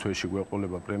ერთ თვეში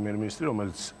გვეყოლება პრემიერ-მინისტრი,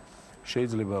 რომელიც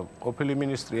შეიძლება ყოფილი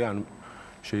მინისტრია, ან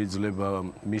შეიძლება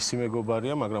მისი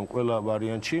მეგობარია, მაგრამ ყველა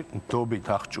ვარიანტში ნდობით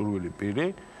აღჭურვილი პირი,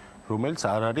 რომელიც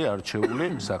არ არის არჩეული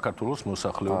საქართველოს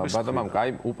მოსახლეობის. ბატონო, კაი,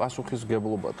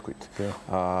 უპასუხისმგებლობა თქვით.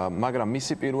 მაგრამ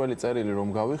მისი პირველი წერილი რომ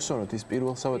გავიხსენოთ, ის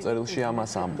პირველსავე წერილში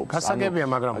ამას ამბობს. გასაგებია,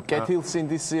 მაგრამ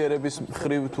კეთილსინდისიერების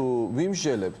მხრივ თუ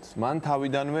ვიმსჯელებთ, მან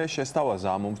თავიდანვე შესთავაზა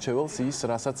ამ მომრჩეველს ის,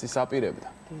 რასაც ის აპირებდა.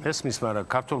 ესმის, მაგრამ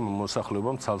ქართულმა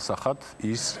მოსახლეობამ ცალსახად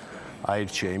ის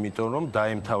აირჩია, იმიტომ რომ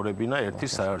დაემთავრებინა ერთი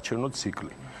საარჩევნო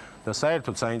ციკლი. და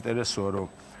საერთოდ საინტერესოა, რომ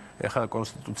ეხლა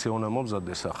კონსტიტუცია უნდა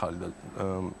მომზადდეს ახალი და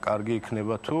კარგი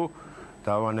იქნება თუ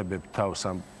დავანებებთ თავს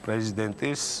ამ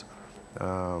პრეზიდენტის,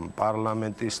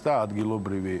 პარლამენტის და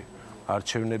ადგილობრივი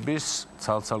არჩევნების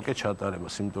ცალ-ცალკე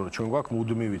ჩატარებას, იმიტომ რომ ჩვენ გვაქვს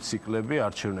მუდმივი ციკლები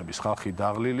არჩევნების, ხალხი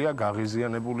დაღლილია,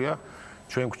 გაღიზიანებულია,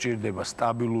 ჩვენ გვჭირდება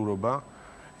სტაბილურობა,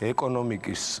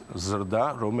 ეკონომიკის ზრდა,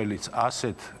 რომელიც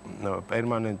ასეთ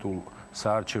პერმანენტულ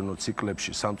საარჩევნო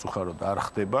ციკლებში სამწუხაროდ არ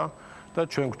ხდება და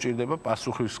ჩვენ გვჭირდება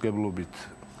პასუხისმგებლობით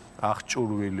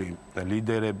აღჭურვილი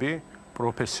ლიდერები,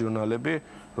 პროფესიონალები,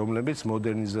 რომლებიც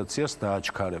მოდერნიზაციას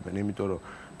დააჩქარებენ. იმიტომ რომ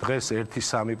დღეს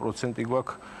 1-3%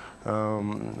 გვაქვს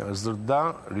ზრდა,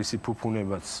 რისი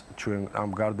ფუფუნებაც ჩვენ ამ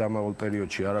გარდამავალ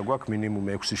პერიოდში არა გვაქვს, მინიმუმ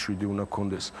 6-7 უნდა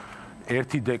გქონდეს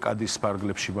ერთი დეკადის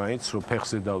ფარგლებში მაინც, რომ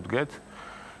ფეხზე დავდგეთ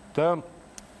და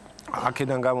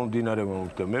აქედან გამომდინარე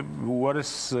მომხდე. მე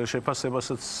უარეს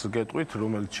შეფასებასაც გეტყვით,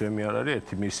 რომელიც ჩემი არ არის,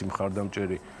 ერთი მისი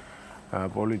მხარდამჭერი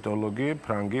პოლიტოლოგი,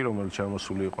 ფრანგი, რომელიც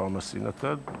ჩამოსული იყო ამას წინათ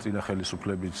და წინა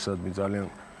ხელისუფლებისადმი ძალიან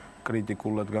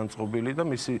კრიტიკულად განწყობილი და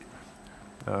მისი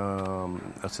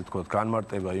ასე თქვათ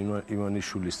განმარტება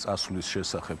ივანიშვილის წასვლის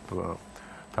შესახებ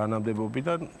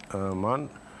თანამდებობიდან მან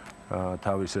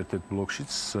თავის ერთ-ერთ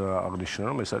ბლოგშიც აღნიშნა,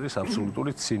 რომ ეს არის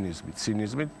აბსოლუტური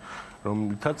ცინიზმი,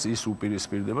 რომლითაც ის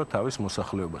უპირისპირდება თავის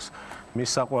მოსახლეობას. მის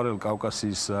საყვარელ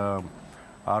კავკასიის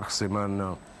არხზე მან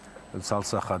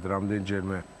ცალსახად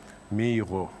რამდენჯერმე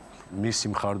მიიღო მისი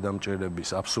მხარდამჭერების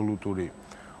აბსოლუტური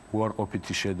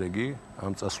უარყოფითი შედეგი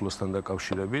ამ წასვლასთან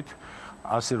დაკავშირებით,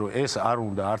 ასე რომ ეს არ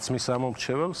უნდა არც მის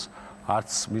ამომრჩეველს,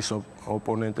 არც მის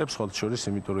ოპონენტებს, ხოთ შორის,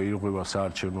 იმიტომ რომ ირღვევა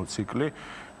საარჩევნო ციკლი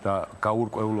და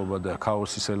გაურკვევლობა და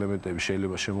ქაოსის ელემენტები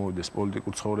შეიძლება შემოვიდეს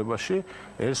პოლიტიკურ ცხოვრებაში,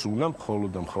 ეს უნდა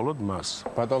მხოლოდ მას.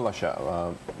 ბატონ ლაშა,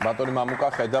 ბატონი მამუკა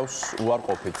ხედავს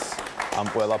უარყოფითს ამ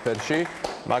ყველაფერში,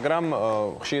 მაგრამ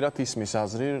ხშირად ისმის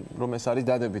აზრი, რომ ეს არის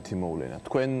დადებითი მოვლენა.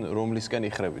 თქვენ რომლისკენ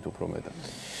იხრებით უფრო მეტად?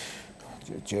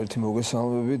 ერთი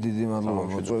მოგესალმები, დიდი მადლობა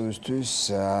მოწვევისთვის.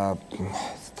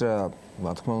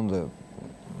 რა თქმა უნდა,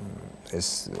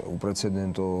 ეს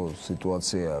უპრეცედენტო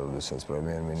სიტუაციაა, როდესაც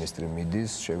პრემიერ-მინისტრი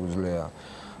მიდის, შეგვიძლია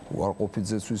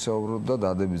უარყოფითზეც ვისაუბროთ და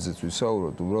დადებითზეც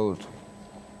ვისაუბროთ. უბრალოდ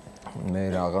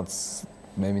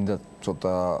მე მინდა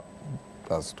ცოტა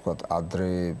ასე ვთქვათ,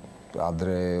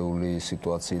 ადრეული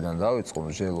სიტუაციიდან დავიწყო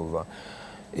მსჯელობა.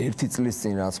 ერთი წლის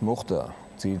წინ რაც მოხდა,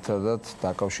 ძირითადად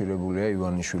დაკავშირებულია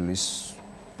ივანიშვილის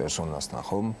პერსონასთან,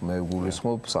 ხო? მე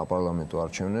გულისხმობ საპარლამენტო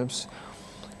არჩევნებს.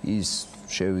 ის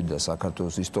შევიდა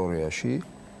საქართველოს ისტორიაში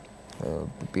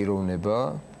პიროვნება,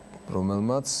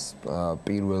 რომელმაც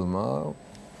პირველმა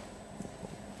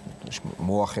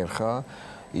მოახერხა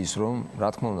ის, რომ რა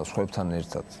თქმა უნდა, სხვებთან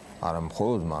ერთად, არა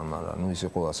მხოლოდ მან, მაგრამ ის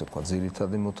იყო ასე თქვა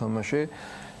ძირითადი მოთამაშე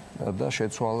და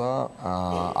შეცვალა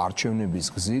არჩევნების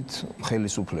გზით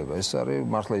ხელისუფლება. ეს არის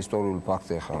მართლა ისტორიული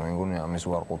ფაქტი, ახლა მე მგონი ამის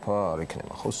ვარყოფა არ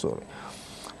იქნება, ხო სწორი.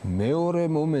 მეორე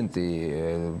მომენტი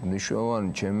მნიშვნელოვანი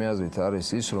ჩემი აზრით არის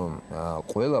ის, რომ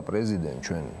ყველა პრეზიდენტ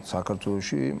ჩვენ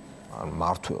საქართველოში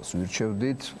მმართველს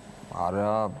ვირჩევდით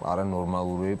არა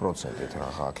ნორმალური პროცენტით, რა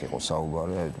აქ იყო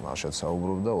საუბარი, მაშად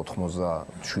საუბრობდა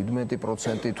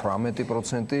 97%,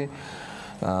 18%.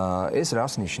 ეს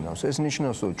რას ნიშნავს? ეს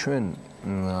ნიშნავს, რომ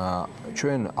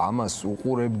ჩვენ ამას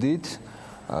უყურებდით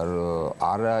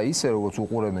არა ისე როგორც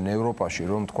უყურებენ ევროპაში,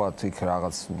 რომ თქვათ იქ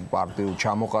რაღაც პარტიულ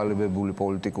ჩამოყალიბებული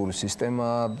პოლიტიკური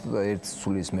სისტემა, ერთ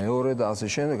ცვლის მეორე და ასე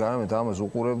შემდეგ, არამედ ამას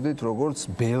უყურებდით როგორც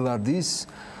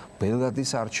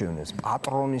ბელადის არჩევნებს,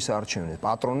 პატრონის არჩევნებს,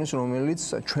 პატრონის, რომელიც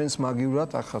ჩვენს მაგივრად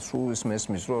ახლა სულ ის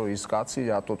მესმის, რომ ის კაცი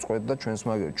რატო წყვეთ და ჩვენს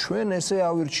მაგივრად. ჩვენ ესე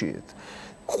ავირჩიეთ.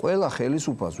 ყველა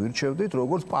ხელისუფლებას ვირჩევდით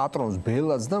როგორც პატრონს,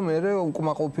 ბელადს და მე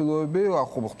უკმაყოფილოები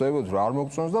ხვდებოდ რომ არ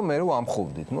მოგწონს და მე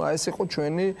ვამხობდით. ნუ აი ეს იყო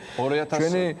ჩვენი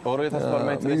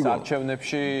 2012 წლის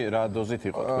არჩევნებში რა დოზით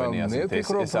იყო თქვენი ასეთ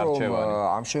ეს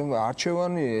არჩევანი?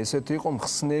 არჩევანი ესეთი იყო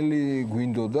მხსნელი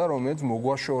გვინდოდა, რომელიც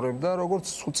მოგვაშორებდა როგორც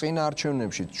წინა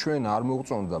არჩევნებში ჩვენ არ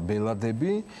მოგწონდა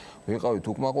ბელადები ვიყავით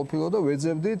უკმაყოფილო და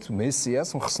ვეძებდით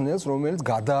მესიას მხსნელს, რომელიც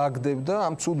გადააგდებდა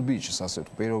ამ ცუდ ბიჭს, ასე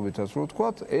პირობითად რო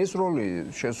ვთქვათ, ეს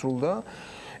როლი შესრულდა.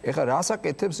 ეხლა რას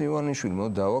აკეთებს ივანიშვილი?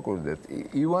 მოდი დავაკვირდეთ.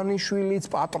 ივანიშვილიც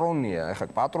პატრონია. ეხლა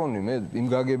პატრონი მე იმ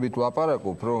გაგებით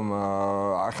ვლაპარაკობ, რომ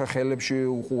ახლა ხელებში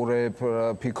უყურებ,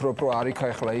 ფიქრობ, რომ არ იქა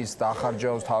ეხლა ის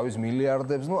დახარჯავს თავის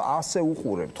მილიარდებს, ნუ ასე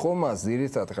უყურებთ. ხო მას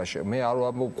ძირითადად ეხლა მე არ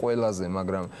ვამბობ ყველაზე,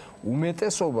 მაგრამ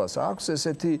უმეტესობას აქვს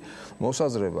ესეთი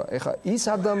მოსაზრება. ეხლა ის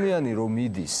ადამიანი რომ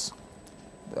მიდის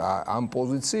ამ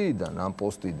პოზიციიდან, ამ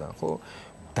პოსტიდან, ხო?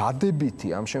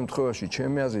 დადებითი ამ შემთხვევაში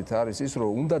ჩემი აზრით არის ის, რომ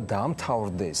უნდა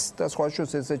დამთავრდეს და სხვა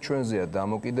შორის ესე ჩვენზეა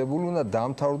დამოკიდებული, უნდა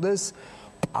დამთავრდეს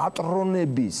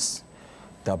პატრონების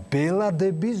და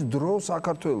ბელადების დრო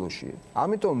საქართველოში.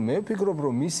 ამიტომ მე ვფიქრობ,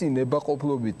 რომ მისი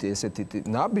ნებაყოფლობით ესეთი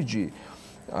ნაბიჯი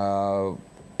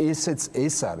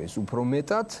ეს არის უფრო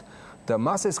მეტად და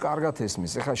მას ეს კარგად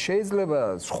ესმის. ეხლა შეიძლება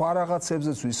სხვა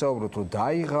რაღაცებზეც ვისაუბროთ, რომ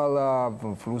დაიღალა,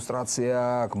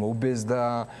 ფრუსტრაცია აქვს, მობეზდა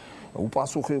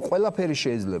უპასუხი ყველაფერი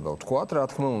შეიძლება ვთქვათ, რა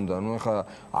თქმა უნდა, ნუ ეხლა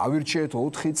ავირჩიეთ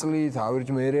 4 წლით,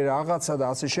 მე რაღაცა და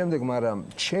ასე შემდეგ, მაგრამ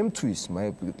ჩემთვის მე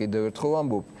კიდევ ერთხელ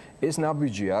ვამბობ, ეს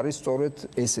ნაბიჯი არის სწორედ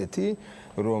ესეთი,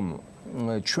 რომ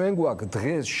ჩვენ გვაქვს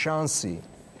დღეს შანსი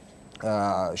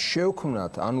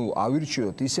შევქმნათ, ანუ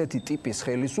ავირჩიოთ ისეთი ტიპის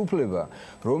ხელისუფლება,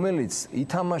 რომელიც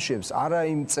ითამაშებს არა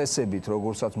იმ წესებით,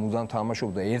 როგორცაც მუდამ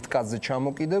თამაშობდა ერთ კაცზე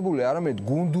ჩამოკიდებული, არამედ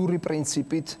გუნდური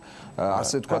პრინციპით,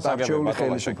 ასე ვთქვათ, არჩეული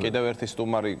ხელისუფლება. კიდევ ერთი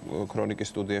სტუმარი ქრონიკის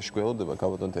სტუდიაში გველოდება,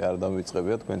 გაბატონთე არ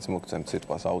დამივიწყებია, თქვენც მოგცემთ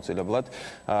სიტყვას აუცილებლად.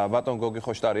 ბატონ გოგი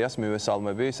ხოშტარიას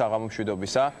მივესალმები, საღამო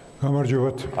მშვიდობისა.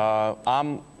 გამარჯობათ.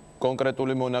 ამ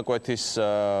კონკრეტული მონაკვეთის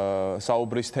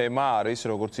საუბრის თემა არის,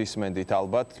 როგორც ისმენდით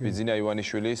ალბათ, ბიძინა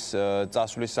ივანიშვილის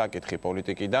წასვლის საკითხი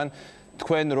პოლიტიკიდან.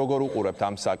 თქვენ როგორ უყურებთ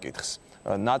ამ საკითხს?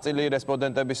 ნაწილი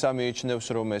რესპონდენტებისა მიიჩნევს,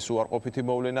 რომ ეს უარყოფითი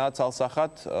მოვლენაა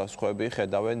ცალსახად, სხვები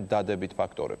ხედავენ დადებით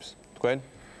ფაქტორებს. თქვენ?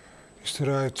 ის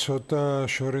რა ცოტა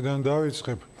შორიდან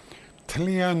დავიწყებ.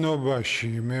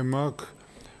 თლიანობაში მე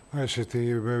მაქვს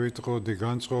ესეთი მე ვიტყოდი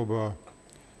განწყობა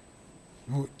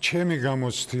ჩემი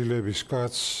გამოცდილების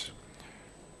კაცს,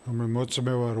 რომელიც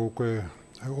მოწმე ვარ უკვე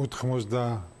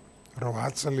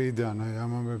 88 წლიდან აი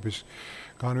ამ ამების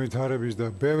განვითარების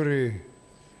და ბევრი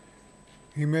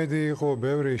იმედი იყო,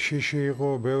 ბევრი შიში იყო,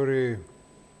 ბევრი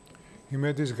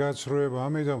იმედის გაცრუება,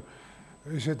 ამიტომ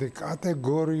ესეთი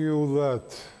კატეგორიულად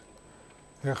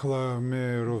ეხლა მე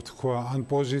რო ვთქვა, ან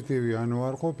პოზიტივი, ან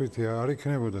უარყოფითი არ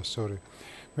იქნებოდა სწორი.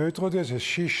 მე ვიტყოდი ესე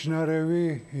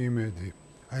შიშნარევი იმედი.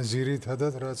 აი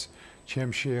ზირითადად რაც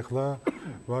ჩემში ეხლა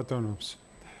ბატონობს.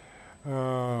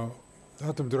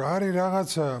 რატომ რომ არის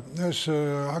რაღაცა ეს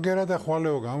აგერა და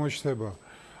ხვალეო გამოჩნდება.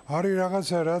 არის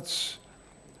რაღაცა რაც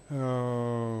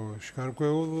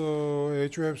შკარკვეულ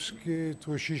ეჭვებს კი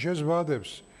თუ შიშეს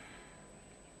ვადებს.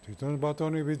 თვითონ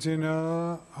ბატონი ბიძინა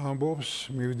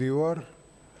ამბობს მივდივარ,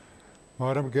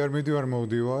 მაგრამ კი არ მივდივარ,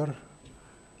 მოვდივარ.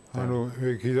 ანუ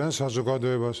იქიდან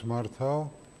საზოგადოებას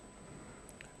მართავ.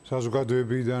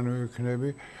 საზოგადოებიდან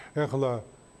ვიქნები. ეხლა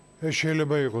ეს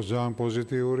შეიძლება იყოს ძალიან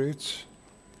პოზიტიურიც.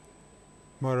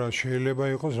 მაგრამ შეიძლება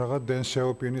იყოს რაღაც დენ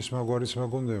სეოპინის მაგვარიც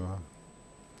მაგონდება.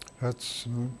 რაც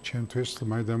ჩემთვის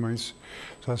მაინც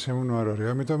სასიამოვნო არ არის.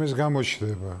 ამიტომ ეს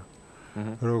გამოჩნდება.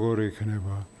 როგორი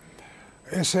იქნება.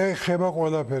 ეს ეხება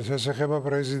ყველაფერს, ეს ეხება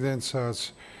პრეზიდენტსაც.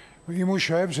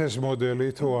 იმუშავებს ეს მოდელი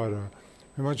თუ არა?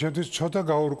 მე ჩემთვის ცოტა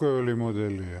გაურკვეველი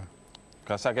მოდელია.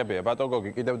 გასაგებია, ბატონ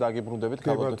გოგი, კიდევ დაგიბრუნდებით,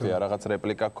 ქალბატონია, რაღაც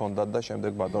რეპლიკა გქონდათ და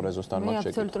შემდეგ ბატონ რეზოსთან მათ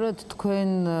შეკითხეთ. აბსოლუტურად თქვენ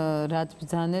რაც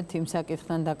ბრძანეთ იმ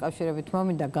საკითხთან დაკავშირებით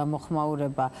მომინდა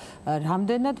გამოხმაურება.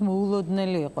 რამდენად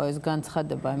მოულოდნელი იყო ეს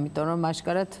განცხადება, იმიტომ რომ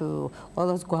აშკარად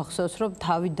ყველას გვახსოვს, რომ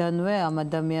თავიდანვე ამ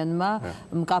ადამიანმა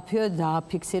მკაფიოდ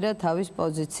დააფიქსირა თავის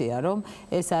პოზიცია, რომ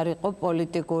ეს არ იყო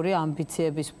პოლიტიკური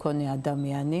ამბიციების მქონე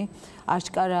ადამიანი.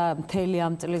 აშკარა მთელი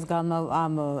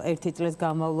ამ ერთი წლის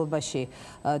განმავლობაში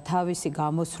თავისი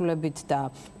გამოსვლებით და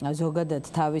ზოგადად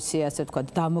თავისი ასე ვთქვათ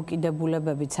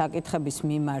დამოკიდებულებებით საკითხების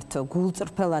მიმართ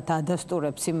გულწრფელად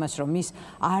ადასტურებს იმას, რომ ის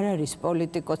არ არის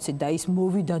პოლიტიკოსი და ის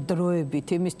მოვიდა დროებით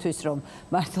იმისთვის, რომ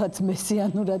მართლაც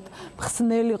მესიანურად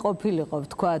მხსნელი ყოფილიყო,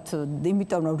 ვთქვათ,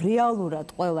 იმიტომ რომ რეალურად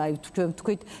ყველა ჩვენ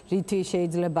ვთქვით, რითი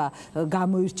შეიძლება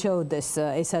გამოირჩეოდეს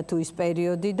ესა თუ ის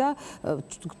პერიოდი და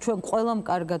ჩვენ ყველამ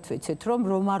კარგად ვიცით,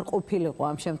 რომ არ ყოფილიყო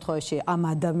ამ შემთხვევაში ამ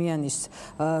ადამიანის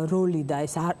როლი და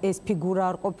ეს ფიგურა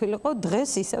არ ყოფილიყო,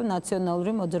 დღეს ისევ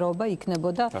ნაციონალური მოძრაობა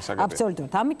იქნებოდა აბსოლუტურად.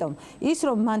 ამიტომ ის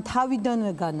რომ მან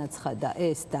თავიდანვე განაცხადა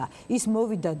ეს და ის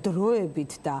მოვიდა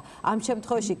დროებით და ამ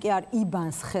შემთხვევაში კი არ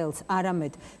იბანს ხელს,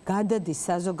 არამედ გადადის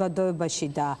საზოგადოებაში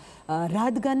და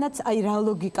რადგანაც აი რა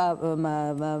ლოგიკა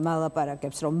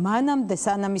მალაპარაკებს, რომ მანამდე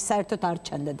სანამ ის საერთოდ არ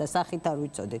ჩანდა და სახით არ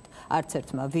ვიცოდით არც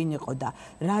ერთმა ვინ იყო და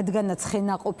რადგანაც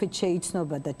ხენაყოფით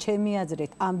შეიცნობა და ჩემი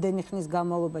აზრით ამდენი ხნის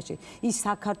განმავლობაში ის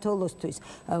საქართველოსთვის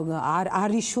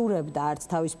არ იშურებდა არც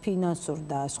თავის ფინანსურ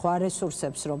და სხვა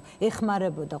რესურსებს, რომ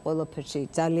ეხმარებოდა ყველაფერში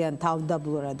ძალიან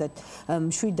თავდაბლურად და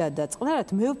მშვიდად და წყნარად,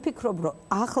 მე ვფიქრობ, რომ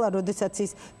ახლა როდესაც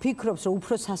ის ფიქრობს, რომ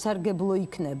უფრო სასარგებლო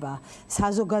იქნება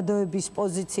საზოგადოების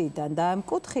პოზიციიდან და ამ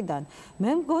კუთხიდან,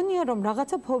 მე მგონია, რომ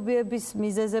რაღაცა ფობიების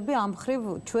მიზეზები ამ მხრივ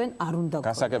ჩვენ არ უნდა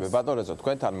გვქონდეს. გასაგებია, ბატონ რეზო,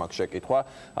 თქვენთან მაქვს შეკითხვა.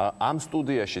 ამ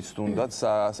სტუდიაშიც თუნდაც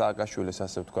სააკაშვილის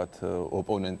ასე ვთქვათ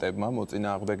ოპონენტებმა,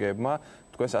 მოწინააღმდეგეებმა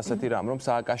თქვენს ასეთი რამ, რომ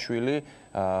სააკაშვილი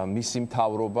მისი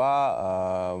მთავრობა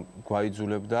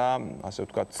გვაიძულებდა, ასე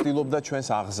ვთქვათ, ცდილობდა ჩვენს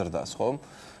აღზრდას, ხო?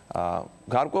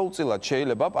 გარკვეულწილად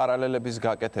შეიძლება პარალელების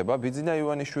გაკეთება. ბიძინა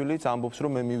ივანიშვილიც ამბობს,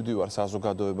 რომ მე მივდივარ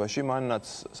საზოგადოებაში, მანაც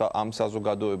ამ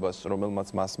საზოგადოებას, რომელმაც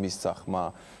მას მისცა ხმა,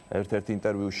 ერთ-ერთ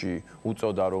ინტერვიუში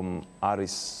უწოდა, რომ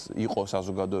იყო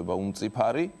საზოგადოება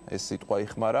უმწიფარი, ეს სიტყვა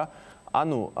იხმარა.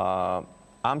 ანუ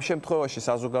ამ შემთხვევაში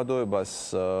საზოგადოებას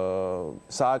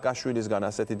სააკაშვილისგან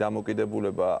ასეთი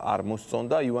დამოკიდებულება არ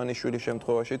მოსწონდა, ივანიშვილის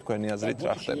შემთხვევაში თქვენი აზრით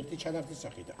რა ხდება? ერთი ჩანართის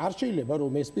სახით. არ შეიძლება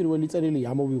რომ ეს პირველი წერილი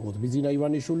ამოვიღოთ ბიძინა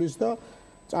ივანიშვილის და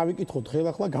წავიკითხოთ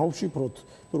ხელახლა გავშიფროთ,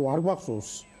 რომ არ გვახსოვს.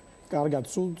 კარგად,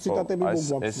 სულ ციტატები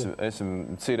მოგვაქვს. ეს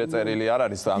მცირე წერილი არ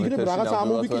არის ამ ეთერში რაღაცა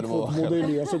ამოვიკითხოთ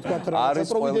მოდელი, ასე ვთქვათ,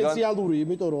 რაღაცა პროვიდენციალური,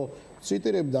 იმიტომ რომ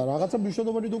ციტირებდა რაღაცა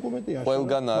მნიშვნელოვანი დოკუმენტია.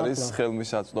 ყველგან არის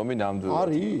ხელმისაწვდომი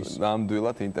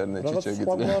ნამდვილად ინტერნეტში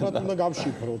შეგიძლიათ. რაღაცა უნდა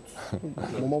გავშიფროთ.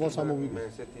 მომავალს ამოვიკითხოთ. მე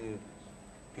ესეთი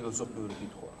ფილოსოფიური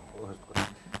კითხვა, ხო, ასე ვთქვათ.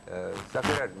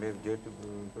 საკერად მე ერთი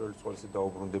პირველი სწორედ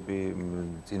დაუბრუნდები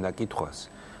წინა კითხვას.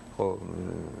 ხო,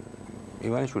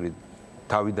 ივანიშვილი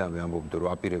თავიდანვე ამბობდა, რომ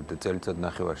აპირებდა წელიწად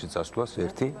ნახევარში წასვლას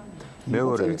ერთი.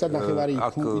 მეორე წელიწად ნახევარი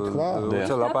ითქვა.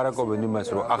 როცა ლაპარაკობენ იმას,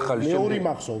 რომ ახალი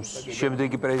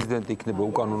შემდეგი პრეზიდენტი იქნება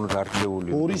უკანონოდ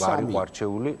არჩეული, არ იყო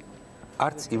არჩეული,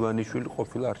 არც ივანიშვილი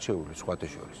ყოფილა არჩეული სხვათა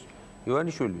შორის.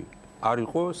 ივანიშვილი არ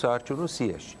იყო საარჩევნო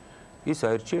სიაში. ის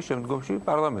აირჩია შემდგომში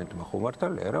პარლამენტმა, ხო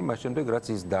მართალია რა, მას შემდეგ რაც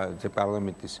ის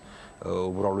პარლამენტის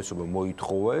უმრავლესობა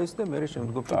მოითხოვა ეს და მე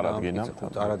შემდგომში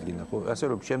წარადგინა, ხო, ასე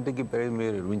რომ შემდეგი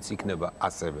პრემიერი ვინც იქნება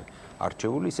ასევე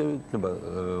არჩეული, ისე იქნება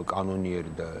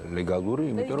კანონიერი და ლეგალური,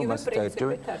 იმიტომ რომ მას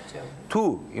დაერჩევენ. თუ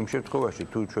იმ შემთხვევაში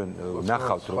თუ ჩვენ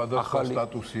ნახავთ რომ ახალი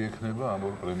სტატუსი ექნება ამ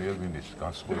ორ პრემიერ-მინისტრს,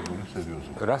 განსხვავებული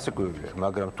სერიოზული. რასაკვირველია,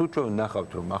 მაგრამ თუ ჩვენ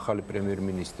ნახავთ რომ ახალი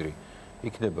პრემიერ-მინისტრი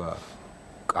იქნება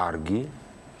კარგი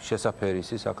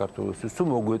შესაფერისი საქართველოსთვის, თუ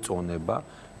მოგვეწონება,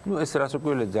 ну ეს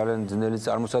რასაკვირველია ძალიან ძნელი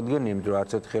წარმოსადგენია, იმიტომ რომ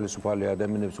არც ერთ ხელისუფალი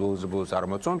ადამიანებს ბოლოს არ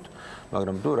მოწონთ,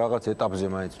 მაგრამ თუ რაღაც ეტაპზე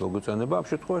მაინც მოგვეწონება, ამ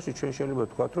შემთხვევაში ჩვენ შეიძლება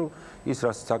ვთქვათ, რომ ის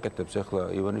რასაც აკეთებს ახლა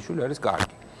ივანიშვილი არის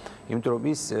კარგი. იმიტომ რომ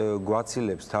ის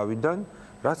გვაცილებს თავიდან,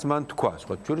 რაც მან თქვა,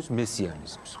 სხვა შორის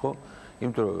მესიანიზმს, ხო?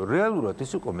 იმიტომ რომ რეალურად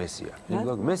ის იყო მესია.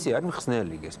 მესი არ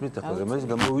მხსნელი გესმით ახლა მესი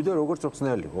გამოვიდა როგორც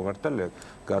მხსნელი ხო მართალია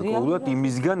გარკვეულად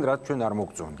იმისგან რაც ჩვენ არ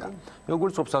მოგწონდა.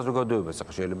 როგორც ხო საზოგადოებას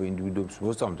ახლა შეიძლება ინდივიდუებს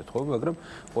მოსწამდეთ ხო მაგრამ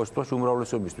ყოველთვის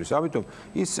უმრავლესობისთვის. ამიტომ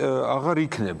ის აღარ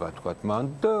იქნება თქვა მან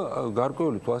და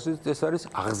გარკვეული თვალსაზრისით ეს არის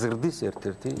აღზრდის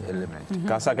ერთ-ერთი ელემენტი.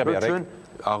 გასაგებია ჩვენ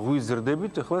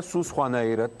აღვიზრდებით ახლა სულ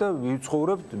სხვანაირად და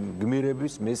ვიცხოვრებთ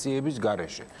გმირების მესიების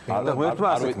გარეშე. და ღმერთმა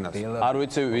ასეთნას. არ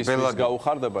ვიცი ვის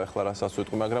გაუხარდება ახლა რასაც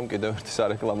ვიტყვი, მაგრამ კიდევ ერთი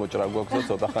სარეკლამო ჭრა გვაქვს და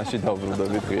ცოტა ხანში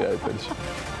დავბრუნდებით ღია ეთერში.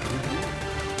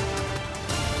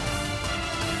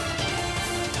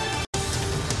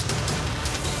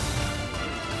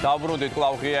 დავბრუნდით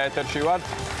კлау ღია ეთერში ვართ.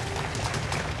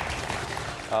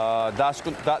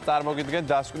 წარმოგიდგენთ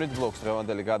დასკვნით ბლოგს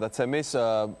დღევანდელი გადაცემის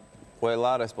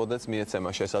ყველა რესპონდენტს მიეცემა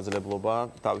შესაძლებლობა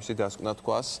თავისი დასკვნა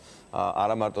თქვას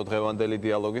არა მარტო დღევანდელი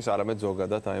დიალოგის, არამედ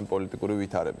ზოგადად აი პოლიტიკური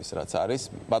ვითარების რაც არის.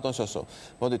 ბატონ სოსო,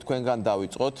 მოდი თქვენგან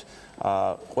დავიწყოთ.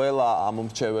 ყველა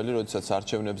ამომრჩეველი, როდესაც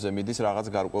არჩევნებზე მიდის, რაღაც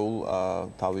გარკვეულ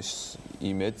თავის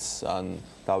იმედს ან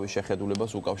თავის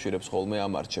შეხედულებას უკავშირებს ხოლმე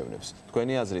ამ არჩევნებს.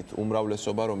 თქვენი აზრით,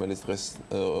 უმრავლესობა, რომელიც დღეს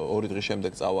 2 დღის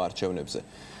შემდეგ წავა არჩევნებზე,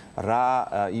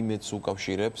 რა იმედს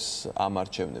უკავშირებს ამ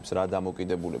არჩევნებს, რა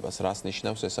დამოკიდებულებას, რას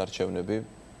ნიშნავს ეს არჩევნები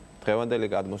დღევანდელი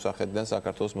გადმოსახედიდან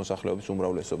საქართველოს მოსახლეობის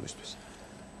უმრავლესობისთვის?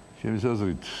 ჩემი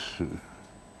აზრით,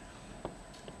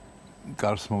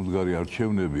 კარს მომდგარი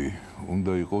არჩევნები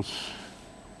უნდა იყოს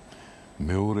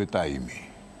მეორე ტაიმი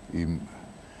იმ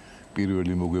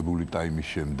პირველი მოგებული ტაიმის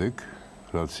შემდეგ,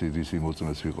 რაც ის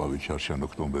იმოწმეს ვიყავით შარშან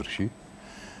ოქტომბერში.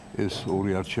 ეს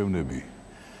ორი არჩევნები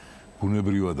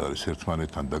ბუნებრივად არის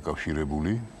ერთმანეთთან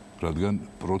დაკავშირებული, რადგან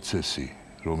პროცესი,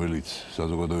 რომელიც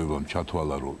საზოგადოებამ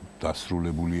ჩათვალა, რომ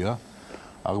დასრულებულია,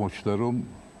 აღმოჩნდა, რომ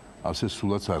ასე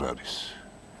სულაც არ არის.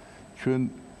 ჩვენ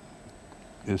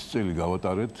ეს წელი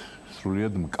გავატარეთ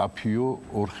სრულიად მკაფიო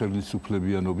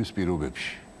ორხელისუფლებიანობის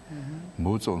პირობებში.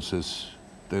 მოწონს ეს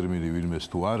ტერმინი ვინმეს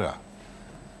თუ არა,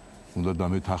 უნდა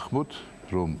დამეთანხმოთ,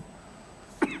 რომ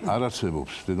არ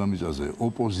არსებობს დედამიწაზე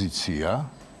ოპოზიცია,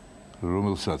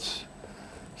 რომელსაც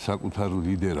საკუთარ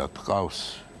ლიდერად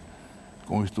ყავს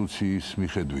კონსტიტუციის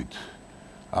მიხედვით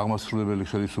აღმასრულებელი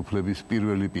ხელისუფლების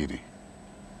პირველი პირი,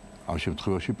 ამ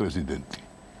შემთხვევაში პრეზიდენტი,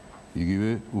 იგივე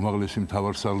უმაღლესი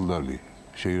მთავარსარდალი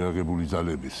შეიარაღებული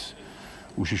ძალების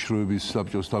უშიშროების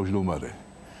საბჭოს თავმჯდომარე,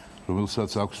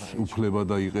 რომელსაც აქვს უფლება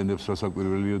და იყენებს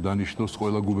რასაკვირველია დანიშნოს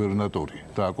ყველა გუბერნატორი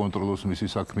და აკონტროლოს მისი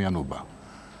საქმიანობა.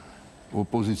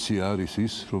 ოპოზიცია არის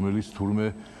ის, რომელიც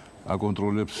თურმე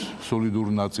აკონტროლებს სოლიდურ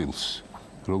ნაწილს,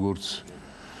 როგორც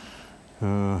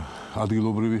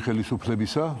ადგილობრივი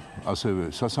ხელისუფლებისა, ასევე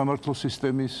სასამართლო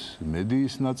სისტემის,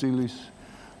 მედიის ნაწილის,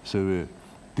 ასევე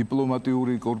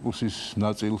დიპლომატიური კორპუსის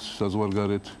ნაწილს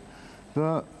საზღვარგარეთ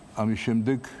და ამის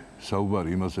შემდეგ საუბარი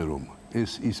იმაზე, რომ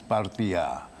ეს ის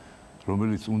პარტიაა,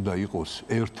 რომელიც უნდა იყოს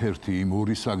ერთ-ერთი იმ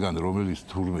ორისაგან, რომელიც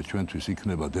თურმე ჩვენთვის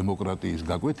იქნება დემოკრატიის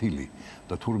გაკვეთილი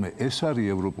და თურმე ეს არის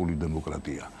ევროპული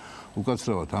დემოკრატია.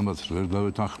 უკაცრავად ამაც ვერ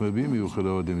დავეთანხმები,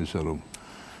 მიუხედავად იმისა, რომ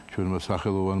ჩვენმა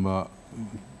სახელოვანმა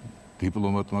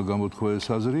დიპლომატმა გამოთქვა ეს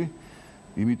აზრი,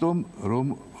 იმიტომ რომ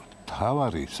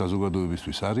თავარი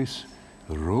საზოგადოებისთვის არის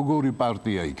როგორი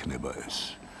პარტია იქნება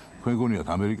ეს. თქვენ გონიათ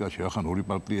ამერიკაში ახან ორი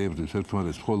პარტია ებრძვის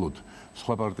ერთმანეთს, მხოლოდ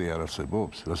სხვა პარტია არ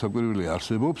არსებობს, რასაკვირველია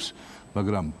არსებობს,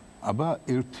 მაგრამ აბა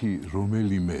ერთი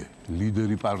რომელიმე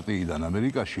ლიდერი პარტიიდან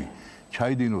ამერიკაში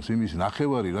ჩაიდინოს იმის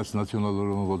ნახევარი, რაც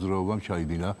ნაციონალურმა მოძრაობამ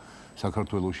ჩაიდინა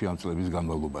საქართველოში ამ წლების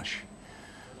განმავლობაში.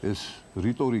 ეს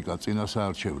რიტორიკა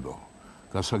წინასაარჩევნო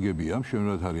გასაგებია,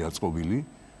 შემოვნად არის აწყობილი,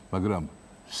 მაგრამ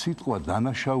სიტყვა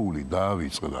დანაშაული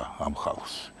დაავიწყდა ამ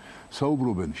ხალხს.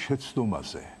 საუბრობენ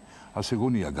შეცდომაზე. ასე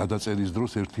გონია გადაწერის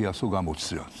დროს 100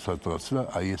 გამოცდია, სადაც და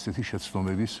აი ესეთი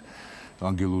შეცდომების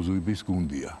ანგელოზების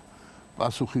გუნდია.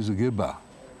 პასუხისგება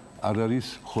არ არის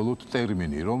მხოლოდ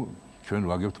ტერმინი, რომ ჩვენ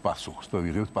ვაგებთ პასუხს და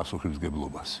ვიღებთ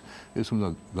პასუხისგებლობას. ეს უნდა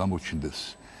გამოჩნდეს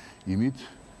იმით,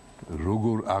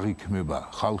 როგორ აღიქმება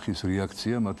ხალხის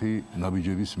რეაქცია მათი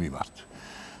ნაბიჯების მიმართ.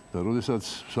 და როდესაც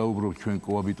საუბრობთ ჩვენ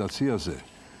კოაბიტაციაზე,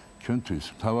 ჩვენთვის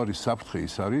მთავარი საფრთხე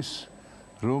ის არის,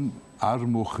 რომ არ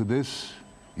მოხდეს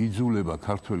იძულება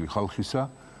ქართველი ხალხისა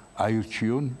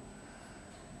აირჩიონ,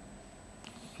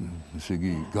 ესე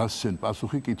იგი, გასცენ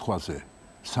პასუხი კითხვაზე,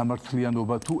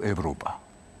 სამართლიანობა თუ ევროპა.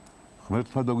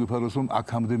 ღმერთმა დაგვიფაროს, რომ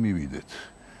აქამდე მივიდეთ.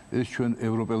 ეს ჩვენ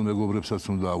ევროპელ მეგობრებსაც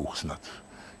უნდა აუხსნათ.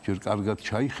 ჯერ კარგად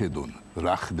ჩაიხედონ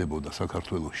რა ხდებოდა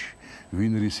საქართველოში,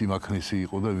 ვინ რის იმაქნესი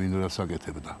იყო და ვინ რას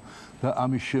აკეთებდა. და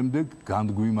ამის შემდეგ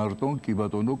განგვიმარტონ კი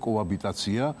ბატონო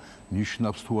კოაბიტაცია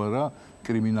ნიშნავს თუ არა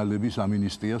კრიმინალების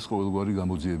ამინისტიას ყოველგვარი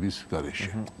გამოძიების გარეშე.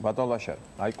 ბატონ ლაშარ,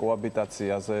 აი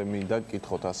კოაბიტაციაზე მინდა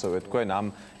გკითხოთ ასევე თქვენ ამ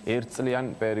ერთწლიან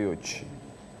პერიოდში.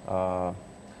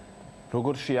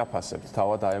 როგორ შეაფასებთ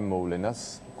თავად აი ამ მოვლენას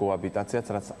კოაბიტაციაც,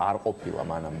 რაც არ ყოფილა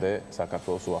მანამდე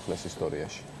საქართველოს უახლეს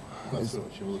ისტორიაში?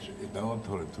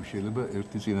 დავამთავრებ თუ შეიძლება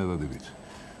ერთი წინადადებით.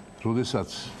 როდესაც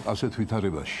ასეთ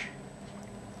ვითარებაში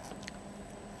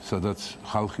სადაც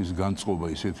ხალხის განწყობა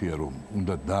ისეთია, რომ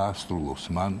უნდა დაასრულოს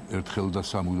მან ერთხელ და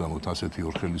სამუდამოდ ასეთი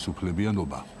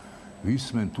ორხელისუფლებიანობა,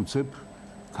 ვისმენთ უცებ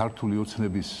ქართული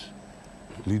ოცნების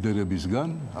ლიდერებისგან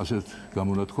ასეთ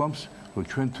გამონათქვამს, რომ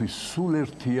ჩვენთვის სულ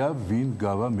ერთია ვინ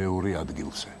გავა მეორე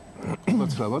ადგილზე.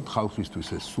 უკაცრავად ხალხისთვის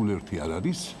ეს სულ ერთი არ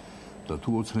არის და თუ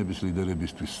ოცნების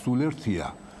ლიდერებისთვის სულ ერთია,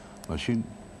 მაშინ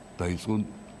დაიწყონ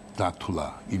დათვლა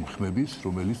იმ ხმების,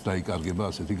 რომელიც დაიკარგება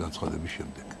ასეთი განცხადების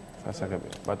შემდეგ.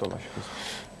 გასაგებია, ბატონ ლაშარის.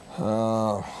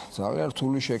 ძალიან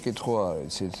რთული შეკითხვა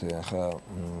არის, იცით, ახლა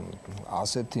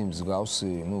ასეთი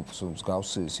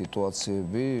მსგავსი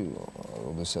სიტუაციები,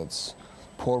 როდესაც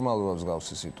ფორმალურად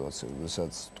მსგავსი სიტუაციები,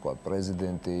 როდესაც თქვა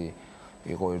პრეზიდენტი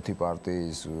იყო ერთი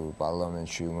პარტიის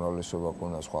პარლამენტში, უმრავლესობა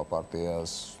ქონდა სხვა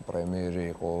პარტიას, პრემიერი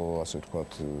იყო, ასე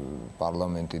ვთქვათ,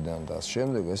 პარლამენტიდან და ამ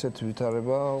შემდეგ ესეთი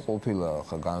ვითარება ყოფილა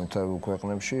ხა განვითარებულ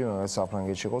ქვეყნებში, მაგალითად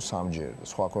საფრანგეთში იყო 3-ჯერ,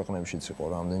 სხვა ქვეყნებშიც იყო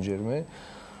რამდენჯერმე.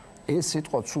 ეს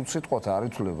სიტყვა ცუდ სიტყვათ არ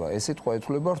ითვლება, ეს სიტყვა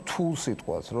ითვლება რთულ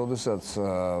სიტყვას, როდესაც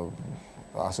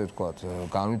ასე ვთქვათ,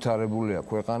 განვითარებულია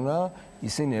ქვეყანა,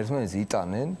 ისინი ერთმანეთს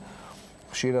იტანენ.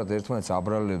 ხშირად ერთმანეთს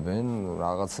აბრალებენ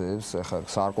რაღაცებს, ახლა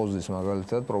სარკოზის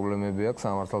მაგალითად პრობლემები აქვს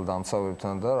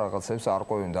სამართალდამცავებთან და რაღაცებს არ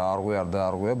ყვევენ და არ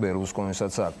დაარღვია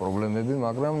ბერლუსკონისაც აქვს პრობლემები,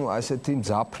 მაგრამ ასეთი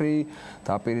მძაფრი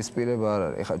დაპირისპირება არ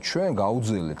არის. ახლა ჩვენ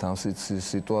გაუძელეთ ამ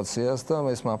სიტუაციას და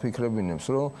ეს მაფიქრებინებს,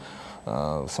 რომ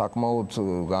საკმაოდ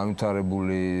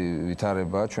განვითარებული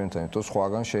ვითარებაა ჩვენთან, იმიტომ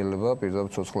სხვაგან შეიძლება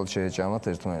პირდაპირ ცოცხლად შეეჭამათ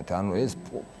ერთმანეთი. ანუ ეს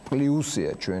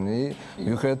პლუსია ჩვენი,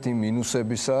 მიუხედავად იმ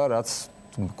მინუსებისა, რაც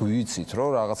გვიცით, რომ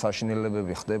რაღაც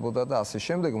საშინელებები ხდებოდა და ასე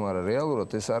შემდეგ, მაგრამ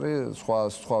რეალურად ეს არის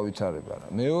სხვა ვითარება.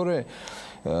 მეორე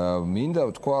მინდა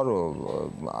ვთქვა, რომ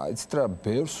აიცით რა,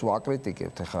 ბევრს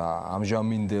ვაკრიტიკებთ ახლა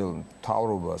ამჟამინდელ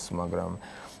მთავრობას, მაგრამ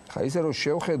ხა ისე რომ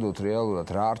შევხედოთ რეალურად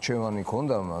რა არჩევანი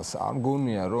ქონდა მას, არ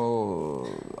მგონია რომ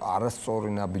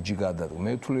არასწორი ნაბიჯი გადადგა.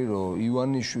 მე ვთვლი რომ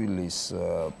ივანიშვილის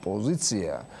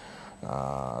პოზიცია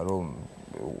რომ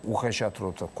უხეშად რო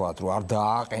თქვა, რომ არ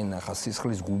დააყენა ხა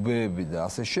სისხლის გუბეები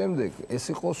და ასე შემდეგ, ეს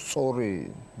იყო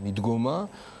სწორი მიდგომა,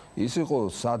 ის იყო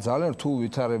ძალიან რთულ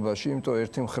ვითარებაში, იმიტომ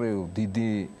ერთი მხრივ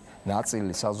დიდი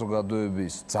ნაწილი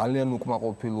საზოგადოების ძალიან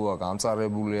უკმაყოფილოა,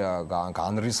 განწარებულია,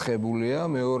 განრისხებულია,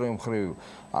 მეორე მხრივ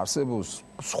არსებობს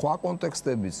სხვა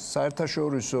კონტექსტების,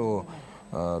 საერთაშორისო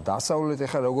დასავლეთ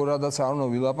ახლა როგორადაც არ უნდა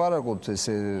ვილაპარაკოთ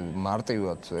ესე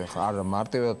მარტივად, ახლა არა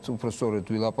მარტივად უბრალოდ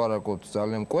ვილაპარაკოთ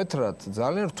ძალიან მკვეთრად,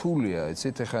 ძალიან რთულია,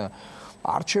 იცით, ახლა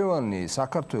არჩევანი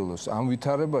საქართველოს ამ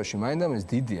ვითარებაში მაინდამაინც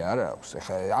დიდი არ აქვს.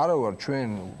 ახლა არა ვარ ჩვენ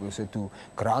ესე თუ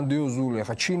გრანდიოზული,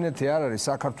 ახლა ჩინეთი არ არის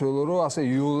საქართველოს, რომ ასე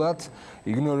იოლად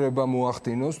იგნორება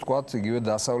მოახდინოს, თქვათ, იგივე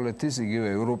დასავლეთის, იგივე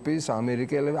ევროპის,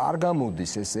 ამერიკელები არ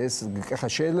გამოდის ეს ახლა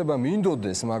შეიძლება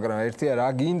მინდოდეს, მაგრამ ერთია რა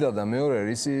გინდა და მეორე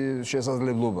რისი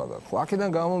შესაძლებლობა გაქვს. აქედან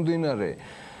გამომდინარე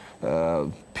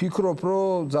ფიქრობ,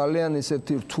 რომ ძალიან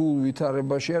ისეთი რთულ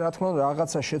ვითარებაშია, რა თქმა უნდა,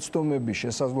 რაღაცა შეცდომები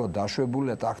შესაძლოა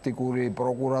დაშვებულია ტაქტიკური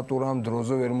პროკურატურამ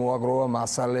დროზე ვერ მოაგროვა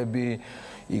მასალები,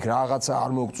 იქ რაღაცა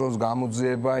არ მოგწონს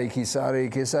გამოძიება, იქ ის არის,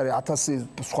 იქ ეს არის,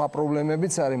 1000 სხვა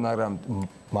პრობლემებიც არის, მაგრამ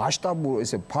მასშტაბური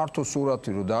ესე ფართო სურათი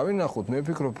რო დავინახოთ, მე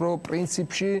ვფიქრობ, რომ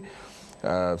პრინციპში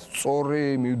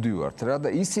სწორი მივდივართ რა და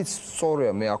ისიც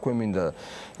სწორია, მე აქვე მინდა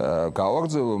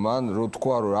გავაგრძელო მან რო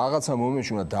თქვა რომ რაღაცა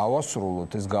მომენტში უნდა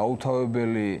დავასრულოთ ეს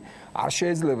გაუთავებელი არ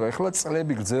შეიძლება ეხლა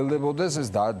წლები გრძელდებოდეს ეს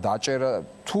დაჭერა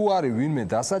თუ არის ვინმე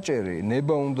დასაჭერი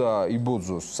ნება უნდა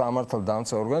იბოძოს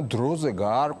სამართალდამცავ ორგანო დროზე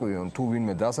გაარკვიონ თუ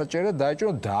ვინმე დასაჭერა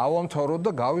დაეჭირო დავამთავროთ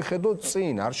და გავიხედოთ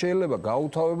წინ არ შეიძლება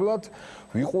გაუთავებლად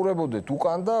ვიყურებოდეთ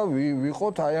უკან და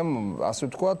ვიყოთ აი ამ ასე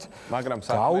ვთქვათ მაგრამ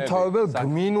გაუთავებელ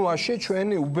გმინვაში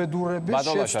ჩვენი უბედურების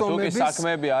შეცდომების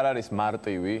საქმეები არ არის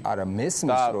მარტივი არა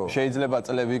მესმის რომ შეიძლება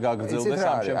წლები გაგრძელდეს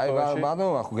ამ შემთხვევაში აი ბატონო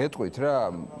ახ გეტყვით რა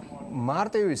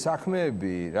მარტივი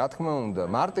საქმეები რა თქმა უნდა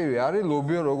მარტივი არის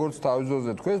ლობიო როგორც თავის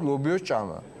ძოზე თქვენ ლობიოს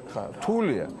ჭამა ხა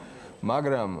რთულია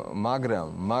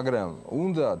მაგრამ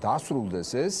უნდა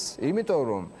დასრულდეს ეს იმიტომ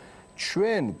რომ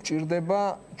ჩვენ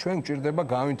გჭირდება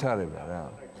განვითარება რა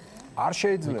არ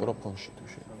შეიძლება მიკროფონში თუ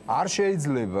შეიძლება არ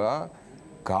შეიძლება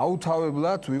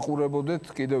გაუთავებლად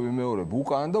ვიყურებოდეთ კიდევ ვიმეორებ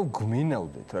უკან და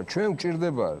გვმინავდეთ რა ჩვენ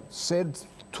გვჭირდება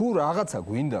თუ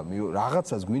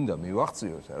რაღაცას გვინდა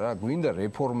მივახციოთ რა გვინდა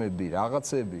რეფორმები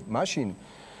რაღაცები მაშინ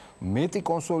მეტი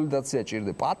კონსოლიდაცია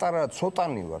ჭირდება პატარა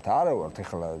ცოტანი ვართ არა ვართ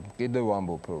ეხლა კიდევ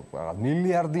ვამბობ რაღაც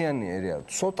მილიარდიანი ერია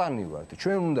ცოტანი ვართ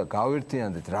ჩვენ უნდა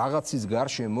გავერთიანდეთ რაღაცის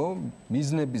გარშემო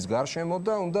მიზნების გარშემო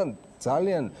და უნდა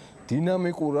ძალიან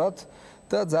დინამიკურად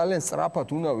და ძალიან სწრაფად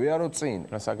უნდა ვიაროთ წინ.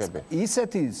 რასაგები?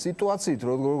 ისეთი სიტუაციით,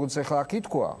 როგორც ახლა აქ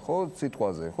ითქვა, ხო,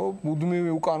 სიტყვაზე, ხო,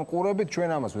 მუდმივი უკან ყურებით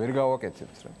ჩვენ ამას ვერ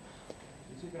გავაკეთებთ რა.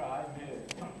 იცით რა, აი მე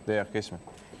დიახ, გესმე.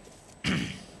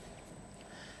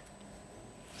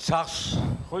 ძაღს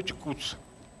ხოჭ კუც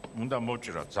უნდა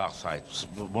მოჭრა ძაღს აი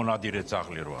მონადირე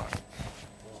ძაღლი რო არის.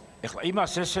 ეხლა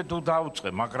იმას ესე თუ დაუწყე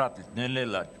მაგრატით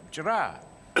ნელ-ნელა ჭრა,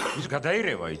 ის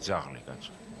გადაირევა ის ძაღლი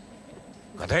კაცო.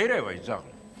 გადაირევა ის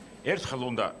ძაღლი. ერთხელ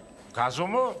უნდა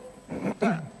გაზომო და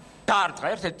დაარტყა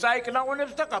ერთ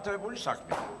წაიკნაუნებს და გათოვებული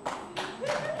საქმე.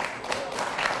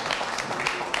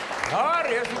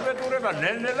 არის ეს უბედურება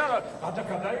ნელ-ნელა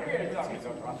გადაირევა ეს ძაღლი.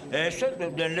 ესე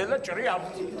ნელ-ნელა ჭრი არ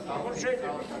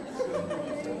შეიძლება.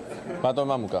 ბატონ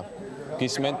მამუკა,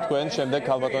 გისმენთ თქვენ, შემდეგ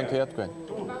ქალბატონთია თქვენ.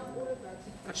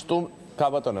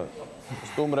 ქალბატონო,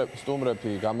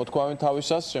 სტუმრები გამოთქვამენ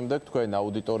თავისას, შემდეგ თქვენ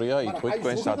აუდიტორია ითქვით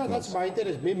თქვენ სათქმელს. აი,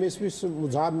 მაინტერესებს, მე მესმის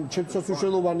ჩემთვის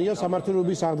უშუალოვანია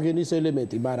სამართლობის აღდგენის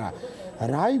ელემენტი, მაგრამ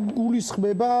რა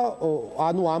გულისხმება,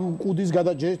 ანუ ამ კუდის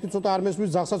გადაჭერით ცოტა არ მესმის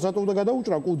ძაღსაც რატო უნდა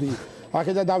გადაუჭრა კუდი?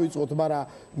 აქედან დავიწყოთ, მაგრამ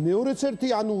მეორეც ერთი,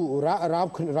 ანუ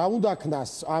რა უნდა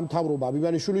ქნას ამ თავრობა,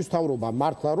 ბიბანიშვილის თავრობა,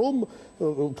 მართლა რომ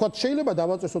თქვათ შეიძლება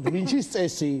დავაწესოთ ლინჩის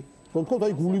წესი, რომ თქვათ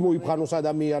აი გული მოიფხანოს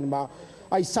ადამიანმა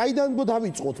აი საიდან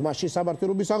დავიწყოთ მაშინ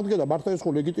სამართლობის აღდგენა მართლა ეს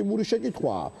ხო ლეგიტიმური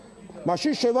შეკითხვაა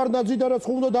მაშინ შევარდნაძე და რაც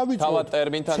უნდა დავიწყოთ თავად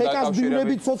ტერმინთან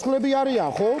დაკავშირებით ცოცხლები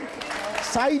არიან ხო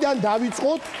საიდან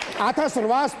დავიწყოთ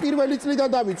 1800 პირველი წლიდან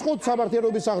დავიწყოთ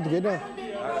სამართლობის აღდგენა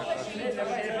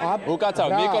უკაცრავ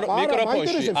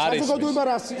მიკროფონში არის საზოგადოება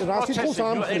რა სიტყვის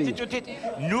ამხრივ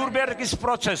ნიურნბერგის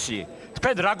პროცესი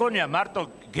თქვენ რა გონია მარტო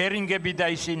გერინგები და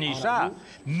ისინი ისა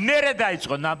მერე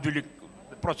დაიწყო ნამდვილი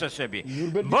პროცესები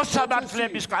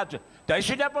მოსამართლეების და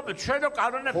ისინი ამბობენ ჩვენო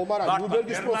კანონები ხო მაგრამ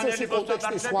ნიურნბერგის პროცესის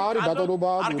კონტექსტი სხვა არის ბატონობა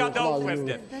არ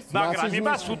გადაუხვევდეთ მაგრამ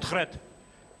იმას უთხრეთ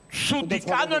სუდი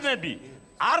კანონები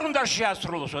არ უნდა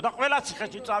შეასრულოსო და ყველა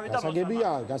ციხეში წავიდა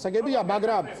გასაგებია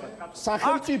მაგრამ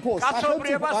სახელმწიფო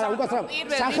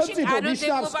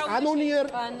ნიშნავს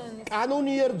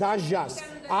კანონიერ დაჟას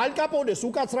ალ კაპონეს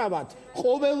უკაცრავად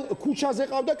ყოველ ქუჩაზე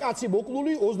ყავდა კაცი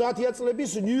მოკლული 30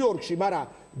 წლების ნიუ-იორკში მაგრამ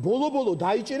ბოლო-ბოლო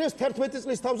დაიჭირეს 11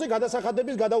 წლის თავზე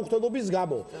გადასახადების გადაუხდელობის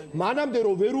გამო. მანამდე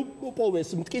რომ ვერ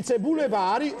უპოვეს მტკიცებულება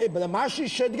არის მაშინ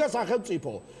შედგა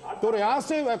სახელმწიფო. თორე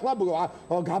ასე ახლა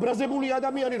გაბრაზებული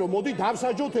ადამიანი რომ მოდი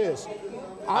დავსაჯოთ ეს.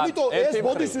 ამიტომ ეს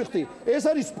მოდის ვიხდი. ეს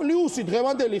არის პლუსი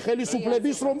დღევანდელი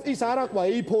ხელისუფლების რომ ის არ აყვა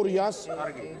ეიფორიას,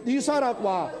 ის არ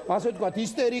აყვა ასე ვთქვათ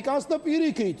ისტერიკას და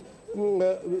პირიქით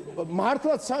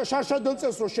მართლაც შარშანდელ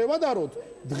წელს რო შევადაროთ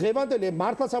დღევანდელი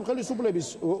მართლაც ამ ხელისუფლების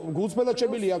გულწრფელად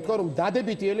შემილია თქვა რომ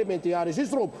დადებითი ელემენტი არის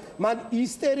ის რომ მან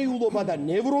ისტერიულობა და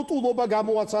ნევროტულობა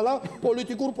გამოაცალა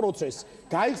პოლიტიკურ პროცესს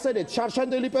გაიხსენეთ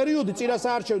შარშანდელი პერიოდი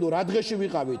წინასაარჩევნო რა დღეში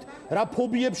ვიყავით რა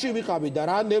ფობიებში ვიყავით და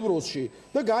რა ნევროზში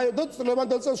და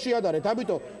დღევანდელ წელს შეადარეთ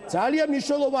ამიტომ ძალიან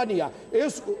მნიშვნელოვანია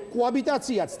ეს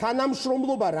კოაბიტაციაც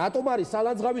თანამშრომლობა რატომ არის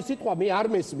სალანძღავი სიტყვა მე არ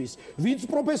მესმის ვინც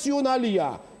პროფესიონალია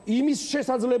იმის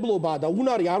შესაძლებლობა და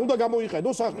უნარი არ უნდა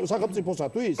გამოიყენოს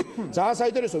სახელმწიფოსათვის. ძალიან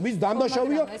საინტერესო, ვის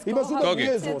დამნაშავეა, იმას უნდა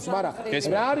მიეზროს, მაგრამ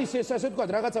რა არის ეს ასე ვთქვათ,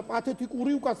 რაღაცა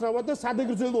პათეტიკური უკაცრავად და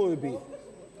სადეგრძელოები.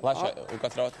 ლაშა,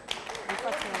 უკაცრავად.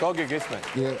 გოგი გესმე.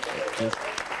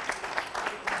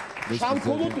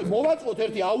 სამხოლოდ მოვაწყოთ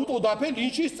ერთი აუტოდაფე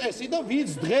ლინჩის წესი და ვინც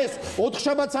დღეს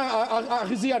ოთხშაბათს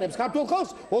აღიზიანებს ქართულ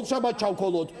ხალხს, ოთხშაბათს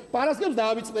ჩავქოლოთ. პარასკევს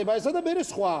დაავიწყდება ესა და მერე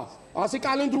სხვა. ასე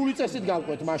კალენდრული წესით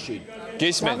გავყვეთ მაშინ.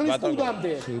 გისმენთ ბატონო.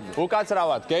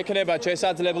 უკაცრავად, გექნება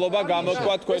შესაძლებლობა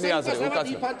გამოთქვა თქვენი აზრი.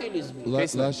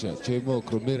 უკაცრავად. ლაშა, ჩემო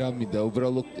ოქრო, მე რა მინდა,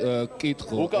 უბრალოდ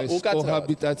კითხო, ეს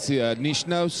კოჰაბიტაცია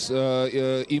ნიშნავს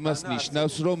იმას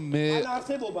ნიშნავს, რომ მე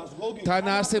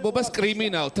თანაარსებობას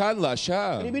კრიმინალთან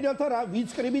ლაშა? კრიმინალთან რა, ვინც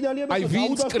კრიმინალია, აი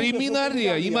ვინც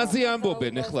კრიმინალია, იმაზე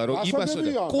ამბობენ ახლა, რომ იმას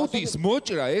კუდის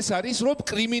მოჭრა, ეს არის რომ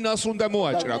კრიმინალს უნდა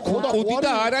მოაჭრა. კუდი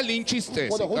და არა ლინჩის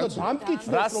წესი.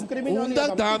 დამტკიცდეს რომ კრიმინალია უნდა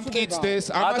დამტკიცდეს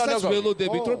ამასაც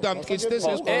ველოდებით რომ დამტკიცდეს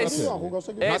ეს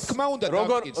ყველაფერი რა თქმა უნდა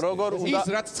დამტკიცდეს ის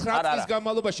რაც 9 წლის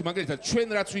განმავლობაში მაგალითად ჩვენ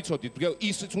რაც ვიცოდით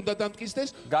ისიც უნდა დამტკიცდეს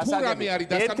თუ რამე არის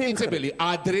დასამტკიცებელი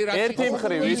ადრე რაც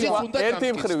ერთი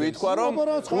მხრივ ითქვა რომ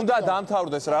უნდა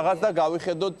დამთავრდეს რაღაც და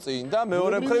გავიხედოთ წინ და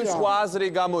მეორე მხრივ სხვა აზრი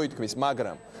გამოითქმის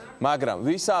მაგრამ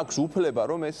ვის აქვს უფლება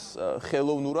რომ ეს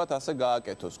ხელოვნურად ასე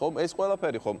გააკეთოს ხომ ეს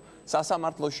ყველაფერი ხომ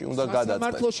სასამართლოში უნდა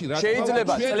გადაწყდეს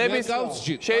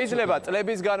შეიძლება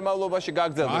წლების განმავლობაში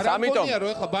გაგრძელდეს ამიტომ არა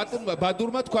რომ ეხლა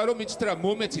ბადურმა თქვა რომ იცით რა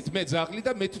მომეცით მე ძაღლი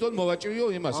და მე თვითონ მოვაჭრიო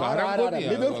იმას არა მგონია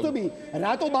მე ვხვდები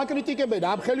რატომ აკრიტიკებენ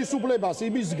ამ ხელისუფლებას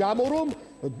იმის გამო რომ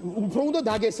უფრო უნდა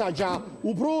დაგესაჯა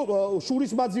უფრო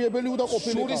შურისმაძიებელი უნდა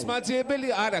ყოფილიყო შურისმაძიებელი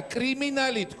არა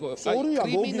კრიმინალი თქო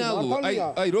კრიმინალური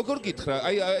აი როგორ გითხრა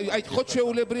აი ხო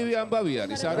ჩვეულებრივი ამბავი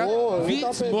არის არა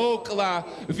ვინც მოკლა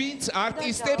ვინც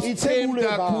არტისტებს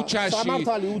იცემდა ქუჩაში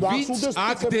ვინც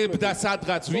აგდებდა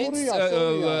სადღაც ვინც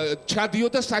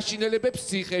ჩადიოდა საშინელებებს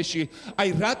ციხეში აი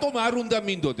რატომ არ უნდა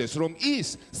მინდოდეს რომ ის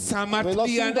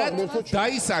სამართლიანად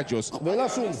დაისაჯოს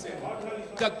ყველას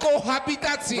უნდა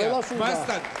კოჰაბიტაცია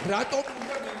მასთან რატომ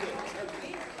უნდა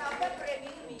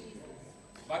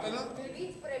ბატონო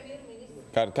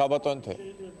კალბატონთე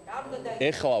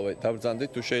ეხლავე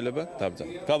დაბრძანდით თუ შეიძლება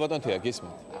დაბრძანდით კალბატონთეა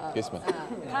გისმენთ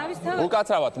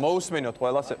უკაცრავად მოусმინოთ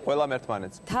ყველამ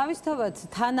ერთმანეთს თავისთავად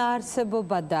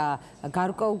თანაარსებობა და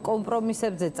გარკვეულ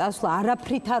კომპრომისებზე წასვლა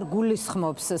არაფრით არ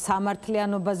გულისხმობს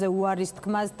სამართლიანობაზე უარის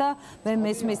თქმას და მე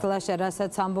მესმის ლაშა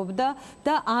რასაც ამბობდა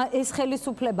და ეს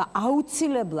ხელისუფლება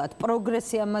აუცილებლად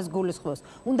პროგრესი ამას გულისხმობს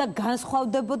უნდა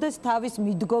განსხვავდებოდეს თავის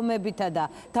მიდგომებითა და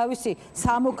თავისი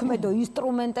სამოქმედო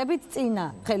ინსტრუმენტებით წინა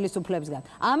ხელისუფლებისგან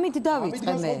ამით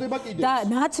დავიწყე მე და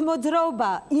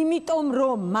ნაცმოძრაობა იმიტომ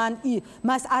რომ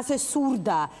მას ასე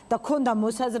სურდა და ქონდა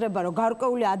მოსაზრება რომ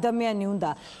გარკვეული ადამიანი უნდა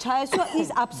ჩაესვა ის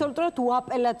აბსოლუტურად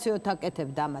უაპელაციოდ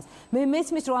აკეთებდა ამას მე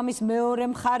მესმის რომ ამის მეორე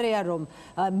მხარეა რომ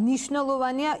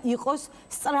მნიშვნელოვანია იყოს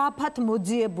სწრაფად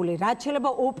მოძიებული რაც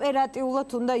შეიძლება ოპერატიულად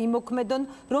უნდა იმოქმედონ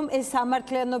რომ ეს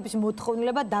სამართლიანობის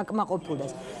მოთხოვნილება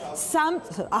დაკმაყოფილდეს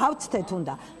ავწთეთ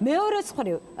უნდა მეორე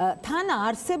მხრივ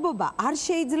თანაარსებობა არ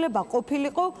შეიძლება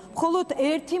ყოფილიყო მხოლოდ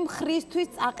ერთი მხრისთვის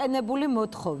წაყენებული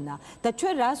მოთხოვნა და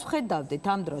ჩვენ რას ვხედავდით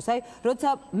ამ დროს აი როცა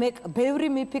მე ბევრი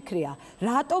მიფიქრია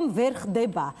რატომ ვერ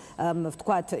ხდება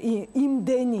ვთქვათ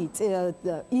იმდენი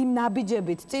იმ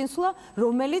ნაბიჯებით წინსვლა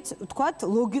რომელიც ვთქვათ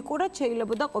ლოგიკურად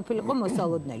შეიძლება ყოფილიყო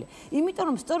მოსალოდნელი იმიტომ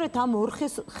რომ სწორედ ამ ორ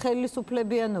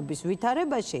ხელისუფლებიანობის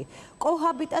ვითარებაში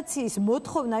კოჰაბიტაციის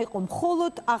მოთხოვნა იყო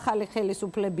მხოლოდ ახალი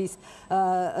ხელისუფლების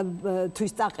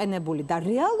თვის წაყენებული და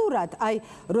რეალურად აი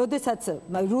როდესაც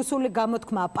რუსული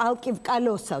გამოთქმა პალკი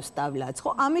ვკალოსა ვსტავლაც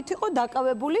ხო ამით იყო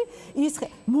დაკავებული ის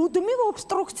მუდმივ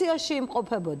ობსტრუქციაში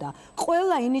იმყოფებოდა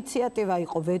ყველა ინიციატივა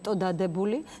იყო ვეტო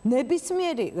დადებული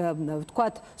ნებისმიერი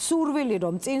ვთქვათ სურვილი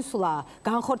რომ წინსვლა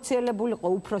განხორციელებულიყო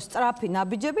უფრო სწრაფი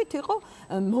ნაბიჯებით იყო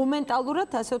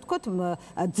მომენტალურად ასე ვთქვათ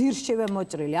ძირშივე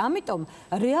მოჭრილი ამიტომ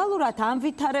რეალურად ამ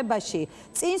ვითარებაში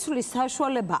წინსვლის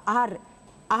საშუალება არ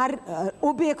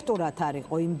ობიექტურად არ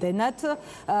იყო იმდენად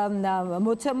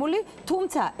მოცემული,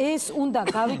 თუმცა ეს უნდა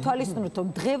გავითვალისწინოთ, რომ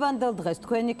დღევანდელ დღეს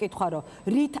თქვენი კითხვა, რომ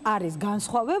რით არის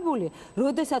განსხვავებული,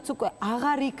 როდესაც უკვე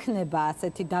აღარ იქნება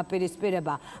ასეთი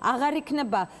დაპირისპირება, აღარ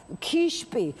იქნება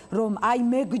ქიშპი, რომ აი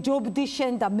მე გჯობდი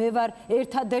შენ და მე ვარ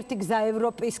ერთადერთი გზა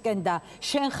ევროპისკენ და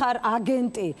შენ ხარ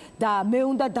აგენტი და მე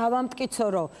უნდა დავამტკიცო,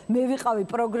 რომ მე ვიყავი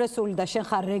პროგრესული და შენ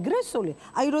ხარ რეგრესული,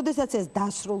 აი როდესაც ეს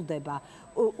დასრულდება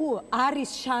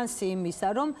არის შანსი იმისა,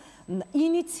 რომ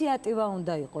ინიციატივა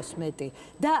უნდა იყოს მეტი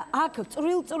და აქ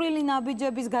წვრილ-წვრილი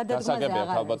ნაბიჯების გადადგმაზე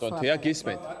აღარ ალბათია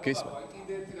გისმენთ.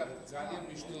 ძალიან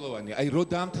მნიშვნელოვანი. აი რო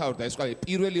დაამთავრდა ეს ყველა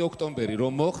 1 ოქტომბერი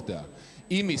რომ მოხდა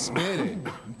იმის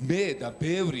მე და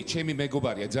ბევრი ჩემი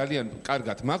მეგობარია ძალიან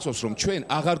კარგად მახსოვს რომ ჩვენ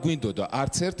აღარ გვინდოდა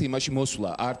არც ერთ იმაში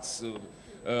მოსვლა, არც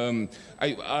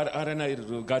აი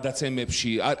არანაირ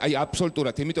გადაცემებში, აი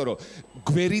აბსოლუტურად, იმიტომ რომ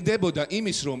გვერიდებოდა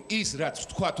იმის რომ ის რაც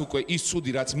ვთქვათ უკვე ის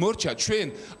ცუდი რაც მორჩა, ჩვენ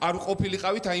არ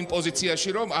ყოფილიყავით აი იმ პოზიციაში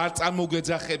რომ არ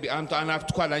წამოგვეძახები, ან არ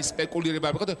ვთქვა აი სპეკულირება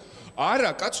არ ვიყო.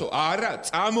 არა, კაცო, არა,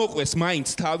 წამოყვეს მაინც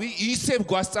თავი, ისევ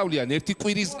გვასწავლიან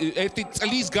ერთი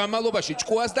წლის განმავლობაში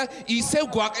ჭკუას და ისევ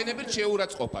გვაყენებენ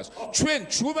შეურაცხყოფას. ჩვენ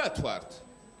ჩუმად ვართ.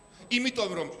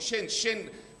 იმიტომ რომ შენ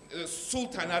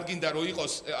სულთან არ გინდა რომ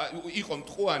იყო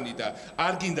მტყუანი და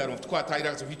არ გინდა რომ თქვა აი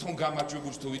რაღაცა ვითომ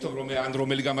გამარჯვებული თუ ვითომ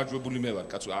რომელი გამარჯვებული მე ვარ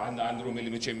კაცო ან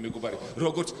რომელიმე ჩემი მეგობარი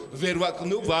როგორც ვერ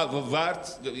ვართ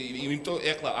იმიტომ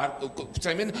ეხლა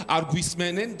არ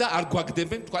გვისმენენ და არ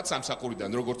გვაგდებენ თქვა სამსახურიდან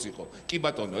როგორც იყო კი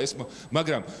ბატონო ეს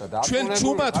მაგრამ ჩვენ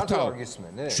ჩუმად ვთავ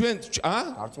ჩვენ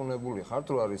დარწმუნებული ხართ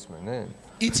რომ არ ისმენენ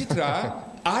იცით რა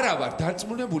არა ვარ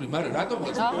დარწმუნებული მაგრამ რატომ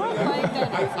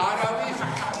აი არავის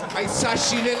აი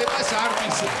საშინელებას არ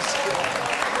მისცემს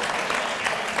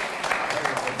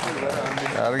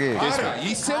კარგი არა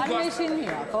ისე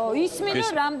გასმენია ხო ისმინო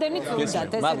რამდენიც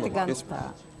უნდათ ესეთი განცდა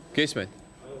გესმენთ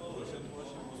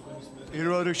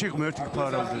პირველ რიგში ღმერთი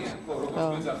გფარავდეთ.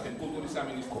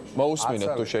 მოусმინეთ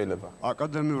თუ შეიძლება.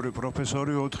 აკადემიური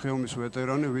პროფესორი 4 ომის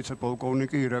ვეტერანი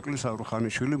ვიცე-პოლკოვნიკი ირაკლი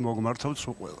სავრხანიშვილი მოგმართავთ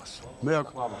სუყველას.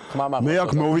 მე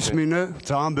აქ მოვისმინე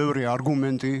ძალიან ბევრი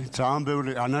არგუმენტი, ძალიან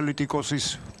ბევრი ანალიტიკოსის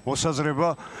მოსაზრება,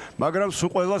 მაგრამ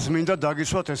სუყველას მინდა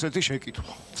დაგისვათ ესეთი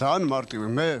შეკითხვა. ძალიან მარტივი.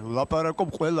 მე ლაპარაკობ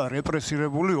ყველა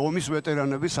რეპრესირებული ომის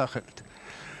ვეტერანების სახელით.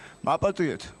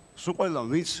 მაპატიეთ, სუყველა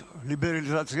ვინც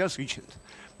ლიბერალიზაციას იჩენთ.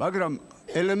 მაგრამ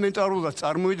ელემენტარულად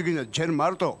წარმოიდგინეთ ჯერ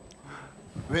მარტო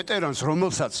ვეტერანს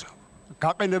რომელსაც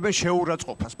გაყენებენ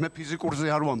შეურაცხყოფას მე ფიზიკურზე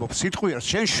არ ვამბობ სიტყვიერს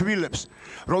შენ შვილებს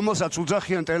რომელსაც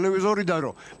უძახიან ტელევიზორიდან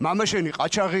რომ მამაშენი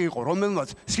ყაჩაღი იყო რომელმაც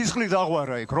სისხლი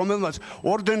დაღვარა იქ რომელმაც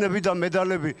ორდენები და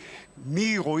მედალები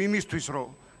მიიღო იმისთვის რომ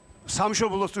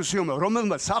სამშობლოსთვის იომო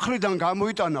რომელმაც სახლიდან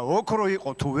გამოიტანა ოქრო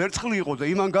იყო თუ ვერცხლი იყო და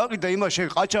იმან გაყიდა იმას შენ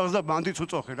ყაჩაღს და ბანდიტს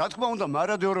უწოხე რა თქმა უნდა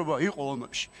მარადეორობა იყო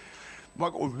ომებში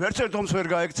ვერცერთ ომს ვერ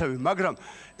გაექცევი, მაგრამ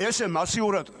ესე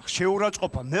მასიურად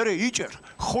შეურაცხყოფა მერე იჭერ,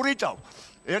 ხვრიტავ.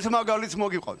 ერთ მაგალითს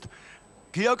მოგიყვანთ.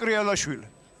 გია კრიალაშვილი.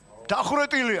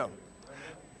 დახვრეტილია.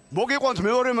 მოგიყვანთ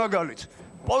მეორე მაგალითს.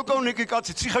 პოლკოვნიკი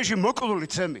კაცი ციხეში მოკლული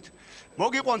ცემით.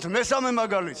 მოგიყვანთ მესამე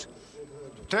მაგალითს.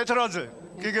 თეთრაძე,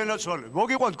 გიგენაცვალე.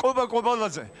 მოგიყვანთ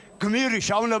კობალაძე, გმირი,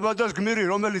 შავნაბადას გმირი,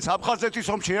 რომელიც აფხაზეთის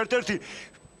ომში ერთ-ერთი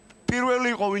პირველი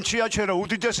იყო ვინც შეაჩერა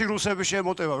უდიდესი რუსების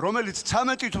შემოტევა, რომელიც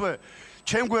 13 თვე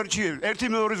ჩემ გვერდში, ერთი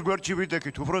მეორის გვერდში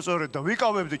ვიდექით, უფრო სწორედ და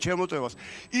ვიკავებდი შემოტევას.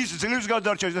 ის ძლივს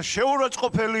გადარჩა და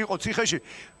შეურაცხყოფელი იყო ციხეში.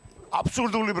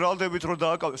 აბსურდული ბრალდებით რო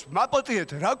დააკავეს. მაპატიეთ,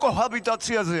 რა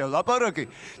კოჰაბიტაციაზეა ლაპარაკი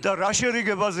და რა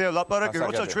შერიგებაზეა ლაპარაკი,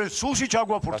 როცა ჩვენ სულში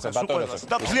ჩაგვაფურთხეს უყურეს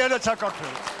და ფლიანად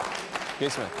საქართველოს.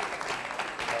 გესმენთ?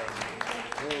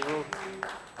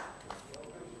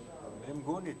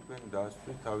 მგონი თქვენ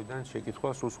დაასწრეთ თავიდან შეკითხვა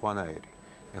სულ სხვანაირი.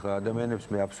 ეხლა ადამიანებს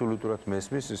მე აბსოლუტურად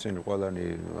მესმის, ისინი ყველანი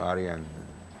არიან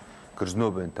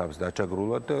გრძნობენ თავს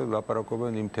დაჩაგრულად და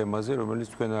ლაპარაკობენ იმ თემაზე,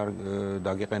 რომელიც თქვენ არ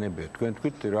დაგეყენებიათ. თქვენ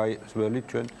თქვით რა სველით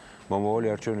ჩვენ მომავალი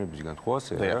არჩევნებისგან, ხო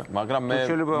ასე რა? მაგრამ მე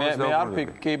არ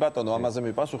კი ბატონო, ამაზე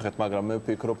მიპასუხეთ, მაგრამ მე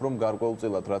ვფიქრობ, რომ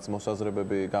გარკვეულწილად რაც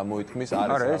მოსაზრებები გამოითქმის,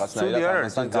 არის რაღაცნაირად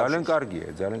ამასთან ძალიან კარგია,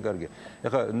 ძალიან კარგია.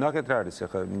 ეხლა ნახეთ რა არის,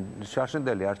 ეხლა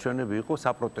შარშანდელი არჩევნები იყო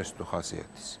საპროტესტო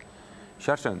ხასიათის.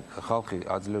 შარშან ხალხი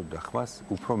აძლევდა ხმას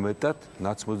უფრო მეტად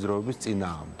ნაცმოძრაობის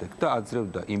წინააღმდეგ და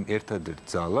აძლევდა იმ ერთადერთ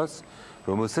ძალას,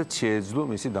 რომელსაც შეეძლო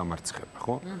მისი დამარცხება,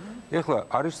 ხო? ეხლა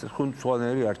არის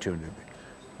სხვანაირი არჩევნები.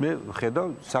 მე ხედავ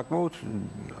საკმაოდ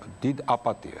დიდ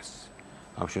აპათიას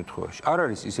ამ შემთხვევაში. არ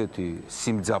არის ისეთი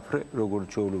სიმძაფრე, როგორც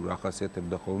ჩვეულებრივ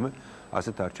ახასიათებდა ხოლმე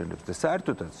ასეთ არჩევნებს და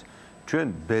საერთოდაც ჩვენ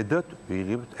ბედად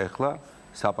ვიღებთ ეხლა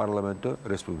საპარლამენტო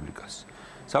რესპუბლიკას.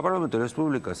 საპარლამენტო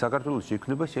რესპუბლიკა საქართველოში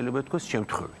იქნება შეიძლება თქვას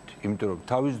შემთხვევით, იმიტომ რომ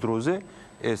თავის დროზე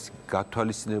ეს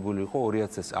გათვალისწინებული იყო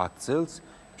 2010 წელს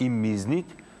იმ მიზნით,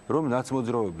 რომ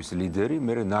ნაცმოძრაობის ლიდერი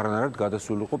მერე ნარნარად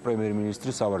გადასულიყო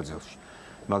პრემიერ-მინისტრის სავარძელში.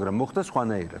 მაგრამ მოხდა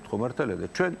სხვანაირად, ხო მართალია და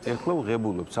ჩვენ ეხლა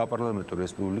ვღებულობთ საპარლამენტო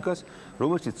რესპუბლიკას,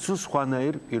 რომელშიც სულ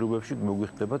სხვანაირ პირობებში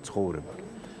მოგვიხდება ცხოვრება.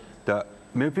 და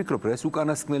მე ვფიქრობ, რომ ეს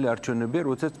უკანასკნელი არჩევნებია,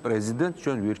 როდესაც პრეზიდენტს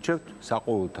ჩვენ ვირჩევთ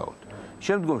საყოველთაოდ.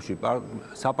 შემდგომში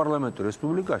საპარლამენტო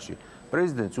რესპუბლიკაში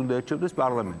პრეზიდენტს უნდა ერჩევდეს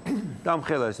პარლამენტი. და ამ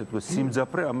ხელა ესე თქვა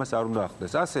სიმძაფრე ამას არ უნდა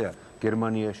ახდეს. ასეა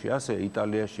გერმანიაში, ასეა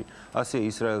იტალიაში, ასეა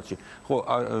ისრაელში. ხო,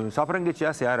 საფრანგეთში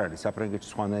ასე არ არის, საფრანგეთში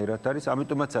სხვანაირად არის,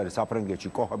 ამიტომაც არის საფრანგეთში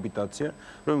კოჰაბიტაცია,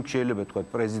 რომ შეიძლება თქვა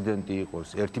პრეზიდენტი იყოს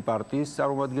ერთი პარტიის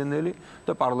წარმომადგენელი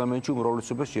და პარლამენტში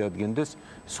უმრავლესობას შეადგენდეს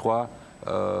სხვა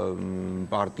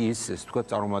პარტიის ეს თქვა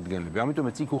წარმომადგენლები.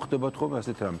 ამიტომაც იქ უხდებათ ხოლმე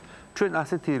ასეთ რამე. ჩვენ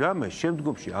ასეთი რამე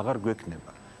შემდგომში აღარ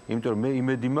გვექნება. იმიტომ რომ მე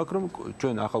იმედი მაქვს რომ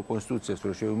ჩვენ ახალ კონსტიტუციას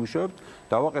რო შევიმუშავებთ,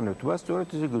 დავაყენებთ მას სწორედ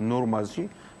ისე ნორმაზში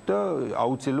და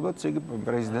აუცილებლად ესე იგი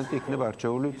პრეზიდენტი იქნება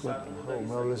არჩეული თქვა.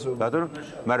 ბატონო,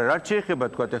 მაგრამ რაც შეეხება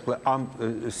თქვა ახლა ამ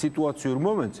სიტუაციურ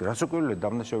მომენტს, რასაკვირველია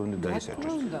დამნაშავე უნდა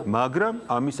დაისაჯოს. მაგრამ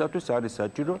ამისათვის არის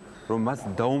საჭირო რომ მას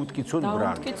დაუმტკიცონ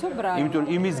ბრალი. იმიტომ რომ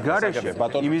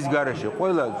იმის გარეშე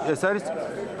ყველა ეს არის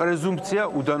პრეზუმპცია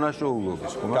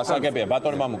უდანაშაულობის. გასაგებია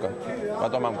ბატონო მამუკა.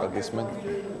 ბატონო მამუკა გისმენთ?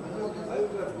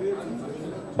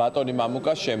 ბატონი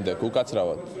მამუკას შემდეგ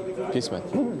უკაცრავად. გისმენთ?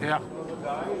 დიახ.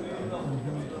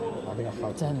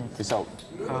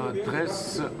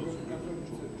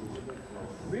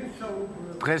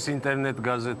 დღეს ინტერნეტ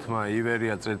გაზეთმა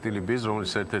ივერია.biz,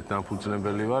 რომლის ერთ-ერთი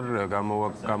დამფუძნებელი ვარ,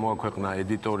 გამოაქვეყნა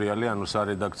ედიტორიალი, ანუ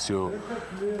სარედაქციო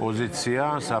პოზიცია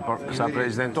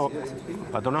საპრეზიდენტო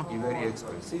ბატონო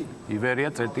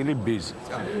ივერია.biz,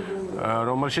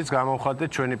 რომელშიც გამოვხატეთ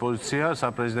ჩვენი პოზიცია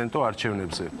საპრეზიდენტო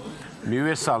არჩევნებზე.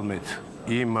 მივესალმეთ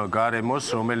იმ გარემოს,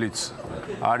 რომელიც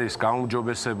არის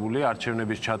გაუმჯობესებული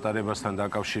არჩევნების ჩატარებასთან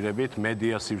დაკავშირებით,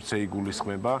 მედია სივრცე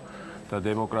იგულისხმება და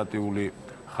დემოკრატიული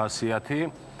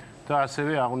ხასიათი და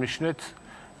ასევე აღნიშნეთ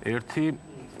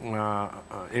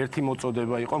ერთი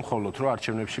მოწოდება იყო მხოლოდ, რომ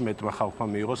არჩევნებში მეტმა ხალხმა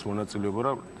მიიღოს მონაწილეობა,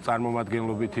 რომ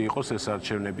წარმომადგენლობითი იყოს ეს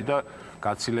არჩევნები და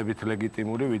გაცილებით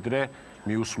ლეგიტიმური, ვიდრე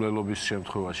მიუსვლელობის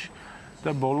შემთხვევაში.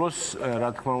 და ბოლოს,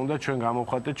 რა თქმა უნდა, ჩვენ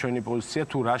გამოვხატეთ ჩვენი პოზიცია,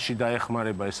 თუ რაში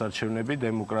დაეხმარება ეს არჩევნები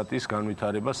დემოკრატიის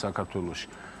განვითარებას საქართველოში.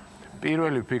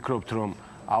 პირველი ვფიქრობთ, რომ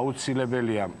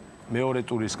აუცილებელია მეორე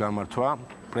ტურის გამართვა,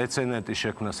 პრეცედენტი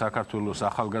შექმნა საქართველოს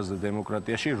ახალგაზრდა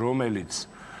დემოკრატიაში, რომელიც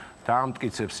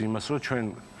დაამტკიცებს იმას, რომ ჩვენ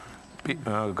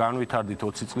განვითარდით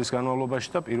 20 წლის განმავლობაში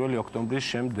და 1 ოქტომბრის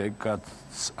შემდეგაც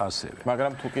ასევე.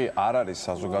 მაგრამ თუ კი არ არის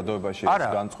საზოგადოებაში ეს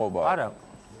განწყობა. არა.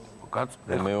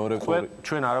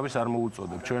 ჩვენ არავის არ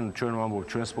მოუწოდებ, ჩვენ ვამბობთ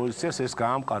ჩვენს პოზიციას, ეს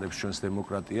გაამყარებს ჩვენს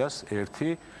დემოკრატიას, ერთი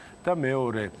და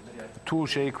მეორე, თუ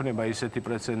შეიქმნება ისეთი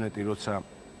პრეცედენტი, როცა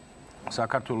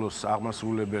საქართველოს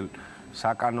აღმასრულებელ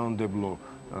საკანონმდებლო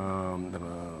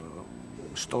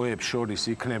სტოებს შორის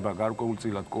იქნება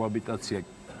გარკვეულწილად კოაბიტაცია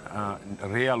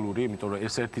რეალური, იმიტომ რომ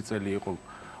ეს ერთი წელი იყო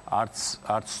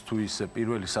არც თუ ისე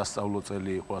პირველი სასწავლო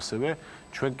წელი იყო ასევე,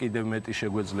 ჩვენ კიდევ მეტი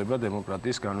შეგვეძლება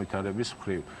დემოკრატიის განვითარების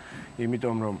მხრივ.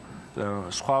 იმიტომ რომ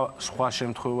სხვა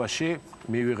შემთხვევაში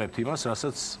მივიღებთ იმას,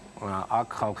 რასაც აქ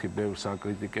ხალხი ბევრს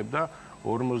აკრიტიკებდა,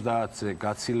 50-ზე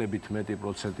გაცილებით მეტი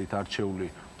პროცენტით არჩეული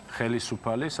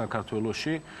ხელისუფალი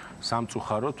საქართველოში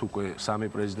სამწუხაროდ უკვე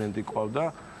 3 პრეზიდენტი ყავდა,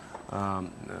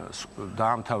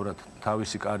 დაამთავრა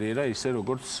თავისი კარიერა ისე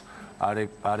როგორც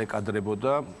არ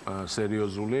ეკადრებოდა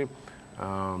სერიოზული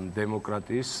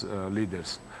დემოკრატიის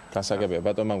ლიდერს. გასაგებია,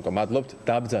 ბატონ მამუკა, მადლობთ,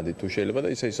 დაბძანდით თუ შეიძლება და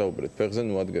ისე ისაუბრეთ, ფეხზე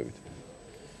ნუადგებით.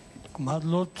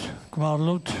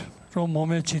 გმადლობთ, რომ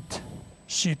მომეცით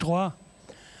სიტყვა.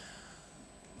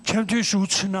 ჩემთვის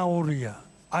უცნაურია.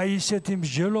 აი ისეთი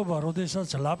მსჯელობა,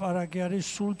 როდესაც ლაპარაკი არის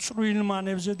სულ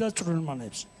წვრილმანებზე და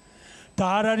წვრილმანებზე. და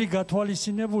არ არის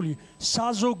გათვალისწინებული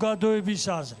საზოგადოების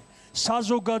აზრი.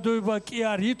 საზოგადოება კი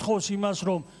არ ითხოვს იმას,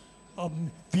 რომ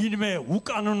ვინმე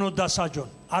უკანონო დასაჯონ,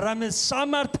 არამედ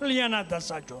სამართლიანად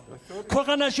დასაჯონ.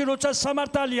 ქვეყანაში როცა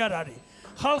სამართალი არ არის,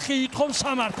 ხალხი ითხოვს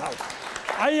სამართალს.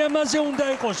 აი ამაზე უნდა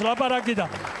იყოს ლაპარაკი და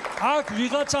აქ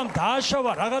ვიღაცამ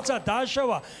დააშავა, რაღაცა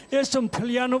დააშავა, ეს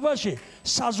მთლიანობაში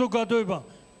საზოგადოება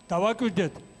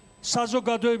დავაკვირდეთ,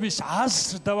 საზოგადოების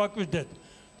აზრს დავაკვირდეთ.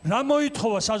 რა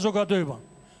მოითხოვა საზოგადოებამ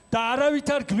და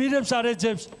არავითარ გმირებს არ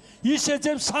ეძებს, ის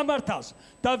ეძებს სამართალს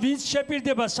და ვინც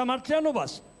შეპირდება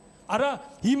სამართლიანობას, არა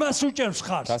იმას უჭერს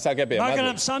ხარს.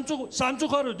 მაგრამ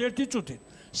სამწუხაროდ ერთი წუთით,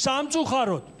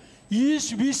 სამწუხაროდ ის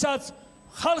ვისაც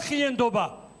ხალხი ენდობა,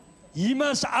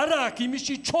 იმას არა აქვს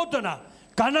იმისი ჩოდნა,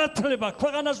 განათლება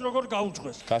ქვეყანას როგორ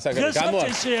გაუძღვეს. დღესაც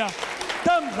ესეა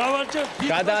და მრავალჯერ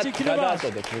დიდხანს იქნება.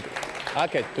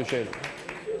 აკეთ თუ შეიძლება.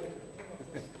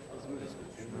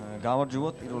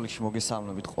 გამარჯობათ, პირველ რიგში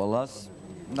მოგესალმებით ყველას.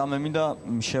 და მე მინდა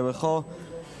შევეხო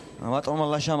ბატონმა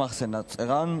ლაშამ ახსენა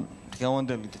წეღან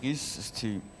დღევანდელი დღის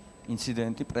ესეთი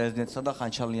ინციდენტი პრეზიდენტსა და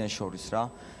ხანჩალიანის შორის რა.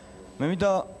 მე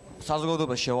მინდა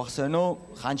საზოგადოებას შევახსენო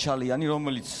ხანჩალიანი,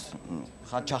 რომელიც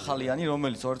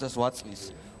 2008 წლის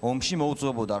ომში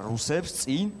მოუძღვებოდა რუსებს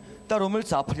წინ და რომელიც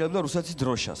აფრიალდა რუსეთის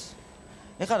დროშას.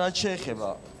 ეხლა რაც შეეხება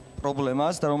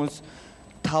პრობლემას და რომელიც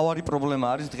თავარი პრობლემა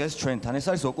არის დღეს ჩვენთან, ეს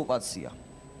არის ოკუპაცია.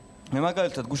 მე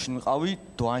მაგალითად გუშინ ვიყავი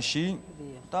დვანში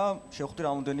და შევხვდი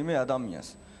რამოდენიმე ადამიანს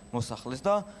მოსახლეს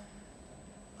და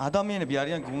ადამიანები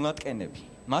არიან გულნატკენები.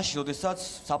 მაშინ, როდესაც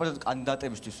საპრეზიდენტო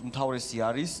კანდიდატებისთვის უმთავრესი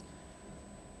არის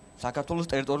საქართველოს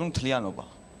ტერიტორიული მთლიანობა,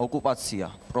 ოკუპაცია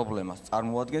პრობლემას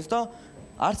წარმოადგენს და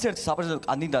არც ერთი საპრეზიდენტო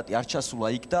კანდიდატი არ ჩასულა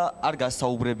იქ და არ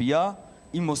გასაუბრებია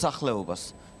იმ მოსახლეობას,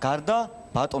 გარდა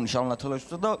ბატონი შალვა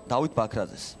ნათელაშვილისა და დავით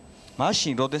ბაქრაძეს.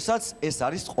 მაშინ, როდესაც ეს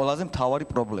არის ყველაზე მთავარი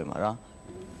პრობლემა რა.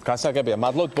 გასაგებია,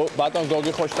 მადლობთ ბატონ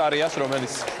გოგი ხოშტარიას,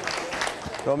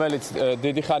 რომელიც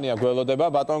დიდი ხანია გველოდება,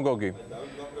 ბატონ გოგი.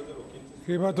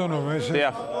 კი ბატონო, მე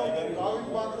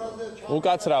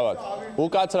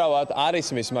უკაცრავად არის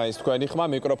მის მაინც თქვენი ხმა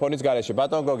მიკროფონის გარეშე.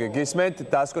 ბატონ გოგი, გისმენთ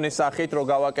დასკვნის სახით რო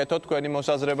გავაკეთოთ თქვენი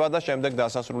მოსაზრება და შემდეგ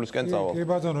დასასრულისკენ წავალთ. კი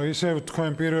ბატონო, ისევ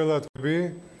თქვენ პირველად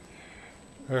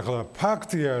ეხლა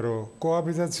ფაქტია, რომ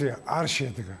კოაბიტაცია არ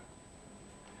შედგა.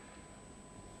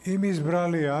 იმის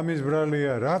ბრალია, ამის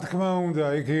ბრალია, რა თქმა უნდა,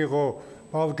 იქ იყო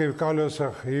პალკი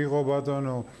კალოსახი, იყო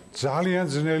ბატონო, ძალიან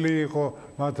ძნელი იყო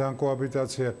მათთან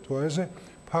კოაბიტაცია, თუ ესე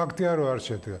ფაქტია, რომ არ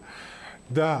შედგა.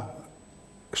 და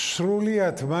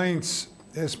სრულიად მაინც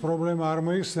ეს პრობლემა არ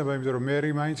მოიხსნება, იმიტომ რომ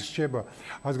მერი მაინც რჩება,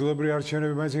 ადგილობრივი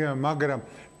არჩევნები მაინც იქნება, მაგრამ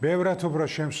ბევრად უფრო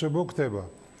შემსუბუქ ხდება.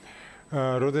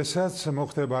 როდესაც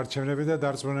მოხდება არჩევნები და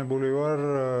დარწმუნებული ვარ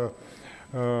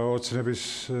ოცნების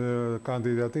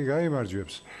კანდიდატი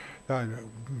გაიმარჯვებს. და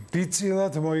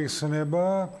დიდწილად მოიხსნება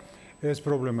ეს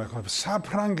პრობლემა. ხა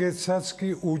საფრანგეთსაც კი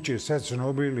უჭირს, ეს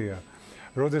ცნობილია.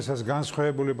 როდესაც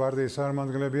განსხვავებული პარტიის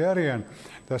წარმომადგენლები არიან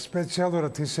და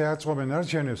სპეციალურად ისე აწყობენ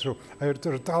არჩევნებს, რომ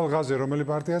აი ტალღაზე რომელი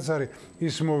პარტიაც არის,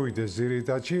 ის მოვიდეს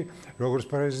ძირითადში, როგორც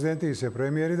პრეზიდენტი, ისე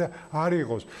პრემიერი და არ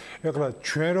იყოს. ეხლა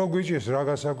ჩვენ რო გვიჭირს რა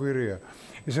გასაკვირია,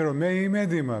 ისე რომ მე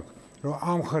იმედი მაქვს, რომ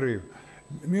ამ ხრივ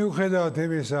მიუხედავად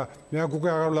იმისა, მე აქ უკვე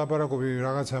აღარ ვლაპარაკობ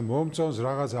რაღაცა მომწონს,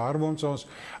 რაღაცა არ მომწონს,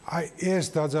 აი ეს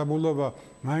დაძაბულობა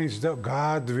მაინც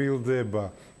გაადვილდება.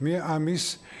 მე ამის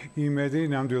იმედი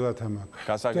ნამდვილად მაქვს.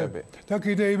 გასაგები. და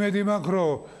კიდე იმედი მაქვს,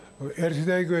 რომ ერთი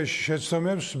და იგივე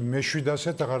შეცდომებს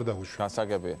მეშვიდასეთ აღარ დაუშვა.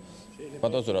 გასაგებია.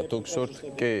 ბატონ ზურაბ, თუ გსურთ,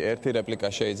 კი, ერთი რეპლიკა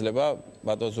შეიძლება,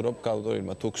 ბატონ ზურაბ,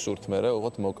 კალდორილმა თუ გსურთ, მე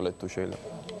უღოთ მოკლედ თუ შეიძლება.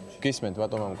 გისმენთ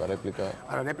ბატონ მამუკა რეპლიკა.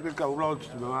 არა, რეპლიკა უბრალოდ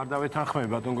არ დავეთანხმები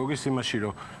ბატონ გოგის იმაში,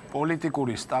 რომ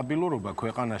პოლიტიკური სტაბილურობა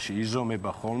ქვეყანაში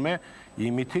იზომება ხოლმე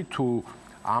იმითი თუ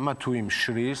ამა თუ იმ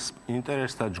შრის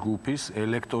ინტერესთა ჯგუფის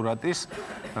ელექტორატის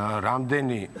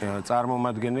რამდენი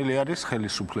წარმომადგენელი არის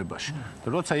ხელისუფლებაში.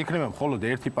 როცა იქნება მხოლოდ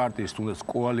ერთი პარტიის თუნდაც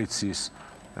კოალიციის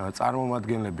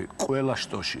წარმომადგენლები ყველა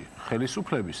შტოში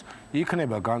ხელისუფლების,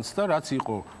 იქნება განცდა, რაც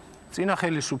იყო წინა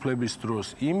ხელისუფლების დროს,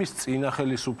 იმის წინა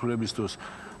ხელისუფლების დროს.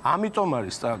 ამიტომ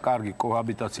არის კარგი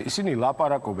კოაბიტაცია. ისინი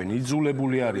ლაპარაკობენ,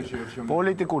 იძულებული არის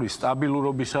პოლიტიკური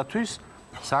სტაბილურობისათვის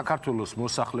საქართველოს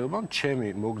მოსახლეობამ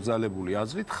ჩემი მოგზალებული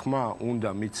აზრით ხმა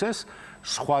უნდა მიცეს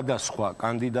სხვადასხვა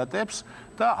კანდიდატებს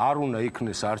და არ უნდა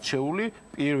იქნეს არჩეული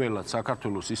პირველად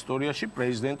საქართველოს ისტორიაში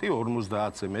პრეზიდენტი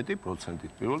 50-ზე მეტი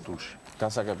პროცენტით პირველ ტურში.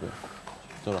 გასაგებია.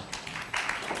 ზურაბ.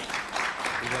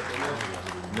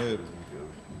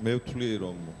 მე ვთვლი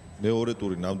რომ მეორე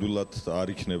ტური ნამდვილად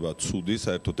არ იქნება ცუდი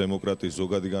საერთო დემოკრატიის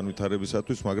ზოგადი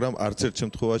განვითარებისათვის, მაგრამ არც ერთ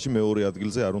შემთხვევაში მეორე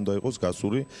ადგილზე არ უნდა იყოს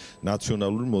გასული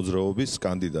ნაციონალური მოძრაობის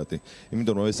კანდიდატი.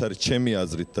 იმიტომ რომ ეს არის ჩემი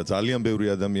აზრით და ძალიან ბევრი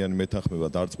ადამიანი მეთანხმება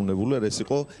დარწმუნებული, ეს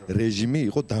იყო რეჟიმი,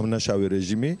 იყო დამნაშავე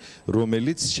რეჟიმი,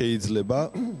 რომელიც შეიძლება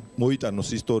მოიტანოს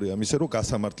ისტორია მისე რომ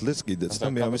გასამართლდეს კიდეც და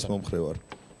მე ამის მომხრე ვარ.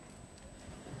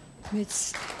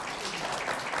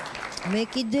 მე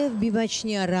კიდევ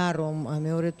მიმაჩნია რა რომ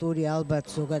მეორე ტური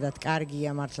ალბათ ზოგადად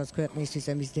კარგია მართლაც ქვეყნისთვის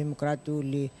ამის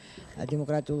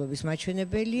დემოკრატიულობის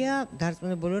მაჩვენებელია,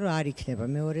 დარწმუნებული რომ არ იქნება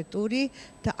მეორე ტური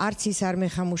და არც ის არ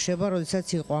მეხამუშება,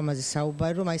 როდესაც იყო ამაზე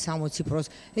საუბარი, რომ აი 60%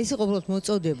 ეს იყო უბრალოდ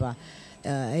მოწოდება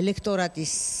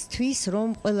ელექტორატისთვის,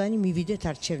 რომ ყველანი მივიდეთ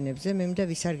არჩევნებზე. მე მინდა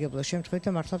ვისარგებლო შემთხვევით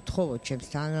და მართლა ვთხოვოთ ჩემს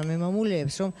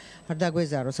თანამემამულეებს, რომ არ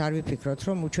დაგვეზაროს, არ ვიფიქროთ,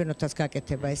 რომ უჩვენოთაც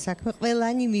გაკეთება ეს საქმე.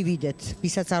 ყველანი მივიდეთ,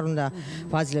 ვისაც არ უნდა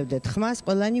ვაძლევდეთ ხმას,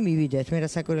 ყველანი მივიდეთ. მე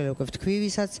რასაკვირველია უკვე ვთქვი,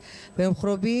 ვისაც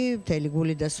ვემხრობი, მთელი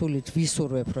გული და სულით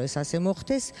ვისურვებ, რომ ეს ასე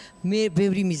მოხდეს. მე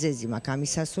ბევრი მიზეზი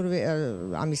მაქვს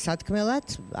ამის სათქმელად,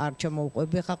 არ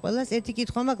ჩამოვყვები ხა ყველას. ერთი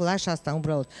კითხვა მაქვს ლაშასთან,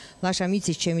 უბრალოდ ლაშა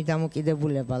მიცის ჩემი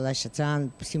დამოკიდებულება, ლაშა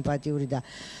სიმპათიური და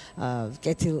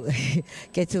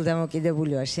კეთილ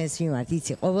დამოკიდებული ვარ შენს მიმართ,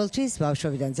 იცი, ყოველთვის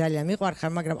ბავშვობიდან ძალიან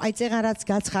მიყვარხარ, მაგრამ აი წეღან რაც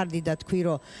გაცხარდი და თქვი,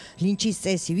 რომ ლინჩის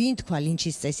წესი, ვინ თქვა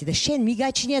ლინჩის წესი და შენ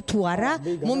მიგაჩნია თუ არა,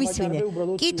 მომისმინე.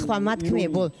 კითხვა მათქმე,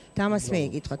 დამას მე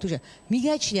ეკითხა, თუ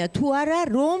მიგაჩნია თუ არა,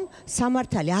 რომ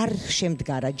სამართალი არ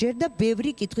შემდგარა ჯერ და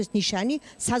ბევრი კითხვის ნიშანი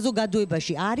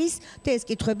საზოგადოებაში არის და ეს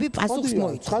კითხვები პასუხს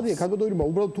მოიცავს. ცხადია, კადროირმა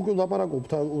უბრალოდ თუ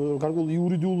ვაპარაკობთ გარკვეულ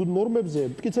იურიდიულ ნორმებზე,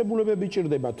 მტკიცებულებები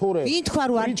ჭირდება, თორე ვინ თქვა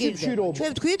რომ არ ჭირდება?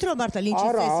 ჩვენ ვთქვით რომ მართლა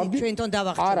ლინჩის წესი ჩვენ თვითონ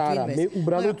დავახცევთ არა, მე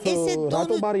უბრალოდ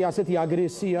რატომ არის ასეთი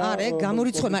აგრესია? არა,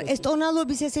 გამორიცხული, მაგრამ ეს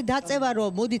ტონალობის ესე დაწევა რომ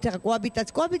მოდით ახლა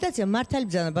კოაბიტაცია მართალი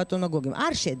ბრძანა ბატონო გოგიმ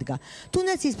არ შედგა.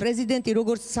 თუნდაც ის პრეზიდენტი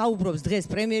როგორც საუბრობს დღეს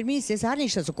პრემიერ-მინისტრი, ეს არ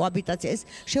ნიშნავს რომ კოაბიტაცია, ეს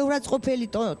შეურაცხყოფელი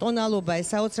ტონალობა, ეს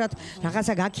საოცრად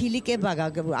რაღაცა გაქილიკება,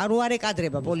 არ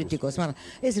არეკადრება პოლიტიკოს, მაგრამ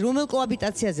ეს რომელ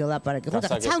კოაბიტაციაზე ლაპარაკი? ხო და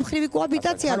ცალმხრივი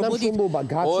კოაბიტაცია რომ მოდით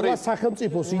გაცვლა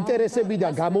სახელმწიფოს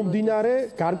ინტერესებიდან გამომდინარე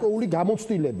გარკვეული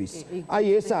გამოცდილების. აი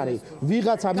ეს არის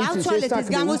ვიღაცა მისის ეს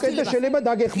საქმე უკეთ და შეიძლება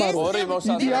დაგეხმაროს.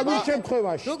 იდეალურ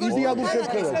შემთხვევაში.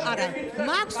 არა,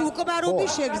 მაქვს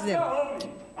უკმარობის შეგრძნება.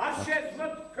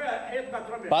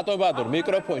 ბატონ ბადურ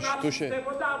მიკროფონში თუ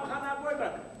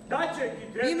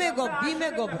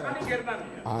ბიმეგობრო.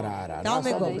 არა.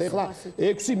 ეხლა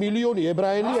 6 მილიონი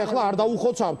ებრაელი ეხლა არ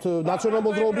დაუხოცავთ ნაციონალურ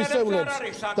მოძრაობის წევრებს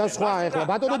და სხვა ეხლა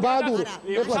ბატონო ბაადურ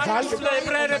ეხლა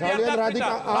ძალიან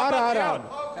რადიკალი არა.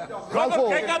 ხალხო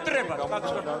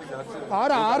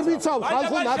არა არ ვიცავ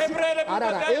ხალხო არა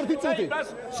ერთი წუთი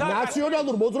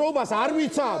ნაციონალურ მოძრაობას არ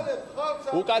ვიცავ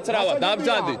უკაცრავად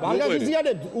დამბძანდით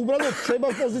მაგაზიანებ უბრალოდ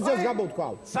შებას პოზიციას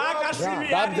გამოთქვავ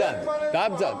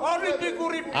დამბძანდ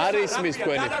პოლიტიკური არის მის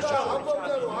თქვენი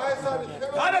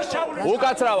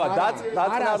უკაცრავად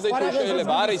დაწნარდით თუ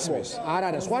შეიძლება არის მის არა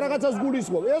სხვა რაღაცას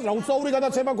გულისხმობ ეს რა უცაური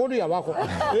გადაცემა გონია ვახო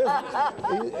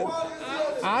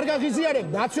არ გაღიზიანებ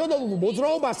ნაციონალურ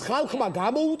მოძრაობას ხალხმა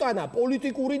გამოუტანა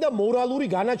პოლიტიკური და მორალური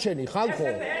განაჩენი ხალხო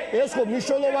ეს ხო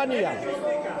მნიშვნელოვანია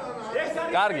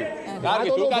კარგი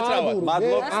უკაცრავად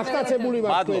მადლობ აღტაცებული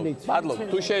ვარ თქვენით მადლობ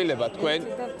თუ შეიძლება თქვენ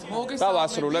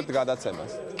დავასრულებთ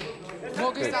გადაცემას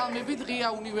მოგესალმებით ღია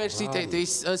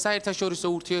უნივერსიტეტის საერთაშორისო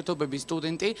ურთიერთობების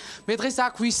სტუდენტი. მე დღეს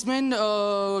აქ ვისმენ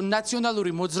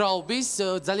ნაციონალური მოძრაობის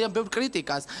ძალიან ბევრ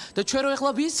კრიტიკას და ჩვენ რო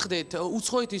ეხლა ვისხდეთ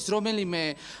უცხოეთის რომელიმე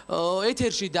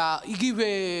ეთერში და იგივე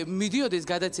მიდიოდეს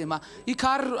გადაცემა, იქ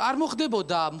არ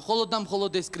მოხდებოდა მხოლოდ და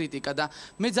მხოლოდ ეს კრიტიკა და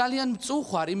მე ძალიან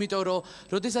მწუხვარ, იმიტომ რომ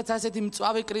როდესაც ასეთი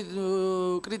მწვავე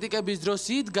კრიტიკების დროს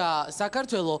იდგა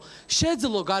საქართველოს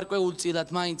შეძლო გარკვეულწილად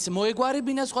მაინც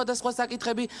მოეგვარებინა სხვადასხვა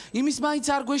საკითხები იმის მაინც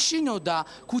არ გვეშინოდა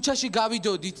ქუჩაში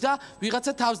გავიდოდით და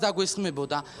ვიღაცა თავს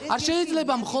დაგვესხმებოდა არ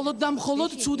შეიძლება მხოლოდ და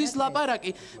მხოლოდ ცუდის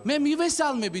ლაპარაკი მე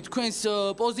მივესალმები თქვენს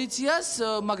პოზიციას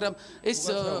მაგრამ ეს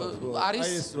არის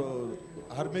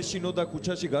არ მეშინოდა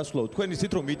ქუჩაში გასვლა თქვენ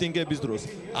ისეთ რომ მიტინგების დროს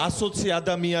 120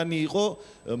 ადამიანი იყო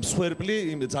მსხვერპლი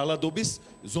ძალადობის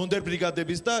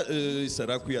ზონდერბრიგადების და ისა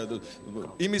რა ქვია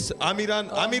იმის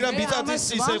ამირან ბიტაძის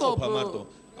ისე ყოფა მარტო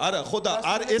არა ხო და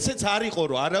ესეც არ იყო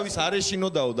რომ არავის არ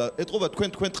ეშინოდაო და ეთყობა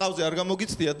თქვენ ტყავზე არ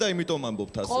გამოგიცდიათ და იმიტომ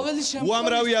ამბობთ ასე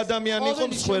უამრავი ადამიანი იყო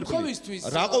მსხვერპლი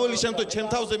რა ყოველი შემთხვევით ჩემ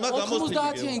თავზე მაგ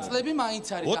გამოსწრაფი 90-იანი წლები მაინც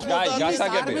არის და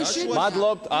გასაგებია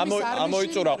მადლობთ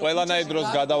ამოიწურა ყველანაირ დროს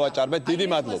გადავაჭარბეთ დიდი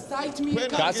მადლობა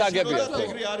გასაგებია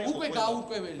უკვე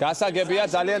გაურკვეველი გასაგებია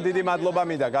ძალიან დიდი მადლობა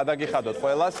მინდა გადაგიხადოთ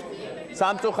ყველას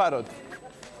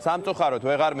სამწუხაროდ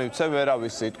ვეღარ მივცე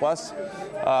ვერავის სიტყვას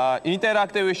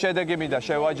ინტერაქტივის შედეგი მინდა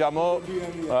შევაჯამო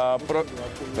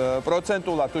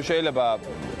პროცენტულად თუ შეიძლება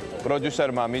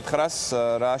პროდიუსერმა მითხრას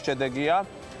რა შედეგია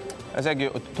ესე იგი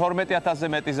 12000-ზე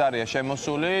მეტი ზარია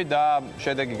შემოსული და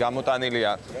შედეგი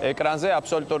გამოტანილია ეკრანზე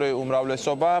აბსოლუტური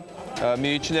უმრავლესობა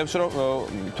მიიჩნევს რომ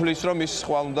თulis რომ ის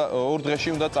ორ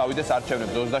დღეში უნდა წავიდეს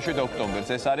არჩევნებზე 27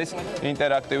 ოქტომბერს ეს არის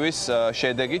ინტერაქტივის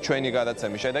შედეგი ჩვენი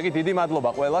გადაცემის შედეგი დიდი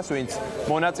მადლობა ყველას ვინც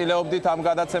მონაწილეობდით ამ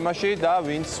გადაცემაში და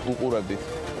ვინც უყურებდით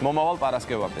მომავალ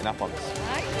პარასკევამდე ნახვამდის